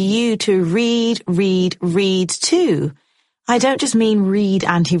urge you to read, read, read too. I don't just mean read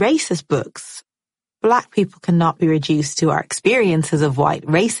anti-racist books. Black people cannot be reduced to our experiences of white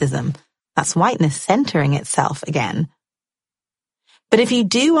racism. That's whiteness centering itself again. But if you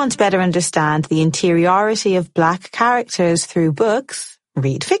do want to better understand the interiority of black characters through books,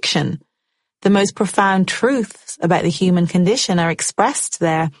 read fiction. The most profound truths about the human condition are expressed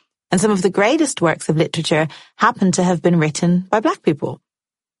there, and some of the greatest works of literature happen to have been written by black people.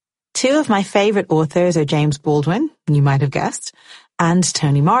 Two of my favorite authors are James Baldwin, you might have guessed, and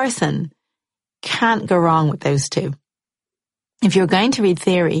Toni Morrison. Can't go wrong with those two. If you're going to read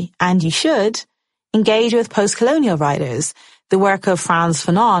theory, and you should, engage with post-colonial writers. The work of Frantz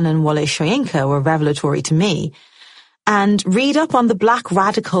Fanon and Wole Soyinka were revelatory to me. And read up on the black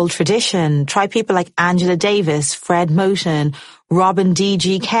radical tradition. Try people like Angela Davis, Fred Moten, Robin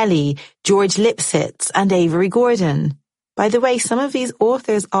D.G. Kelley, George Lipsitz, and Avery Gordon. By the way, some of these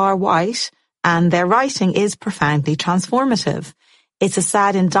authors are white, and their writing is profoundly transformative. It's a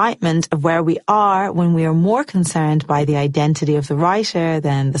sad indictment of where we are when we are more concerned by the identity of the writer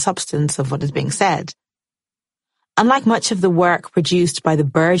than the substance of what is being said. Unlike much of the work produced by the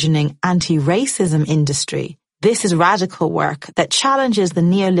burgeoning anti-racism industry, this is radical work that challenges the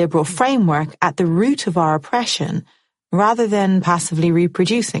neoliberal framework at the root of our oppression, rather than passively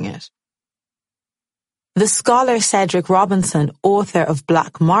reproducing it. The scholar Cedric Robinson, author of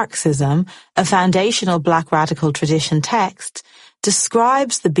Black Marxism, a foundational black radical tradition text,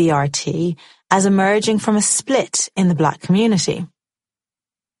 describes the BRT as emerging from a split in the black community.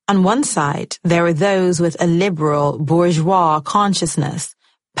 On one side, there are those with a liberal, bourgeois consciousness,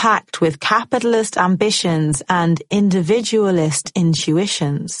 packed with capitalist ambitions and individualist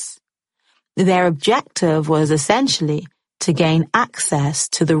intuitions. Their objective was essentially to gain access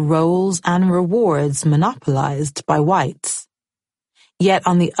to the roles and rewards monopolized by whites. Yet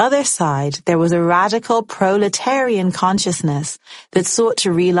on the other side, there was a radical proletarian consciousness that sought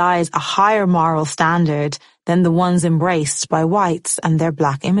to realize a higher moral standard than the ones embraced by whites and their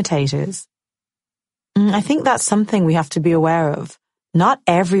black imitators. I think that's something we have to be aware of. Not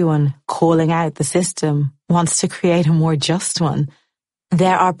everyone calling out the system wants to create a more just one.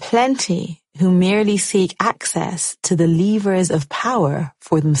 There are plenty who merely seek access to the levers of power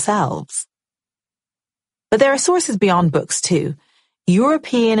for themselves. But there are sources beyond books too.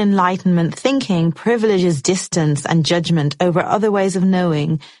 European Enlightenment thinking privileges distance and judgment over other ways of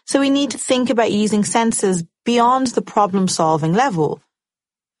knowing, so we need to think about using senses beyond the problem-solving level.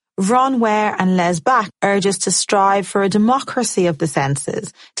 Ron Ware and Les Bach urge us to strive for a democracy of the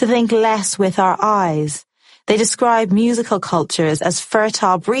senses, to think less with our eyes. They describe musical cultures as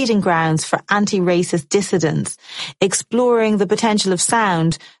fertile breeding grounds for anti-racist dissidents, exploring the potential of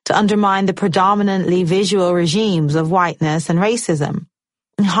sound to undermine the predominantly visual regimes of whiteness and racism,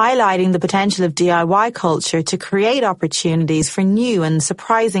 and highlighting the potential of DIY culture to create opportunities for new and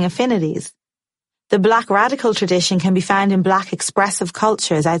surprising affinities. The black radical tradition can be found in black expressive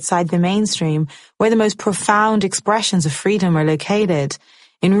cultures outside the mainstream, where the most profound expressions of freedom are located.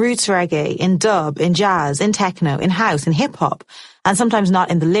 In roots reggae, in dub, in jazz, in techno, in house, in hip-hop, and sometimes not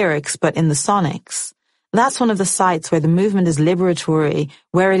in the lyrics, but in the sonics. That's one of the sites where the movement is liberatory,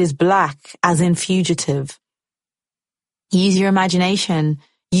 where it is black, as in fugitive. Use your imagination,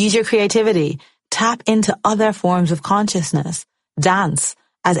 use your creativity, tap into other forms of consciousness, dance,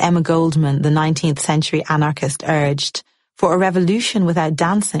 as Emma Goldman, the 19th century anarchist, urged, for a revolution without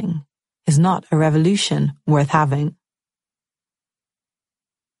dancing is not a revolution worth having.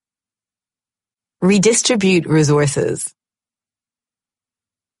 Redistribute resources.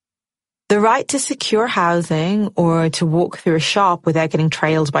 The right to secure housing or to walk through a shop without getting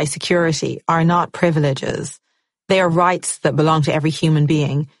trailed by security are not privileges. They are rights that belong to every human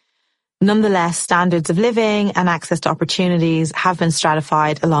being. Nonetheless, standards of living and access to opportunities have been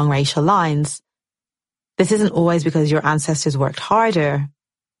stratified along racial lines. This isn't always because your ancestors worked harder.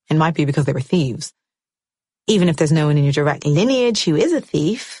 It might be because they were thieves. Even if there's no one in your direct lineage who is a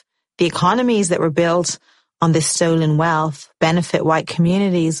thief, the economies that were built on this stolen wealth benefit white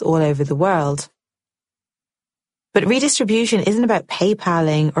communities all over the world. But redistribution isn't about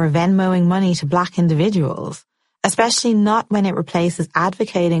PayPaling or Venmoing money to black individuals, especially not when it replaces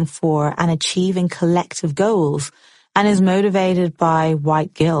advocating for and achieving collective goals and is motivated by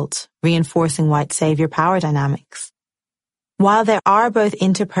white guilt, reinforcing white savior power dynamics. While there are both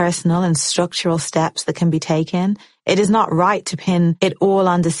interpersonal and structural steps that can be taken, it is not right to pin it all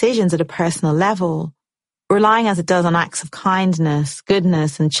on decisions at a personal level, relying as it does on acts of kindness,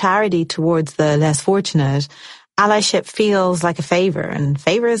 goodness, and charity towards the less fortunate. Allyship feels like a favor, and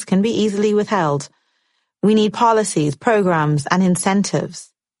favors can be easily withheld. We need policies, programs, and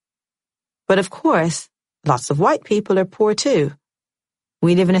incentives. But of course, lots of white people are poor too.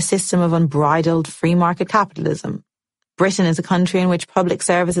 We live in a system of unbridled free market capitalism. Britain is a country in which public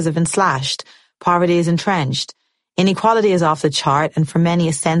services have been slashed, poverty is entrenched, inequality is off the chart, and for many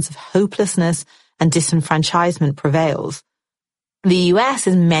a sense of hopelessness and disenfranchisement prevails. The US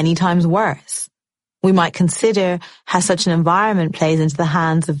is many times worse. We might consider how such an environment plays into the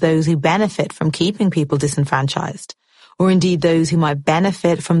hands of those who benefit from keeping people disenfranchised, or indeed those who might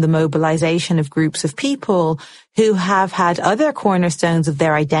benefit from the mobilization of groups of people who have had other cornerstones of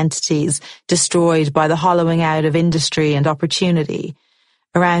their identities destroyed by the hollowing out of industry and opportunity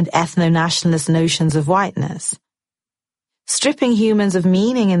around ethno-nationalist notions of whiteness. Stripping humans of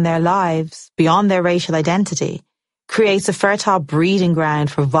meaning in their lives beyond their racial identity creates a fertile breeding ground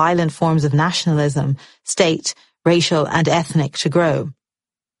for violent forms of nationalism, state, racial, and ethnic to grow.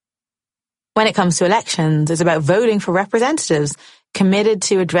 When it comes to elections, it's about voting for representatives committed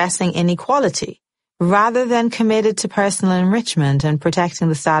to addressing inequality, rather than committed to personal enrichment and protecting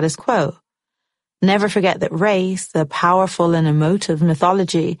the status quo. Never forget that race, a powerful and emotive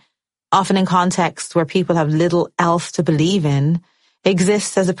mythology, often in contexts where people have little else to believe in,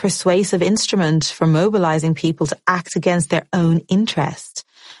 exists as a persuasive instrument for mobilizing people to act against their own interest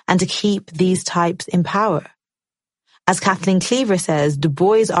and to keep these types in power. As Kathleen Cleaver says, Du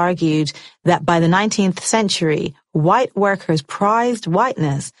Bois argued that by the 19th century, white workers prized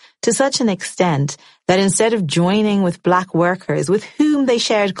whiteness to such an extent that instead of joining with black workers with whom they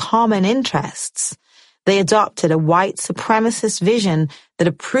shared common interests, they adopted a white supremacist vision that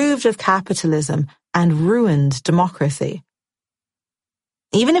approved of capitalism and ruined democracy.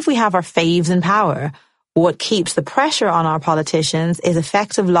 Even if we have our faves in power, what keeps the pressure on our politicians is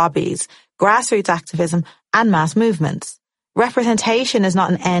effective lobbies, grassroots activism, and mass movements. Representation is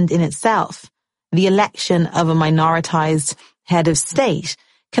not an end in itself. The election of a minoritized head of state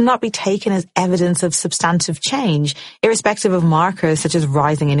cannot be taken as evidence of substantive change, irrespective of markers such as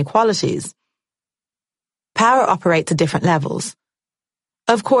rising inequalities. Power operates at different levels.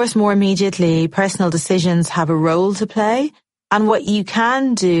 Of course, more immediately, personal decisions have a role to play, and what you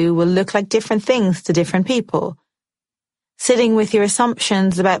can do will look like different things to different people. Sitting with your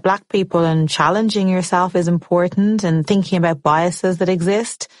assumptions about black people and challenging yourself is important, and thinking about biases that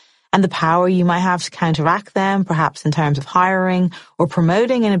exist and the power you might have to counteract them, perhaps in terms of hiring or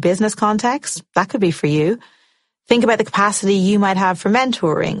promoting in a business context. That could be for you. Think about the capacity you might have for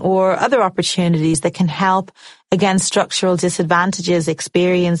mentoring or other opportunities that can help against structural disadvantages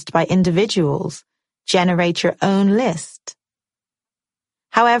experienced by individuals. Generate your own list.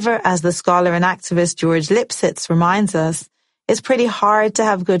 However, as the scholar and activist George Lipsitz reminds us, it's pretty hard to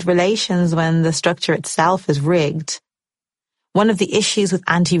have good relations when the structure itself is rigged. One of the issues with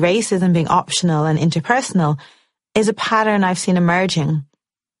anti-racism being optional and interpersonal is a pattern I've seen emerging.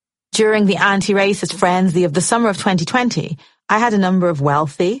 During the anti-racist frenzy of the summer of 2020, I had a number of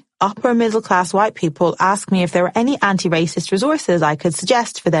wealthy, upper-middle-class white people ask me if there were any anti-racist resources I could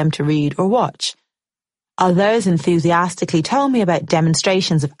suggest for them to read or watch. Others enthusiastically told me about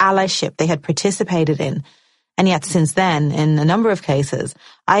demonstrations of allyship they had participated in, And yet since then, in a number of cases,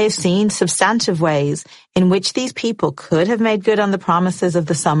 I have seen substantive ways in which these people could have made good on the promises of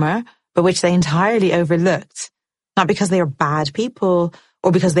the summer, but which they entirely overlooked. Not because they are bad people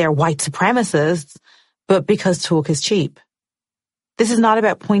or because they are white supremacists, but because talk is cheap. This is not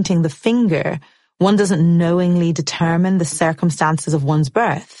about pointing the finger. One doesn't knowingly determine the circumstances of one's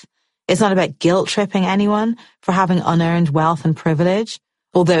birth. It's not about guilt-tripping anyone for having unearned wealth and privilege.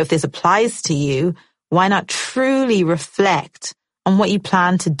 Although if this applies to you, why not truly reflect on what you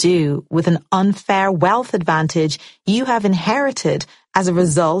plan to do with an unfair wealth advantage you have inherited as a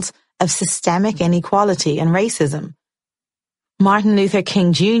result of systemic inequality and racism? Martin Luther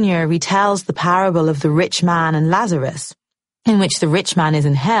King Jr. retells the parable of the rich man and Lazarus, in which the rich man is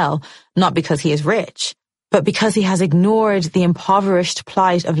in hell, not because he is rich, but because he has ignored the impoverished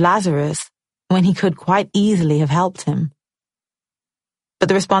plight of Lazarus when he could quite easily have helped him. But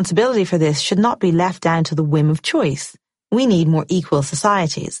the responsibility for this should not be left down to the whim of choice. We need more equal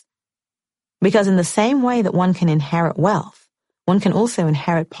societies. Because in the same way that one can inherit wealth, one can also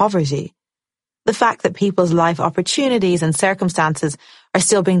inherit poverty. The fact that people's life opportunities and circumstances are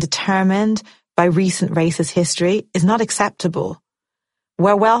still being determined by recent racist history is not acceptable.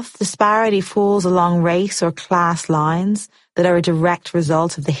 Where wealth disparity falls along race or class lines that are a direct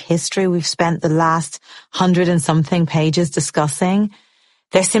result of the history we've spent the last 100 and something pages discussing,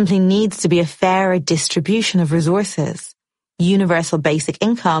 there simply needs to be a fairer distribution of resources. Universal basic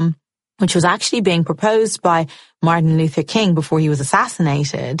income, which was actually being proposed by Martin Luther King before he was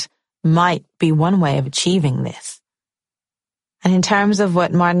assassinated, might be one way of achieving this. And in terms of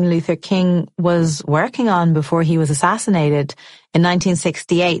what Martin Luther King was working on before he was assassinated, in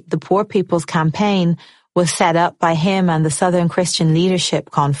 1968, the Poor People's Campaign was set up by him and the Southern Christian Leadership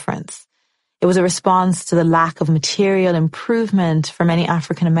Conference. It was a response to the lack of material improvement for many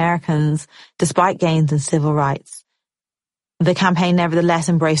African Americans, despite gains in civil rights. The campaign nevertheless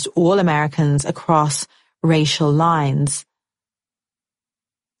embraced all Americans across racial lines.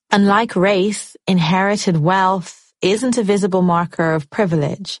 Unlike race, inherited wealth isn't a visible marker of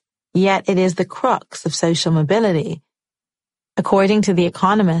privilege, yet it is the crux of social mobility. According to The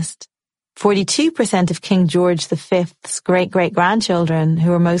Economist, 42% of King George V's great-great-grandchildren,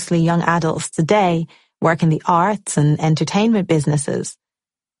 who are mostly young adults today, work in the arts and entertainment businesses.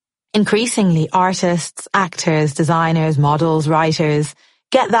 Increasingly, artists, actors, designers, models, writers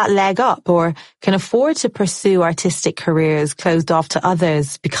get that leg up or can afford to pursue artistic careers closed off to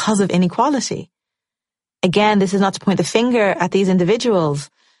others because of inequality. Again, this is not to point the finger at these individuals,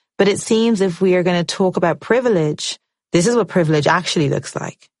 but it seems if we are going to talk about privilege, this is what privilege actually looks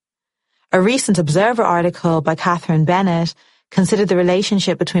like. A recent Observer article by Catherine Bennett considered the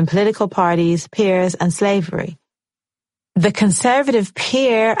relationship between political parties, peers, and slavery. The conservative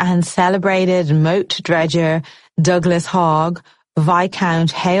peer and celebrated moat dredger Douglas Hogg,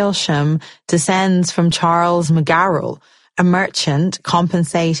 Viscount Hailsham, descends from Charles McGarrell, a merchant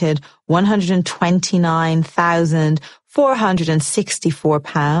compensated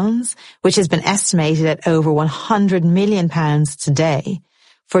 £129,464, which has been estimated at over £100 million today,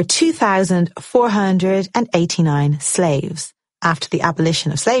 for 2,489 slaves after the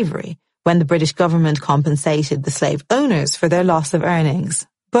abolition of slavery, when the British government compensated the slave owners for their loss of earnings,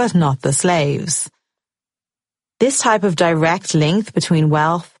 but not the slaves. This type of direct link between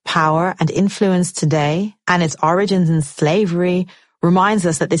wealth, power, and influence today and its origins in slavery reminds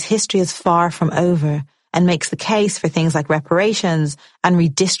us that this history is far from over and makes the case for things like reparations and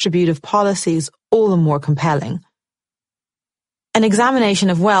redistributive policies all the more compelling. An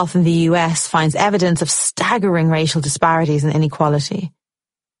examination of wealth in the US finds evidence of staggering racial disparities and inequality.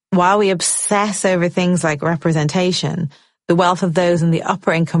 While we obsess over things like representation, the wealth of those in the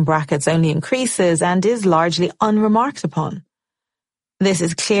upper income brackets only increases and is largely unremarked upon. This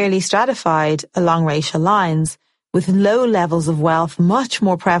is clearly stratified along racial lines, with low levels of wealth much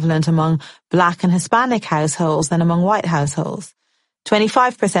more prevalent among Black and Hispanic households than among white households.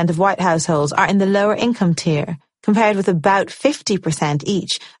 25% of white households are in the lower income tier, compared with about 50%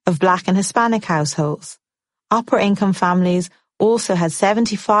 each of Black and Hispanic households. Upper income families also had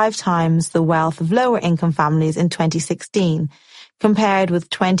 75 times the wealth of lower income families in 2016, compared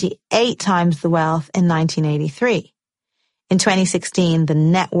with 28 times the wealth in 1983. In 2016, the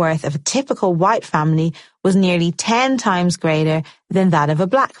net worth of a typical white family was nearly 10 times greater than that of a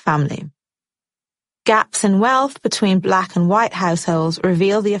Black family. Gaps in wealth between Black and white households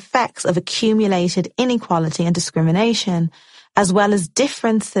reveal the effects of accumulated inequality and discrimination, as well as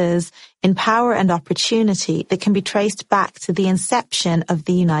differences in power and opportunity that can be traced back to the inception of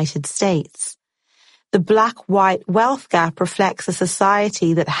the United States. The Black-white wealth gap reflects a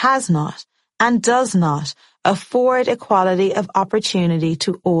society that has not and does not afford equality of opportunity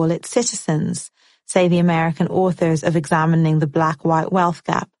to all its citizens, say the American authors of Examining the Black-White Wealth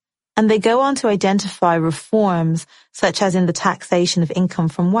Gap. And they go on to identify reforms, such as in the taxation of income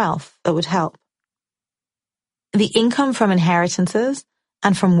from wealth, that would help. The income from inheritances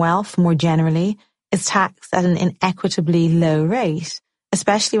and from wealth more generally is taxed at an inequitably low rate,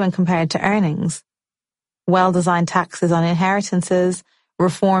 especially when compared to earnings. Well-designed taxes on inheritances,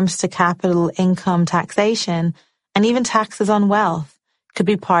 reforms to capital income taxation, and even taxes on wealth could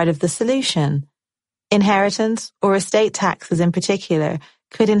be part of the solution. Inheritance or estate taxes in particular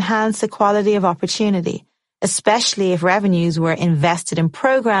could enhance equality of opportunity, especially if revenues were invested in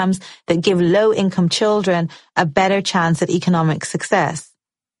programs that give low-income children a better chance at economic success.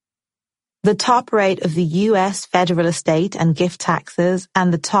 The top rate of the US federal estate and gift taxes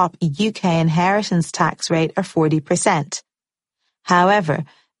and the top UK inheritance tax rate are 40%. However,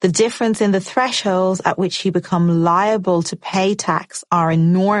 the difference in the thresholds at which you become liable to pay tax are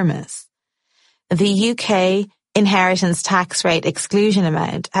enormous. The UK inheritance tax rate exclusion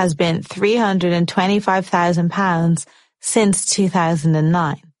amount has been £325,000 since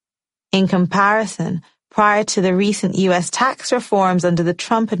 2009. In comparison, prior to the recent US tax reforms under the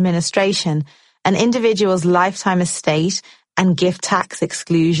Trump administration, an individual's lifetime estate and gift tax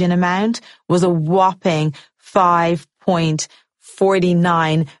exclusion amount was a whopping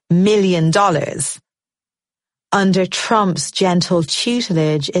 $5.49 million. Under Trump's gentle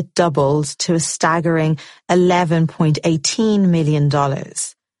tutelage, it doubled to a staggering $11.18 million.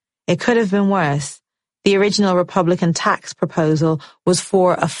 It could have been worse. The original Republican tax proposal was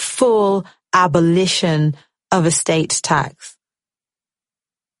for a full abolition of estate tax.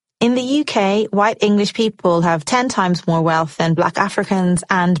 In the UK, white English people have 10 times more wealth than Black Africans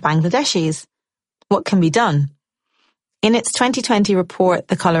and Bangladeshis. What can be done? In its 2020 report,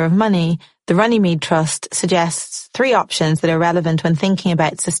 The Colour of Money, the Runnymede Trust suggests 3 options that are relevant when thinking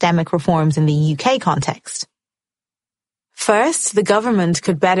about systemic reforms in the UK context. First, the government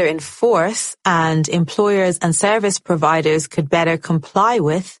could better enforce and employers and service providers could better comply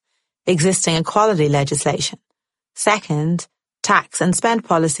with existing equality legislation. Second, tax and spend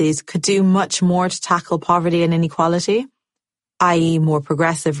policies could do much more to tackle poverty and inequality, i.e. more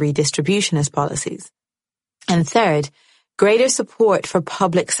progressive redistributionist policies. And third, greater support for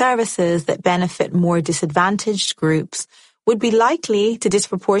public services that benefit more disadvantaged groups would be likely to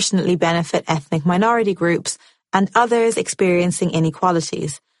disproportionately benefit ethnic minority groups and others experiencing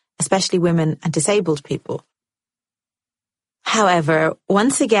inequalities, especially women and disabled people. However,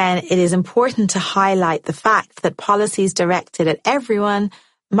 once again, it is important to highlight the fact that policies directed at everyone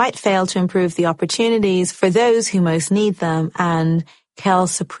might fail to improve the opportunities for those who most need them, and quelle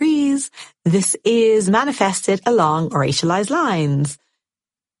surprise, this is manifested along racialized lines.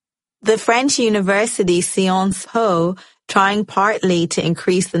 The French university Sciences Po, trying partly to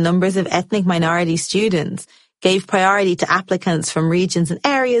increase the numbers of ethnic minority students, gave priority to applicants from regions and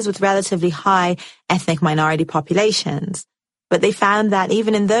areas with relatively high ethnic minority populations. But they found that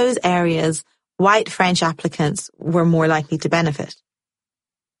even in those areas, white French applicants were more likely to benefit.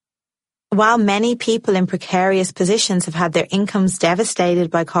 While many people in precarious positions have had their incomes devastated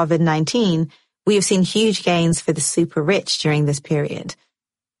by COVID-19, we have seen huge gains for the super rich during this period.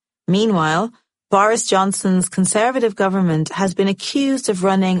 Meanwhile, Boris Johnson's Conservative government has been accused of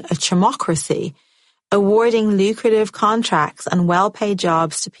running a chumocracy, awarding lucrative contracts and well-paid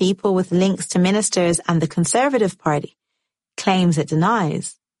jobs to people with links to ministers and the Conservative Party, claims it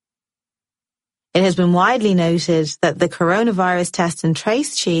denies. It has been widely noted that the coronavirus test and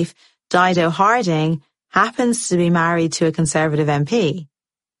trace chief, Dido Harding, happens to be married to a Conservative MP.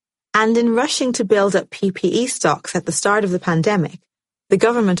 And in rushing to build up PPE stocks at the start of the pandemic, the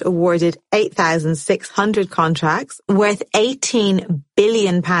government awarded 8,600 contracts worth £18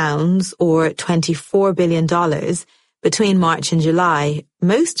 billion or $24 billion between March and July,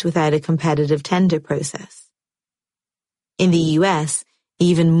 most without a competitive tender process. In the US,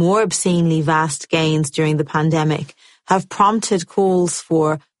 even more obscenely vast gains during the pandemic have prompted calls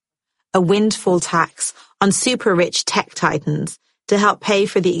for a windfall tax on super-rich tech titans to help pay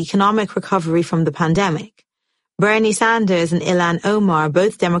for the economic recovery from the pandemic. Bernie Sanders and Ilhan Omar,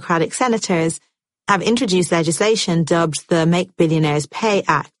 both Democratic senators, have introduced legislation dubbed the Make Billionaires Pay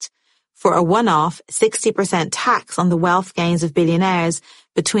Act for a one-off 60% tax on the wealth gains of billionaires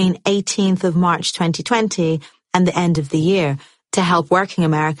between 18th of March 2020 and the end of the year to help working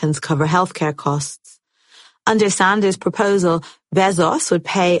Americans cover healthcare costs. Under Sanders' proposal, Bezos would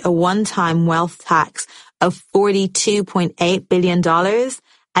pay a one-time wealth tax of $42.8 billion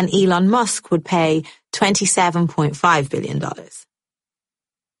and Elon Musk would pay $27.5 billion.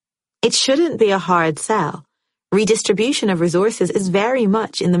 It shouldn't be a hard sell. Redistribution of resources is very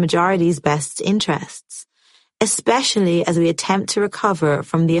much in the majority's best interests, especially as we attempt to recover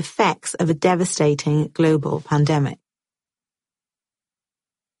from the effects of a devastating global pandemic.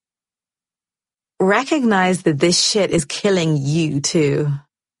 Recognize that this shit is killing you too.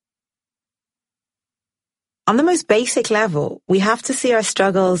 On the most basic level, we have to see our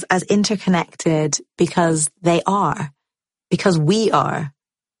struggles as interconnected because they are, because we are.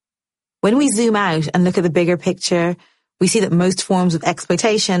 When we zoom out and look at the bigger picture, we see that most forms of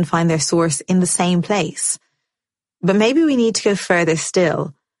exploitation find their source in the same place. But maybe we need to go further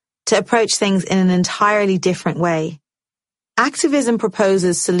still, to approach things in an entirely different way. Activism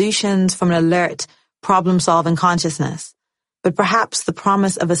proposes solutions from an alert, problem-solving consciousness, but perhaps the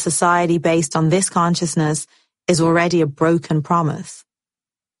promise of a society based on this consciousness is already a broken promise.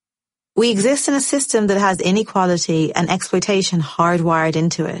 We exist in a system that has inequality and exploitation hardwired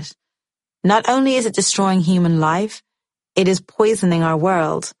into it. Not only is it destroying human life, it is poisoning our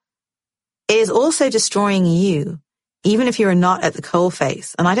world. It is also destroying you, even if you are not at the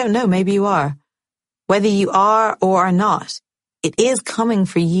coalface, and I don't know, maybe you are. Whether you are or are not, it is coming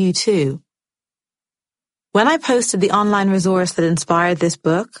for you too. When I posted the online resource that inspired this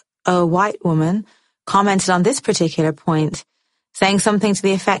book, a white woman commented on this particular point, saying something to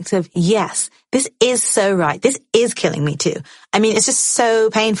the effect of, yes, this is so right. This is killing me too. I mean, it's just so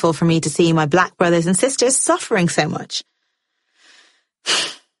painful for me to see my black brothers and sisters suffering so much.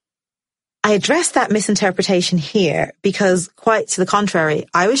 I addressed that misinterpretation here because, quite to the contrary,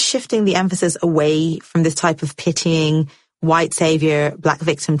 I was shifting the emphasis away from this type of pitying, white savior, black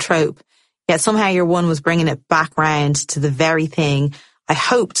victim trope. Yet somehow your one was bringing it back round to the very thing I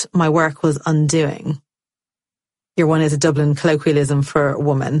hoped my work was undoing. Your one is a Dublin colloquialism for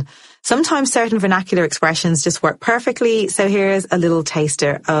woman. Sometimes certain vernacular expressions just work perfectly, so here's a little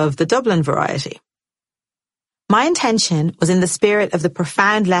taster of the Dublin variety. My intention was in the spirit of the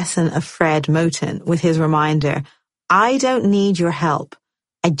profound lesson of Fred Moten with his reminder, I don't need your help.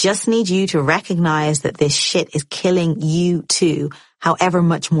 I just need you to recognize that this shit is killing you too, however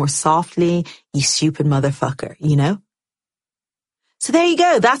much more softly, you stupid motherfucker, you know? So there you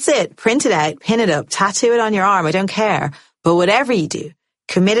go, that's it. Print it out, pin it up, tattoo it on your arm, I don't care. But whatever you do,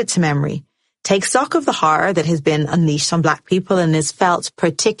 commit it to memory. Take stock of the horror that has been unleashed on black people and is felt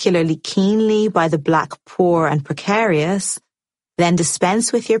particularly keenly by the black poor and precarious. Then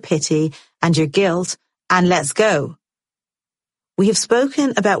dispense with your pity and your guilt and let's go. We have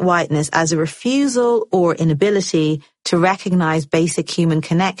spoken about whiteness as a refusal or inability to recognize basic human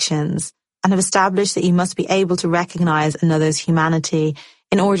connections and have established that you must be able to recognize another's humanity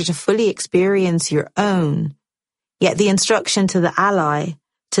in order to fully experience your own. Yet the instruction to the ally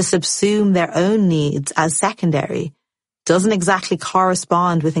to subsume their own needs as secondary doesn't exactly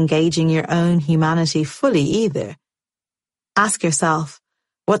correspond with engaging your own humanity fully either. Ask yourself,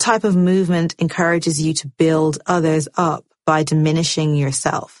 what type of movement encourages you to build others up by diminishing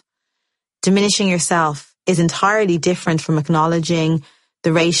yourself? Diminishing yourself is entirely different from acknowledging the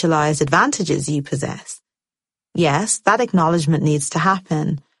racialized advantages you possess. Yes, that acknowledgement needs to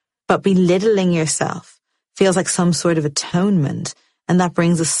happen, but belittling yourself feels like some sort of atonement, and that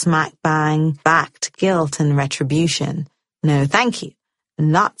brings a smack bang back to guilt and retribution. No, thank you.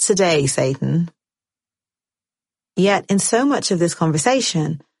 Not today, Satan. Yet, in so much of this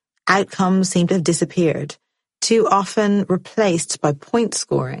conversation, outcomes seem to have disappeared, too often replaced by point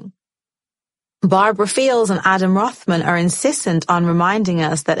scoring. Barbara Fields and Adam Rothman are insistent on reminding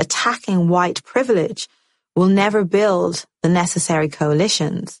us that attacking white privilege will never build the necessary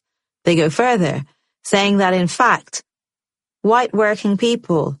coalitions. They go further, saying that in fact, white working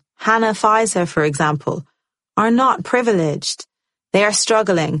people, Hannah Pfizer for example, are not privileged. They are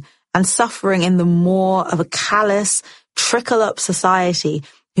struggling and suffering in the maw of a callous, trickle-up society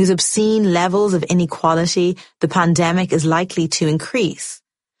whose obscene levels of inequality the pandemic is likely to increase.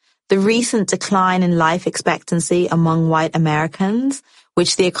 The recent decline in life expectancy among white Americans,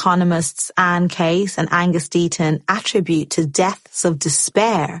 which the economists Anne Case and Angus Deaton attribute to deaths of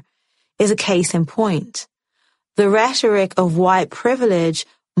despair, is a case in point. The rhetoric of white privilege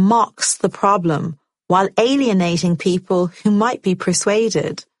mocks the problem while alienating people who might be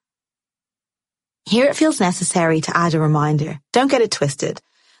persuaded. Here it feels necessary to add a reminder. Don't get it twisted.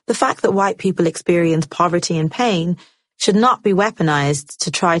 The fact that white people experience poverty and pain should not be weaponized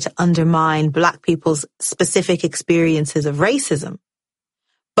to try to undermine black people's specific experiences of racism.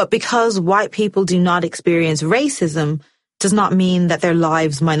 But because white people do not experience racism does not mean that their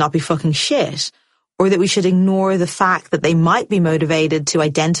lives might not be fucking shit, or that we should ignore the fact that they might be motivated to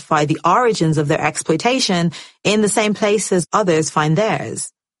identify the origins of their exploitation in the same places others find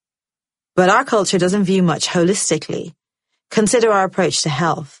theirs. But our culture doesn't view much holistically. Consider our approach to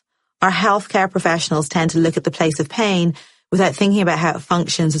health. Our healthcare professionals tend to look at the place of pain without thinking about how it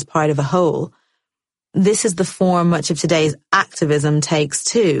functions as part of a whole. This is the form much of today's activism takes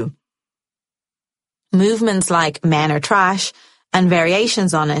too. Movements like Men Are Trash and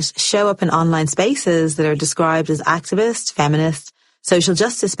variations on it show up in online spaces that are described as activist, feminist, social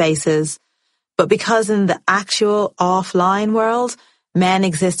justice spaces. But because in the actual offline world, men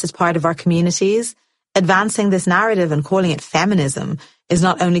exist as part of our communities, advancing this narrative and calling it feminism is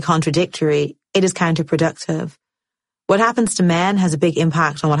not only contradictory, it is counterproductive. What happens to men has a big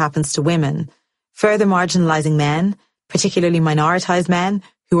impact on what happens to women, further marginalizing men, particularly minoritized men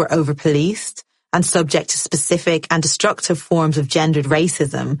who are over-policed and subject to specific and destructive forms of gendered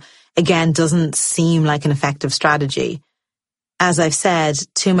racism, again, doesn't seem like an effective strategy. As I've said,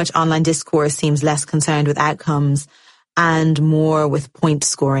 too much online discourse seems less concerned with outcomes and more with point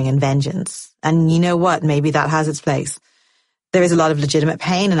scoring and vengeance. And you know what? Maybe that has its place. There is a lot of legitimate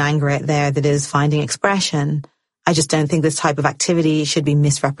pain and anger out there that is finding expression. I just don't think this type of activity should be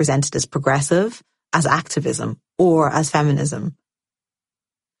misrepresented as progressive, as activism, or as feminism.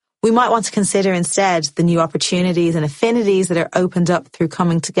 We might want to consider instead the new opportunities and affinities that are opened up through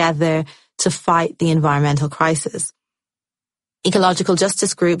coming together to fight the environmental crisis. Ecological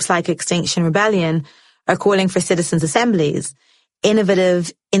justice groups like Extinction Rebellion are calling for citizens' assemblies,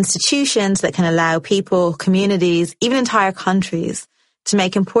 innovative institutions that can allow people, communities, even entire countries to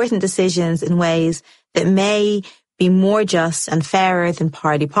make important decisions in ways that may be more just and fairer than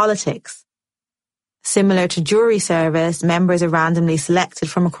party politics. Similar to jury service, members are randomly selected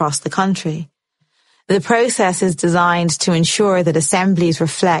from across the country. The process is designed to ensure that assemblies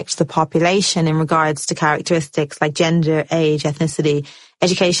reflect the population in regards to characteristics like gender, age, ethnicity,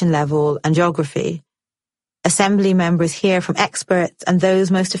 education level, and geography. Assembly members hear from experts and those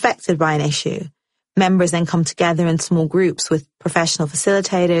most affected by an issue. Members then come together in small groups with professional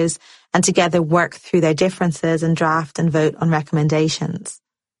facilitators and together work through their differences and draft and vote on recommendations.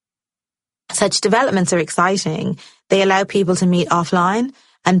 Such developments are exciting. They allow people to meet offline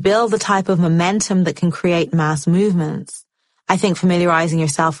and build the type of momentum that can create mass movements. I think familiarizing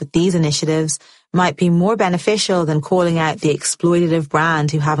yourself with these initiatives might be more beneficial than calling out the exploitative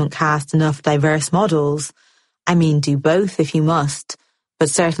brand who haven't cast enough diverse models. I mean, do both if you must, but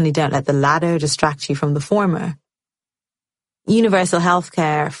certainly don't let the latter distract you from the former. Universal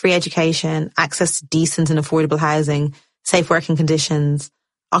healthcare, free education, access to decent and affordable housing, safe working conditions,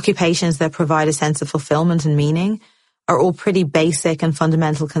 occupations that provide a sense of fulfillment and meaning are all pretty basic and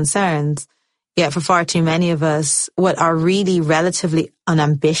fundamental concerns. Yet for far too many of us, what are really relatively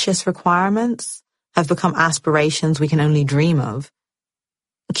unambitious requirements have become aspirations we can only dream of.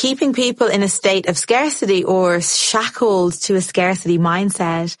 Keeping people in a state of scarcity or shackled to a scarcity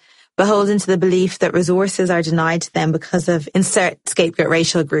mindset, beholden to the belief that resources are denied to them because of insert scapegoat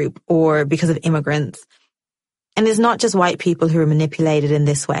racial group or because of immigrants. And it's not just white people who are manipulated in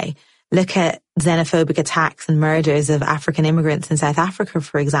this way. Look at xenophobic attacks and murders of African immigrants in South Africa,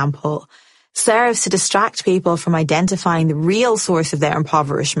 for example, serves to distract people from identifying the real source of their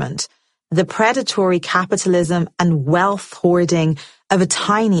impoverishment, the predatory capitalism and wealth hoarding of a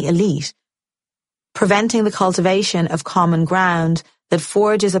tiny elite. Preventing the cultivation of common ground that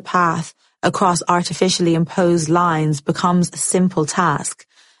forges a path across artificially imposed lines becomes a simple task,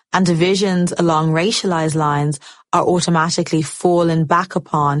 and divisions along racialized lines are automatically fallen back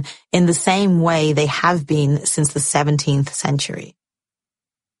upon in the same way they have been since the 17th century.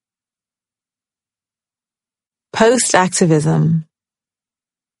 Post-activism.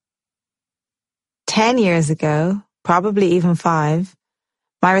 10 years ago, probably even 5,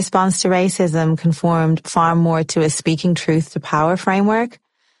 my response to racism conformed far more to a speaking truth to power framework.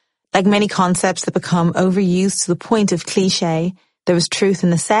 Like many concepts that become overused to the point of cliché, there was truth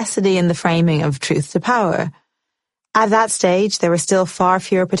and necessity in the framing of truth to power. At that stage, there were still far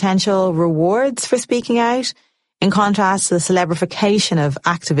fewer potential rewards for speaking out, in contrast to the celebrification of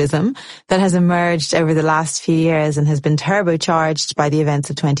activism that has emerged over the last few years and has been turbocharged by the events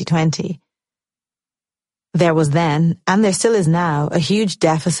of 2020. There was then, and there still is now, a huge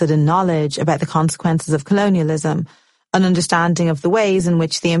deficit in knowledge about the consequences of colonialism, an understanding of the ways in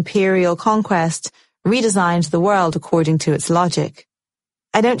which the imperial conquest redesigned the world according to its logic.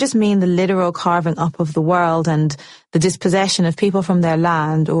 I don't just mean the literal carving up of the world and the dispossession of people from their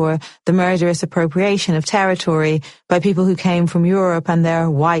land or the murderous appropriation of territory by people who came from Europe and their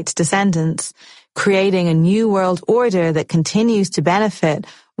white descendants, creating a new world order that continues to benefit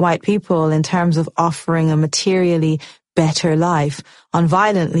white people in terms of offering a materially better life on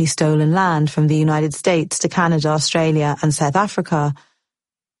violently stolen land from the United States to Canada, Australia, and South Africa.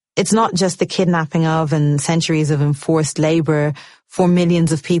 It's not just the kidnapping of and centuries of enforced labor for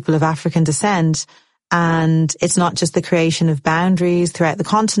millions of people of African descent, and it's not just the creation of boundaries throughout the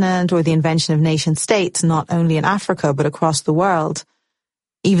continent or the invention of nation states, not only in Africa but across the world.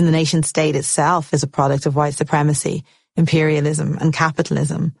 Even the nation state itself is a product of white supremacy, imperialism, and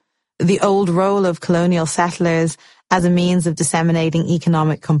capitalism. The old role of colonial settlers as a means of disseminating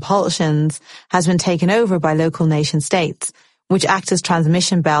economic compulsions has been taken over by local nation states, which act as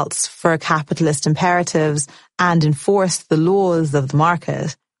transmission belts for capitalist imperatives and enforce the laws of the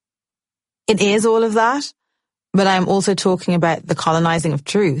market. It is all of that, but I'm also talking about the colonizing of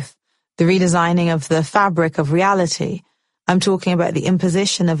truth, the redesigning of the fabric of reality. I'm talking about the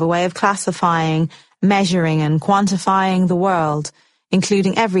imposition of a way of classifying, measuring, and quantifying the world,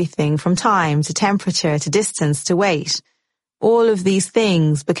 including everything from time to temperature to distance to weight. All of these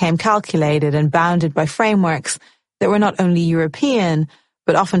things became calculated and bounded by frameworks that were not only European,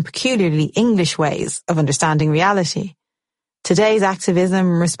 but often peculiarly English ways of understanding reality. Today's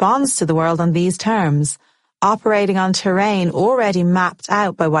activism responds to the world on these terms, operating on terrain already mapped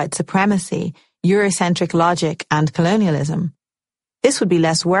out by white supremacy, Eurocentric logic, and colonialism. This would be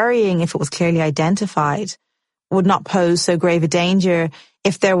less worrying if it was clearly identified, would not pose so grave a danger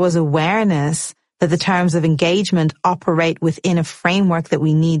if there was awareness that the terms of engagement operate within a framework that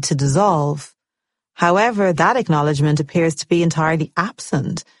we need to dissolve. However, that acknowledgement appears to be entirely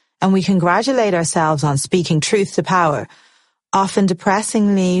absent, and we congratulate ourselves on speaking truth to power, often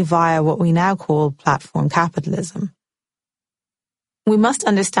depressingly via what we now call platform capitalism. We must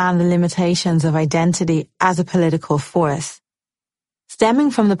understand the limitations of identity as a political force.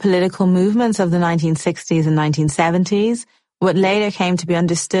 Stemming from the political movements of the 1960s and 1970s, what later came to be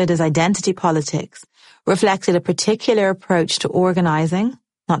understood as identity politics reflected a particular approach to organizing,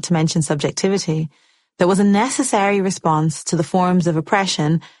 not to mention subjectivity, that was a necessary response to the forms of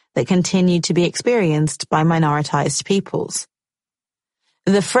oppression that continued to be experienced by minoritized peoples.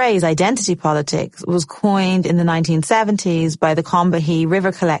 The phrase identity politics was coined in the 1970s by the Combahee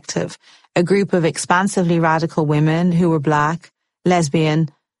River Collective, a group of expansively radical women who were black, lesbian,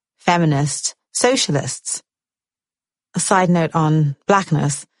 feminist, socialists. A side note on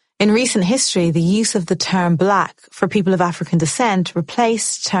blackness. In recent history, the use of the term black for people of African descent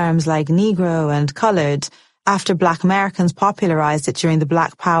replaced terms like Negro and colored after black Americans popularized it during the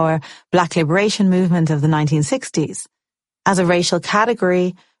Black Power, Black Liberation movement of the 1960s. As a racial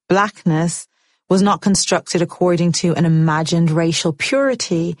category, blackness was not constructed according to an imagined racial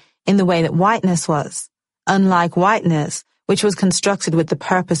purity in the way that whiteness was. Unlike whiteness, which was constructed with the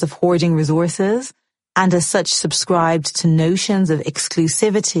purpose of hoarding resources, and as such subscribed to notions of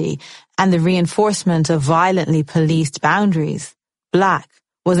exclusivity and the reinforcement of violently policed boundaries, black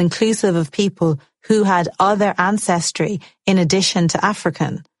was inclusive of people who had other ancestry in addition to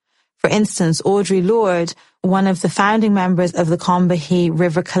African. For instance, Audre Lorde, one of the founding members of the Combahee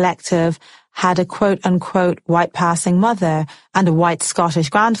River Collective, had a quote-unquote white passing mother and a white Scottish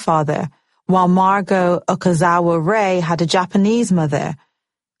grandfather, while Margot Okazawa Ray had a Japanese mother.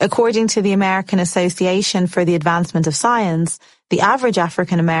 According to the American Association for the Advancement of Science, the average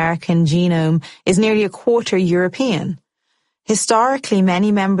African American genome is nearly a quarter European. Historically,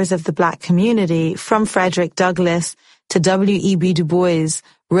 many members of the black community, from Frederick Douglass to W.E.B. Du Bois,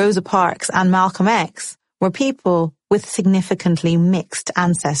 Rosa Parks, and Malcolm X, were people with significantly mixed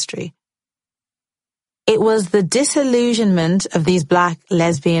ancestry. It was the disillusionment of these black,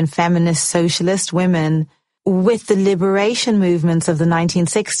 lesbian, feminist, socialist women with the liberation movements of the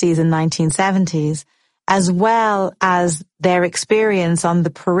 1960s and 1970s, as well as their experience on the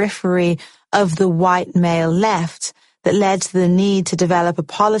periphery of the white male left, that led to the need to develop a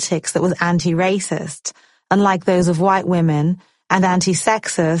politics that was anti-racist, unlike those of white women, and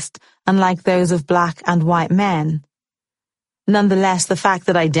anti-sexist, unlike those of black and white men. Nonetheless, the fact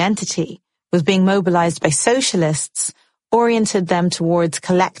that identity was being mobilized by socialists oriented them towards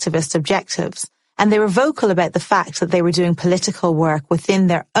collectivist objectives, and they were vocal about the fact that they were doing political work within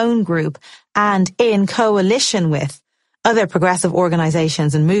their own group and in coalition with other progressive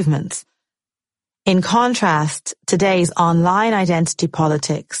organizations and movements. In contrast, today's online identity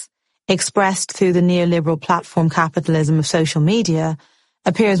politics, expressed through the neoliberal platform capitalism of social media,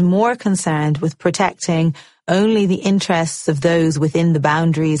 appears more concerned with protecting only the interests of those within the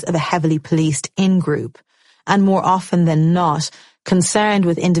boundaries of a heavily policed in-group, and more often than not, concerned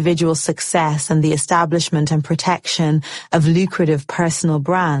with individual success and the establishment and protection of lucrative personal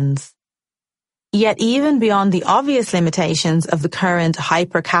brands. Yet even beyond the obvious limitations of the current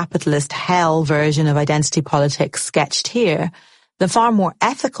hyper-capitalist hell version of identity politics sketched here, the far more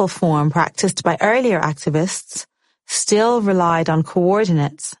ethical form practiced by earlier activists still relied on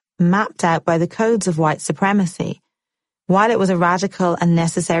coordinates mapped out by the codes of white supremacy. While it was a radical and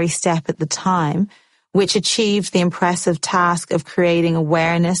necessary step at the time, which achieved the impressive task of creating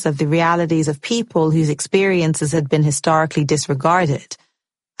awareness of the realities of people whose experiences had been historically disregarded,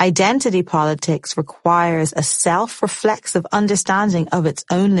 identity politics requires a self-reflexive understanding of its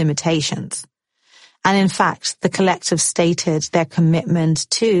own limitations. And in fact, the collective stated their commitment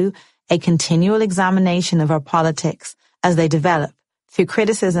to a continual examination of our politics as they develop, through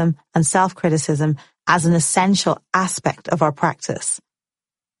criticism and self-criticism as an essential aspect of our practice.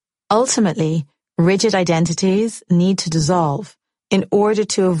 Ultimately, rigid identities need to dissolve in order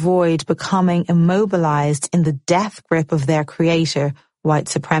to avoid becoming immobilized in the death grip of their creator, white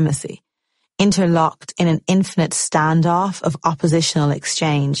supremacy, interlocked in an infinite standoff of oppositional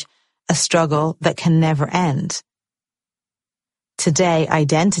exchange, a struggle that can never end. Today,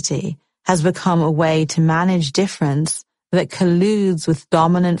 identity has become a way to manage difference that colludes with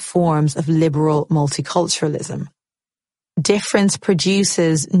dominant forms of liberal multiculturalism. Difference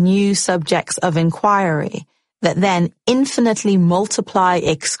produces new subjects of inquiry that then infinitely multiply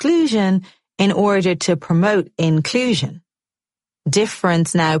exclusion in order to promote inclusion.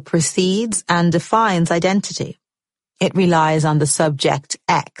 Difference now precedes and defines identity. It relies on the subject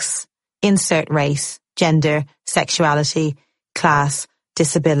X, insert race, gender, sexuality, class,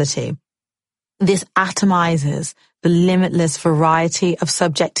 disability. This atomizes the limitless variety of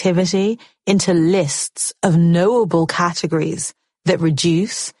subjectivity into lists of knowable categories that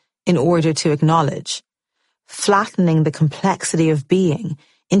reduce in order to acknowledge, flattening the complexity of being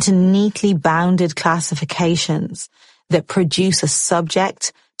into neatly bounded classifications that produce a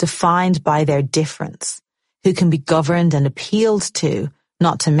subject defined by their difference, who can be governed and appealed to,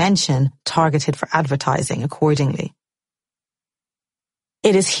 not to mention targeted for advertising accordingly.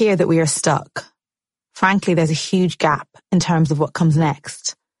 It is here that we are stuck. Frankly, there's a huge gap in terms of what comes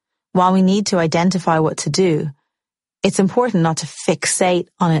next. While we need to identify what to do, it's important not to fixate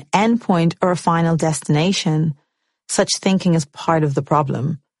on an endpoint or a final destination. Such thinking is part of the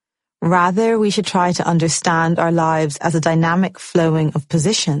problem. Rather, we should try to understand our lives as a dynamic flowing of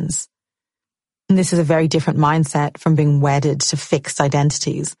positions. And this is a very different mindset from being wedded to fixed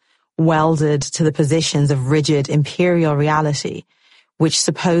identities, welded to the positions of rigid imperial reality, which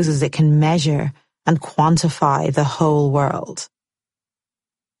supposes it can measure and quantify the whole world.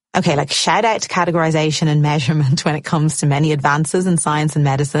 Okay, shout out to categorization and measurement when it comes to many advances in science and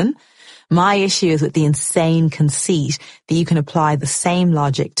medicine. My issue is with the insane conceit that you can apply the same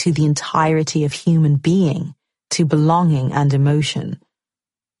logic to the entirety of human being, to belonging and emotion.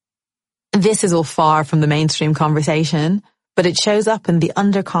 This is all far from the mainstream conversation, but it shows up in the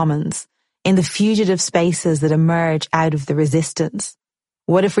undercommons, in the fugitive spaces that emerge out of the resistance.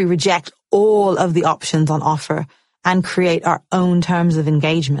 What if we reject all of the options on offer and create our own terms of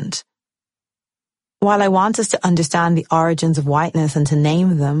engagement? While I want us to understand the origins of whiteness and to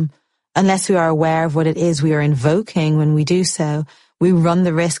name them, unless we are aware of what it is we are invoking when we do so, we run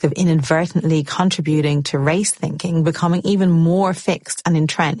the risk of inadvertently contributing to race thinking becoming even more fixed and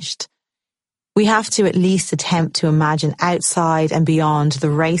entrenched. We have to at least attempt to imagine outside and beyond the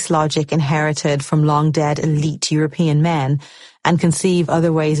race logic inherited from long-dead elite European men and conceive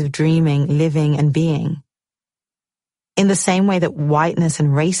other ways of dreaming, living, and being. In the same way that whiteness and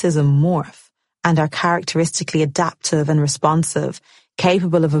racism morph and are characteristically adaptive and responsive,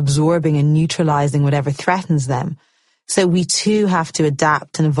 capable of absorbing and neutralizing whatever threatens them, so we too have to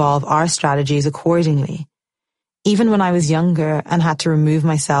adapt and evolve our strategies accordingly. Even when I was younger and had to remove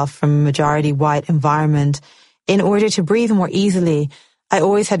myself from a majority white environment, in order to breathe more easily, I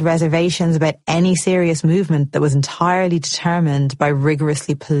always had reservations about any serious movement that was entirely determined by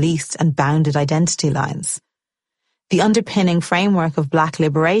rigorously policed and bounded identity lines. The underpinning framework of Black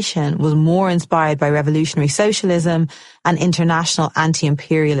liberation was more inspired by revolutionary socialism and international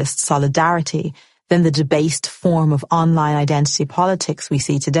anti-imperialist solidarity than the debased form of online identity politics we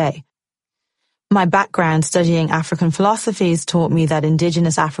see today. My background studying African philosophies taught me that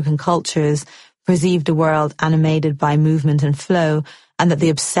indigenous African cultures perceived a world animated by movement and flow, and that the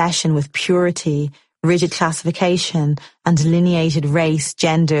obsession with purity, rigid classification, and delineated race,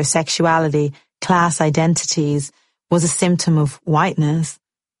 gender, sexuality, class identities was a symptom of whiteness.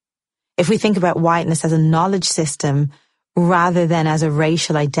 If we think about whiteness as a knowledge system rather than as a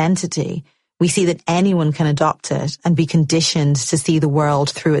racial identity, we see that anyone can adopt it and be conditioned to see the world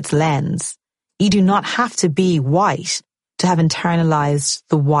through its lens. You do not have to be white to have internalized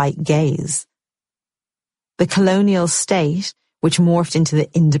the white gaze. The colonial state, which morphed into the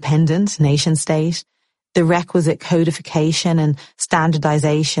independent nation state, the requisite codification and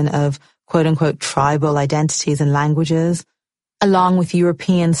standardization of quote-unquote tribal identities and languages, along with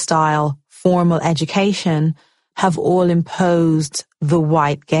European-style formal education, have all imposed the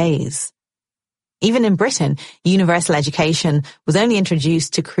white gaze. Even in Britain, universal education was only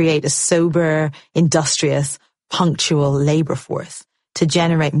introduced to create a sober, industrious, punctual labour force, to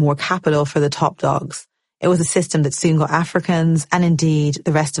generate more capital for the top dogs. It was a system that soon got Africans, and indeed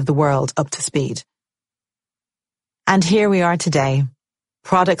the rest of the world, up to speed. And here we are today,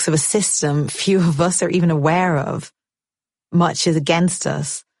 products of a system few of us are even aware of. Much is against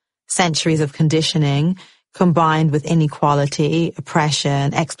us. Centuries of conditioning, combined with inequality,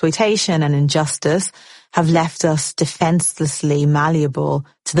 oppression, exploitation, and injustice, have left us defenselessly malleable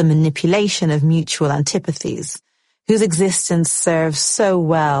to the manipulation of mutual antipathies, whose existence serves so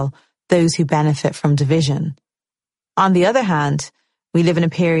well those who benefit from division. On the other hand, we live in a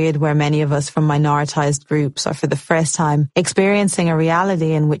period where many of us from minoritized groups are for the first time experiencing a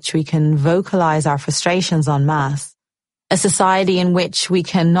reality in which we can vocalize our frustrations en masse. A society in which we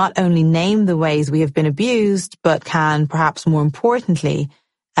can not only name the ways we have been abused, but can, perhaps more importantly,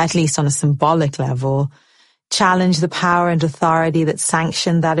 at least on a symbolic level, challenge the power and authority that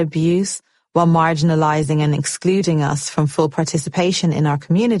sanction that abuse while marginalizing and excluding us from full participation in our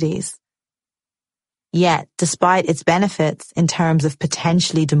communities. Yet, despite its benefits in terms of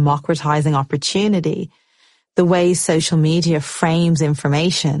potentially democratizing opportunity, the way social media frames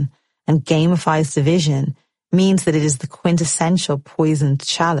information and gamifies division means that it is the quintessential poisoned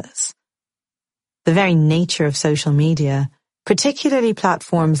chalice. The very nature of social media, particularly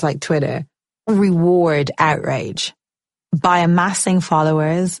platforms like Twitter, reward outrage. By amassing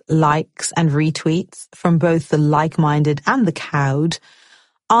followers, likes, and retweets from both the like-minded and the cowed,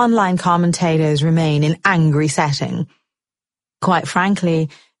 online commentators remain in angry setting. Quite frankly,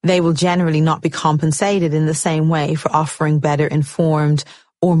 they will generally not be compensated in the same way for offering better informed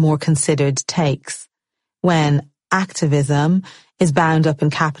or more considered takes. When activism is bound up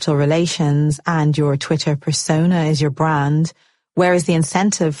in capital relations and your Twitter persona is your brand, where is the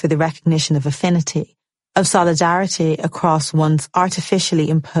incentive for the recognition of affinity, of solidarity across one's artificially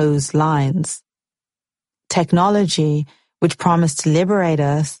imposed lines? Technology, which promised to liberate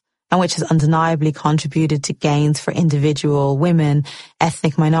us and which has undeniably contributed to gains for individual women,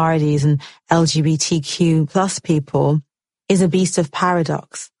 ethnic minorities, and LGBTQ+ people, is a beast of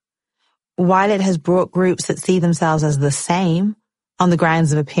paradox. While it has brought groups that see themselves as the same on the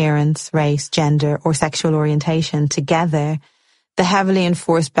grounds of appearance, race, gender, or sexual orientation together, the heavily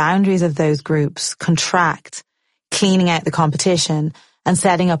enforced boundaries of those groups contract, cleaning out the competition and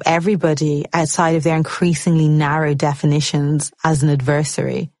setting up everybody outside of their increasingly narrow definitions as an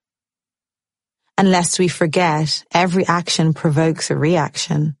adversary. And lest we forget, every action provokes a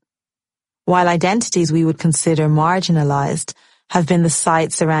reaction. While identities we would consider marginalized have been the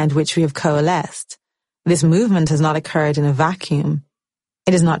sites around which we have coalesced, this movement has not occurred in a vacuum.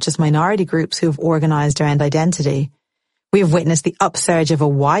 It is not just minority groups who have organized around identity. We have witnessed the upsurge of a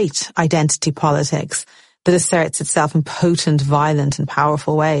white identity politics that asserts itself in potent, violent, and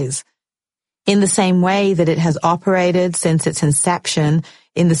powerful ways. In the same way that it has operated since its inception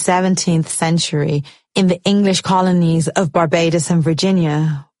in the 17th century in the English colonies of Barbados and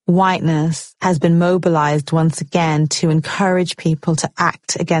Virginia, whiteness has been mobilized once again to encourage people to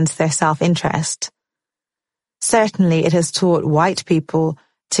act against their self-interest. Certainly, it has taught white people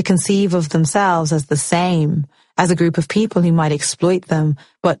to conceive of themselves as the same, as a group of people who might exploit them,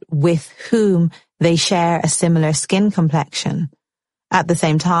 but with whom they share a similar skin complexion. At the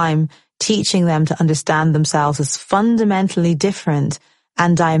same time, teaching them to understand themselves as fundamentally different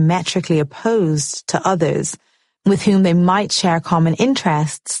and diametrically opposed to others, with whom they might share common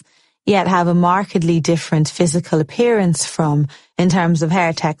interests, yet have a markedly different physical appearance from in terms of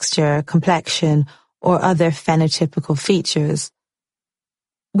hair texture, complexion, or other phenotypical features.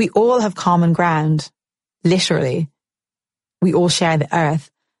 We all have common ground, literally. We all share the earth,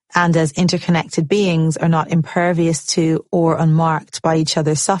 and as interconnected beings are not impervious to or unmarked by each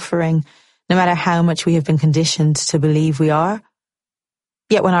other's suffering, no matter how much we have been conditioned to believe we are.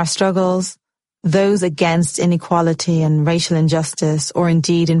 Yet when our struggles, those against inequality and racial injustice, or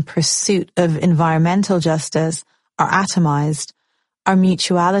indeed in pursuit of environmental justice, are atomized, our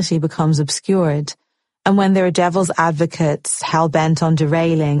mutuality becomes obscured. And when there are devil's advocates hell-bent on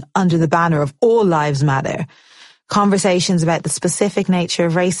derailing under the banner of all lives matter, conversations about the specific nature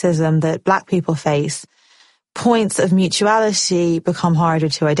of racism that Black people face, points of mutuality become harder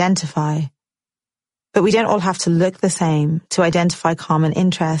to identify. But we don't all have to look the same to identify common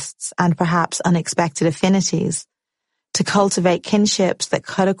interests and perhaps unexpected affinities, to cultivate kinships that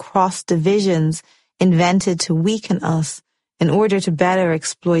cut across divisions invented to weaken us in order to better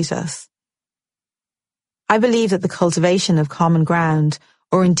exploit us. I believe that the cultivation of common ground,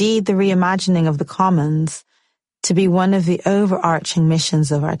 or indeed the reimagining of the commons, to be one of the overarching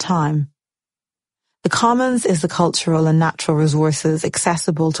missions of our time. The commons is the cultural and natural resources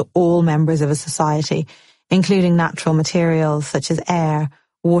accessible to all members of a society, including natural materials such as air,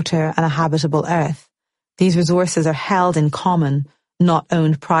 water, and a habitable earth. These resources are held in common, not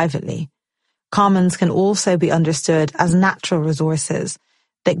owned privately. Commons can also be understood as natural resources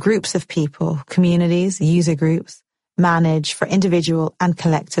that groups of people, communities, user groups, manage for individual and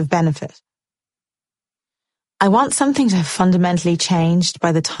collective benefit. I want something to have fundamentally changed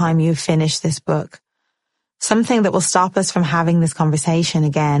by the time you've finished this book. Something that will stop us from having this conversation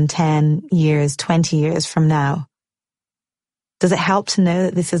again 10 years, 20 years from now. Does it help to know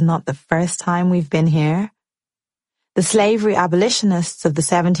that this is not the first time we've been here? The slavery abolitionists of the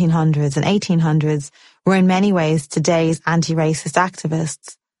 1700s and 1800s were in many ways today's anti-racist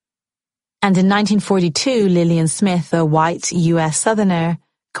activists. And in 1942, Lillian Smith, a white US Southerner,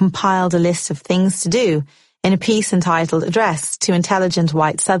 compiled a list of things to do in a piece entitled Address to Intelligent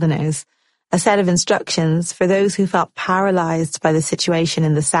White Southerners, a set of instructions for those who felt paralyzed by the situation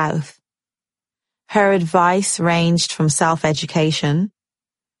in the South. Her advice ranged from self-education,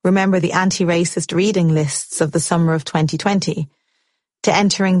 remember the anti-racist reading lists of the summer of 2020, to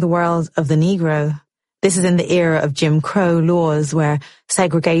entering the world of the Negro. This is in the era of Jim Crow laws where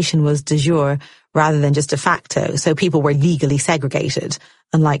segregation was de jure rather than just de facto, so people were legally segregated,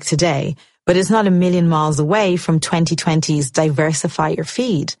 unlike today. But it's not a million miles away from 2020's diversify your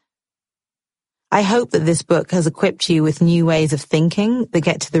feed. I hope that this book has equipped you with new ways of thinking that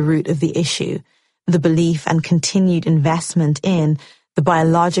get to the root of the issue, the belief and continued investment in the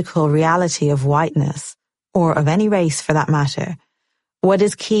biological reality of whiteness, or of any race for that matter. What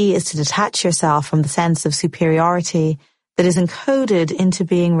is key is to detach yourself from the sense of superiority that is encoded into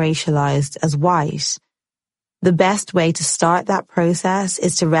being racialized as white. The best way to start that process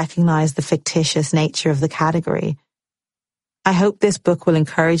is to recognize the fictitious nature of the category. I hope this book will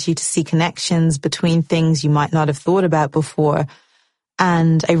encourage you to see connections between things you might not have thought about before,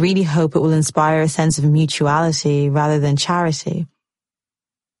 and I really hope it will inspire a sense of mutuality rather than charity.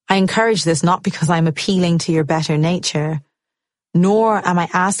 I encourage this not because I'm appealing to your better nature, nor am I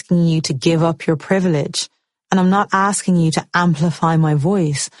asking you to give up your privilege, and I'm not asking you to amplify my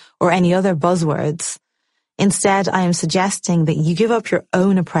voice or any other buzzwords. Instead, I am suggesting that you give up your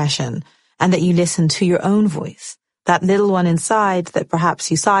own oppression and that you listen to your own voice, that little one inside that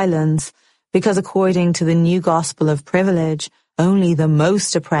perhaps you silence, because according to the new gospel of privilege, only the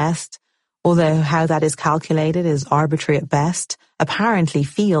most oppressed, although how that is calculated is arbitrary at best, apparently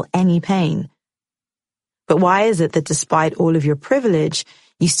feel any pain. But why is it that despite all of your privilege,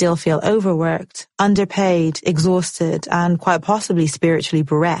 you still feel overworked, underpaid, exhausted, and quite possibly spiritually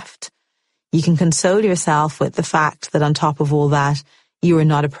bereft? You can console yourself with the fact that on top of all that, you are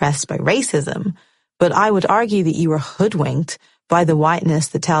not oppressed by racism, but I would argue that you are hoodwinked by the whiteness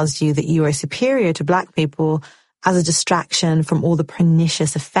that tells you that you are superior to black people as a distraction from all the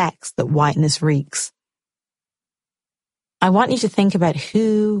pernicious effects that whiteness wreaks. I want you to think about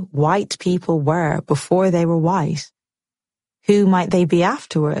who white people were before they were white. Who might they be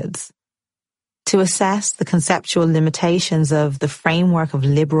afterwards? To assess the conceptual limitations of the framework of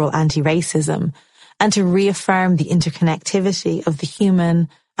liberal anti-racism and to reaffirm the interconnectivity of the human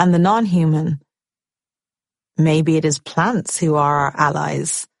and the non-human. Maybe it is plants who are our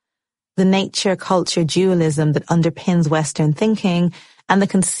allies. The nature-culture dualism that underpins Western thinking and the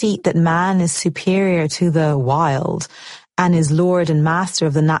conceit that man is superior to the wild and is lord and master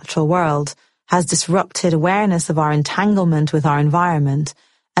of the natural world has disrupted awareness of our entanglement with our environment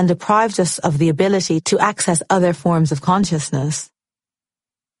and deprived us of the ability to access other forms of consciousness.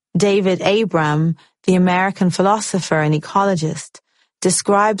 David Abram, the American philosopher and ecologist,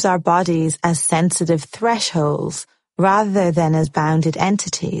 describes our bodies as sensitive thresholds rather than as bounded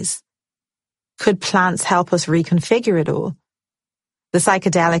entities. Could plants help us reconfigure it all? The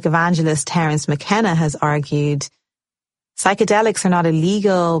psychedelic evangelist Terence McKenna has argued, psychedelics are not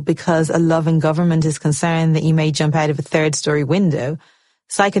illegal because a loving government is concerned that you may jump out of a third-story window.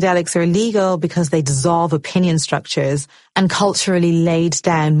 Psychedelics are illegal because they dissolve opinion structures and culturally laid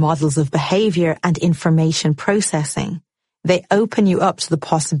down models of behavior and information processing. They open you up to the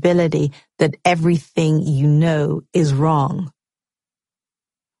possibility that everything you know is wrong.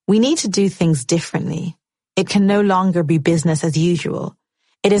 We need to do things differently. It can no longer be business as usual.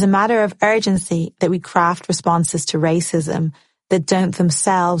 It is a matter of urgency that we craft responses to racism that don't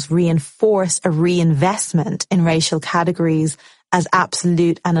themselves reinforce a reinvestment in racial categories as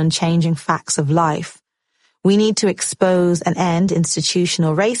absolute and unchanging facts of life. We need to expose and end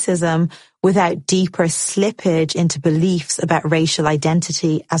institutional racism without deeper slippage into beliefs about racial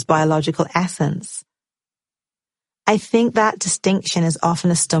identity as biological essence. I think that distinction is often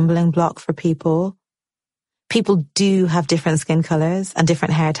a stumbling block for people. People do have different skin colors and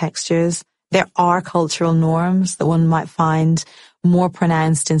different hair textures. There are cultural norms that one might find more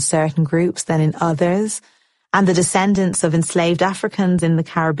pronounced in certain groups than in others. And the descendants of enslaved Africans in the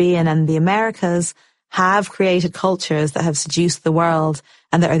Caribbean and the Americas have created cultures that have seduced the world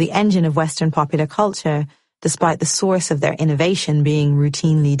and that are the engine of Western popular culture, despite the source of their innovation being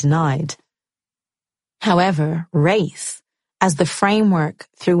routinely denied. However, race, as the framework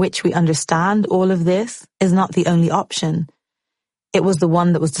through which we understand all of this, is not the only option. It was the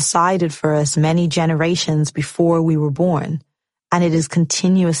one that was decided for us many generations before we were born, and it is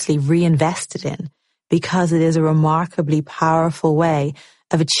continuously reinvested in because it is a remarkably powerful way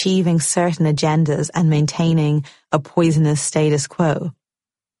of achieving certain agendas and maintaining a poisonous status quo.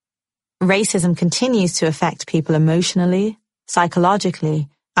 Racism continues to affect people emotionally, psychologically,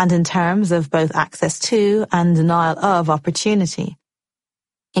 and in terms of both access to and denial of opportunity.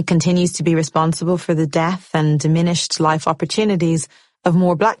 It continues to be responsible for the death and diminished life opportunities of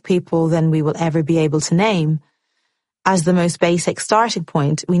more Black people than we will ever be able to name. As the most basic starting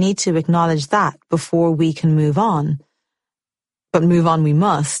point, we need to acknowledge that before we can move on. But move on we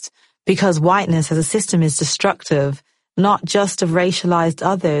must, because whiteness as a system is destructive, not just of racialized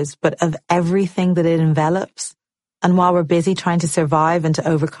others, but of everything that it envelops. And while we're busy trying to survive and to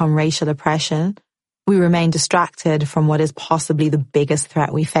overcome racial oppression, we remain distracted from what is possibly the biggest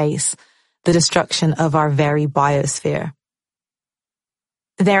threat we face, the destruction of our very biosphere.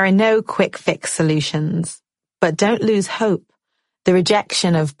 There are no quick fix solutions, but don't lose hope. The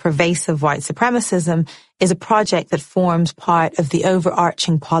rejection of pervasive white supremacism is a project that forms part of the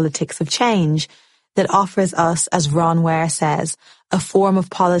overarching politics of change that offers us, as Ron Ware says, a form of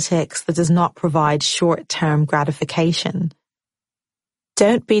politics that does not provide short-term gratification.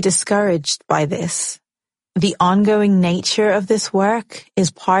 Don't be discouraged by this. The ongoing nature of this work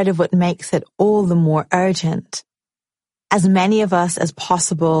is part of what makes it all the more urgent. As many of us as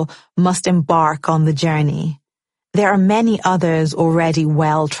possible must embark on the journey. There are many others already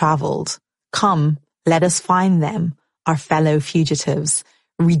well-traveled. Come, let us find them, our fellow fugitives,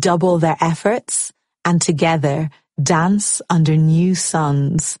 redouble their efforts, and together dance under new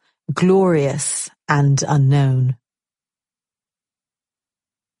suns, glorious and unknown.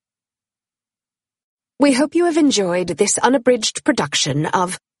 We hope you have enjoyed this unabridged production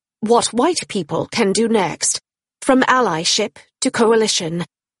of What White People Can Do Next, From Allyship to Coalition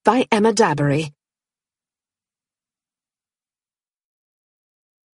by Emma Dabiri.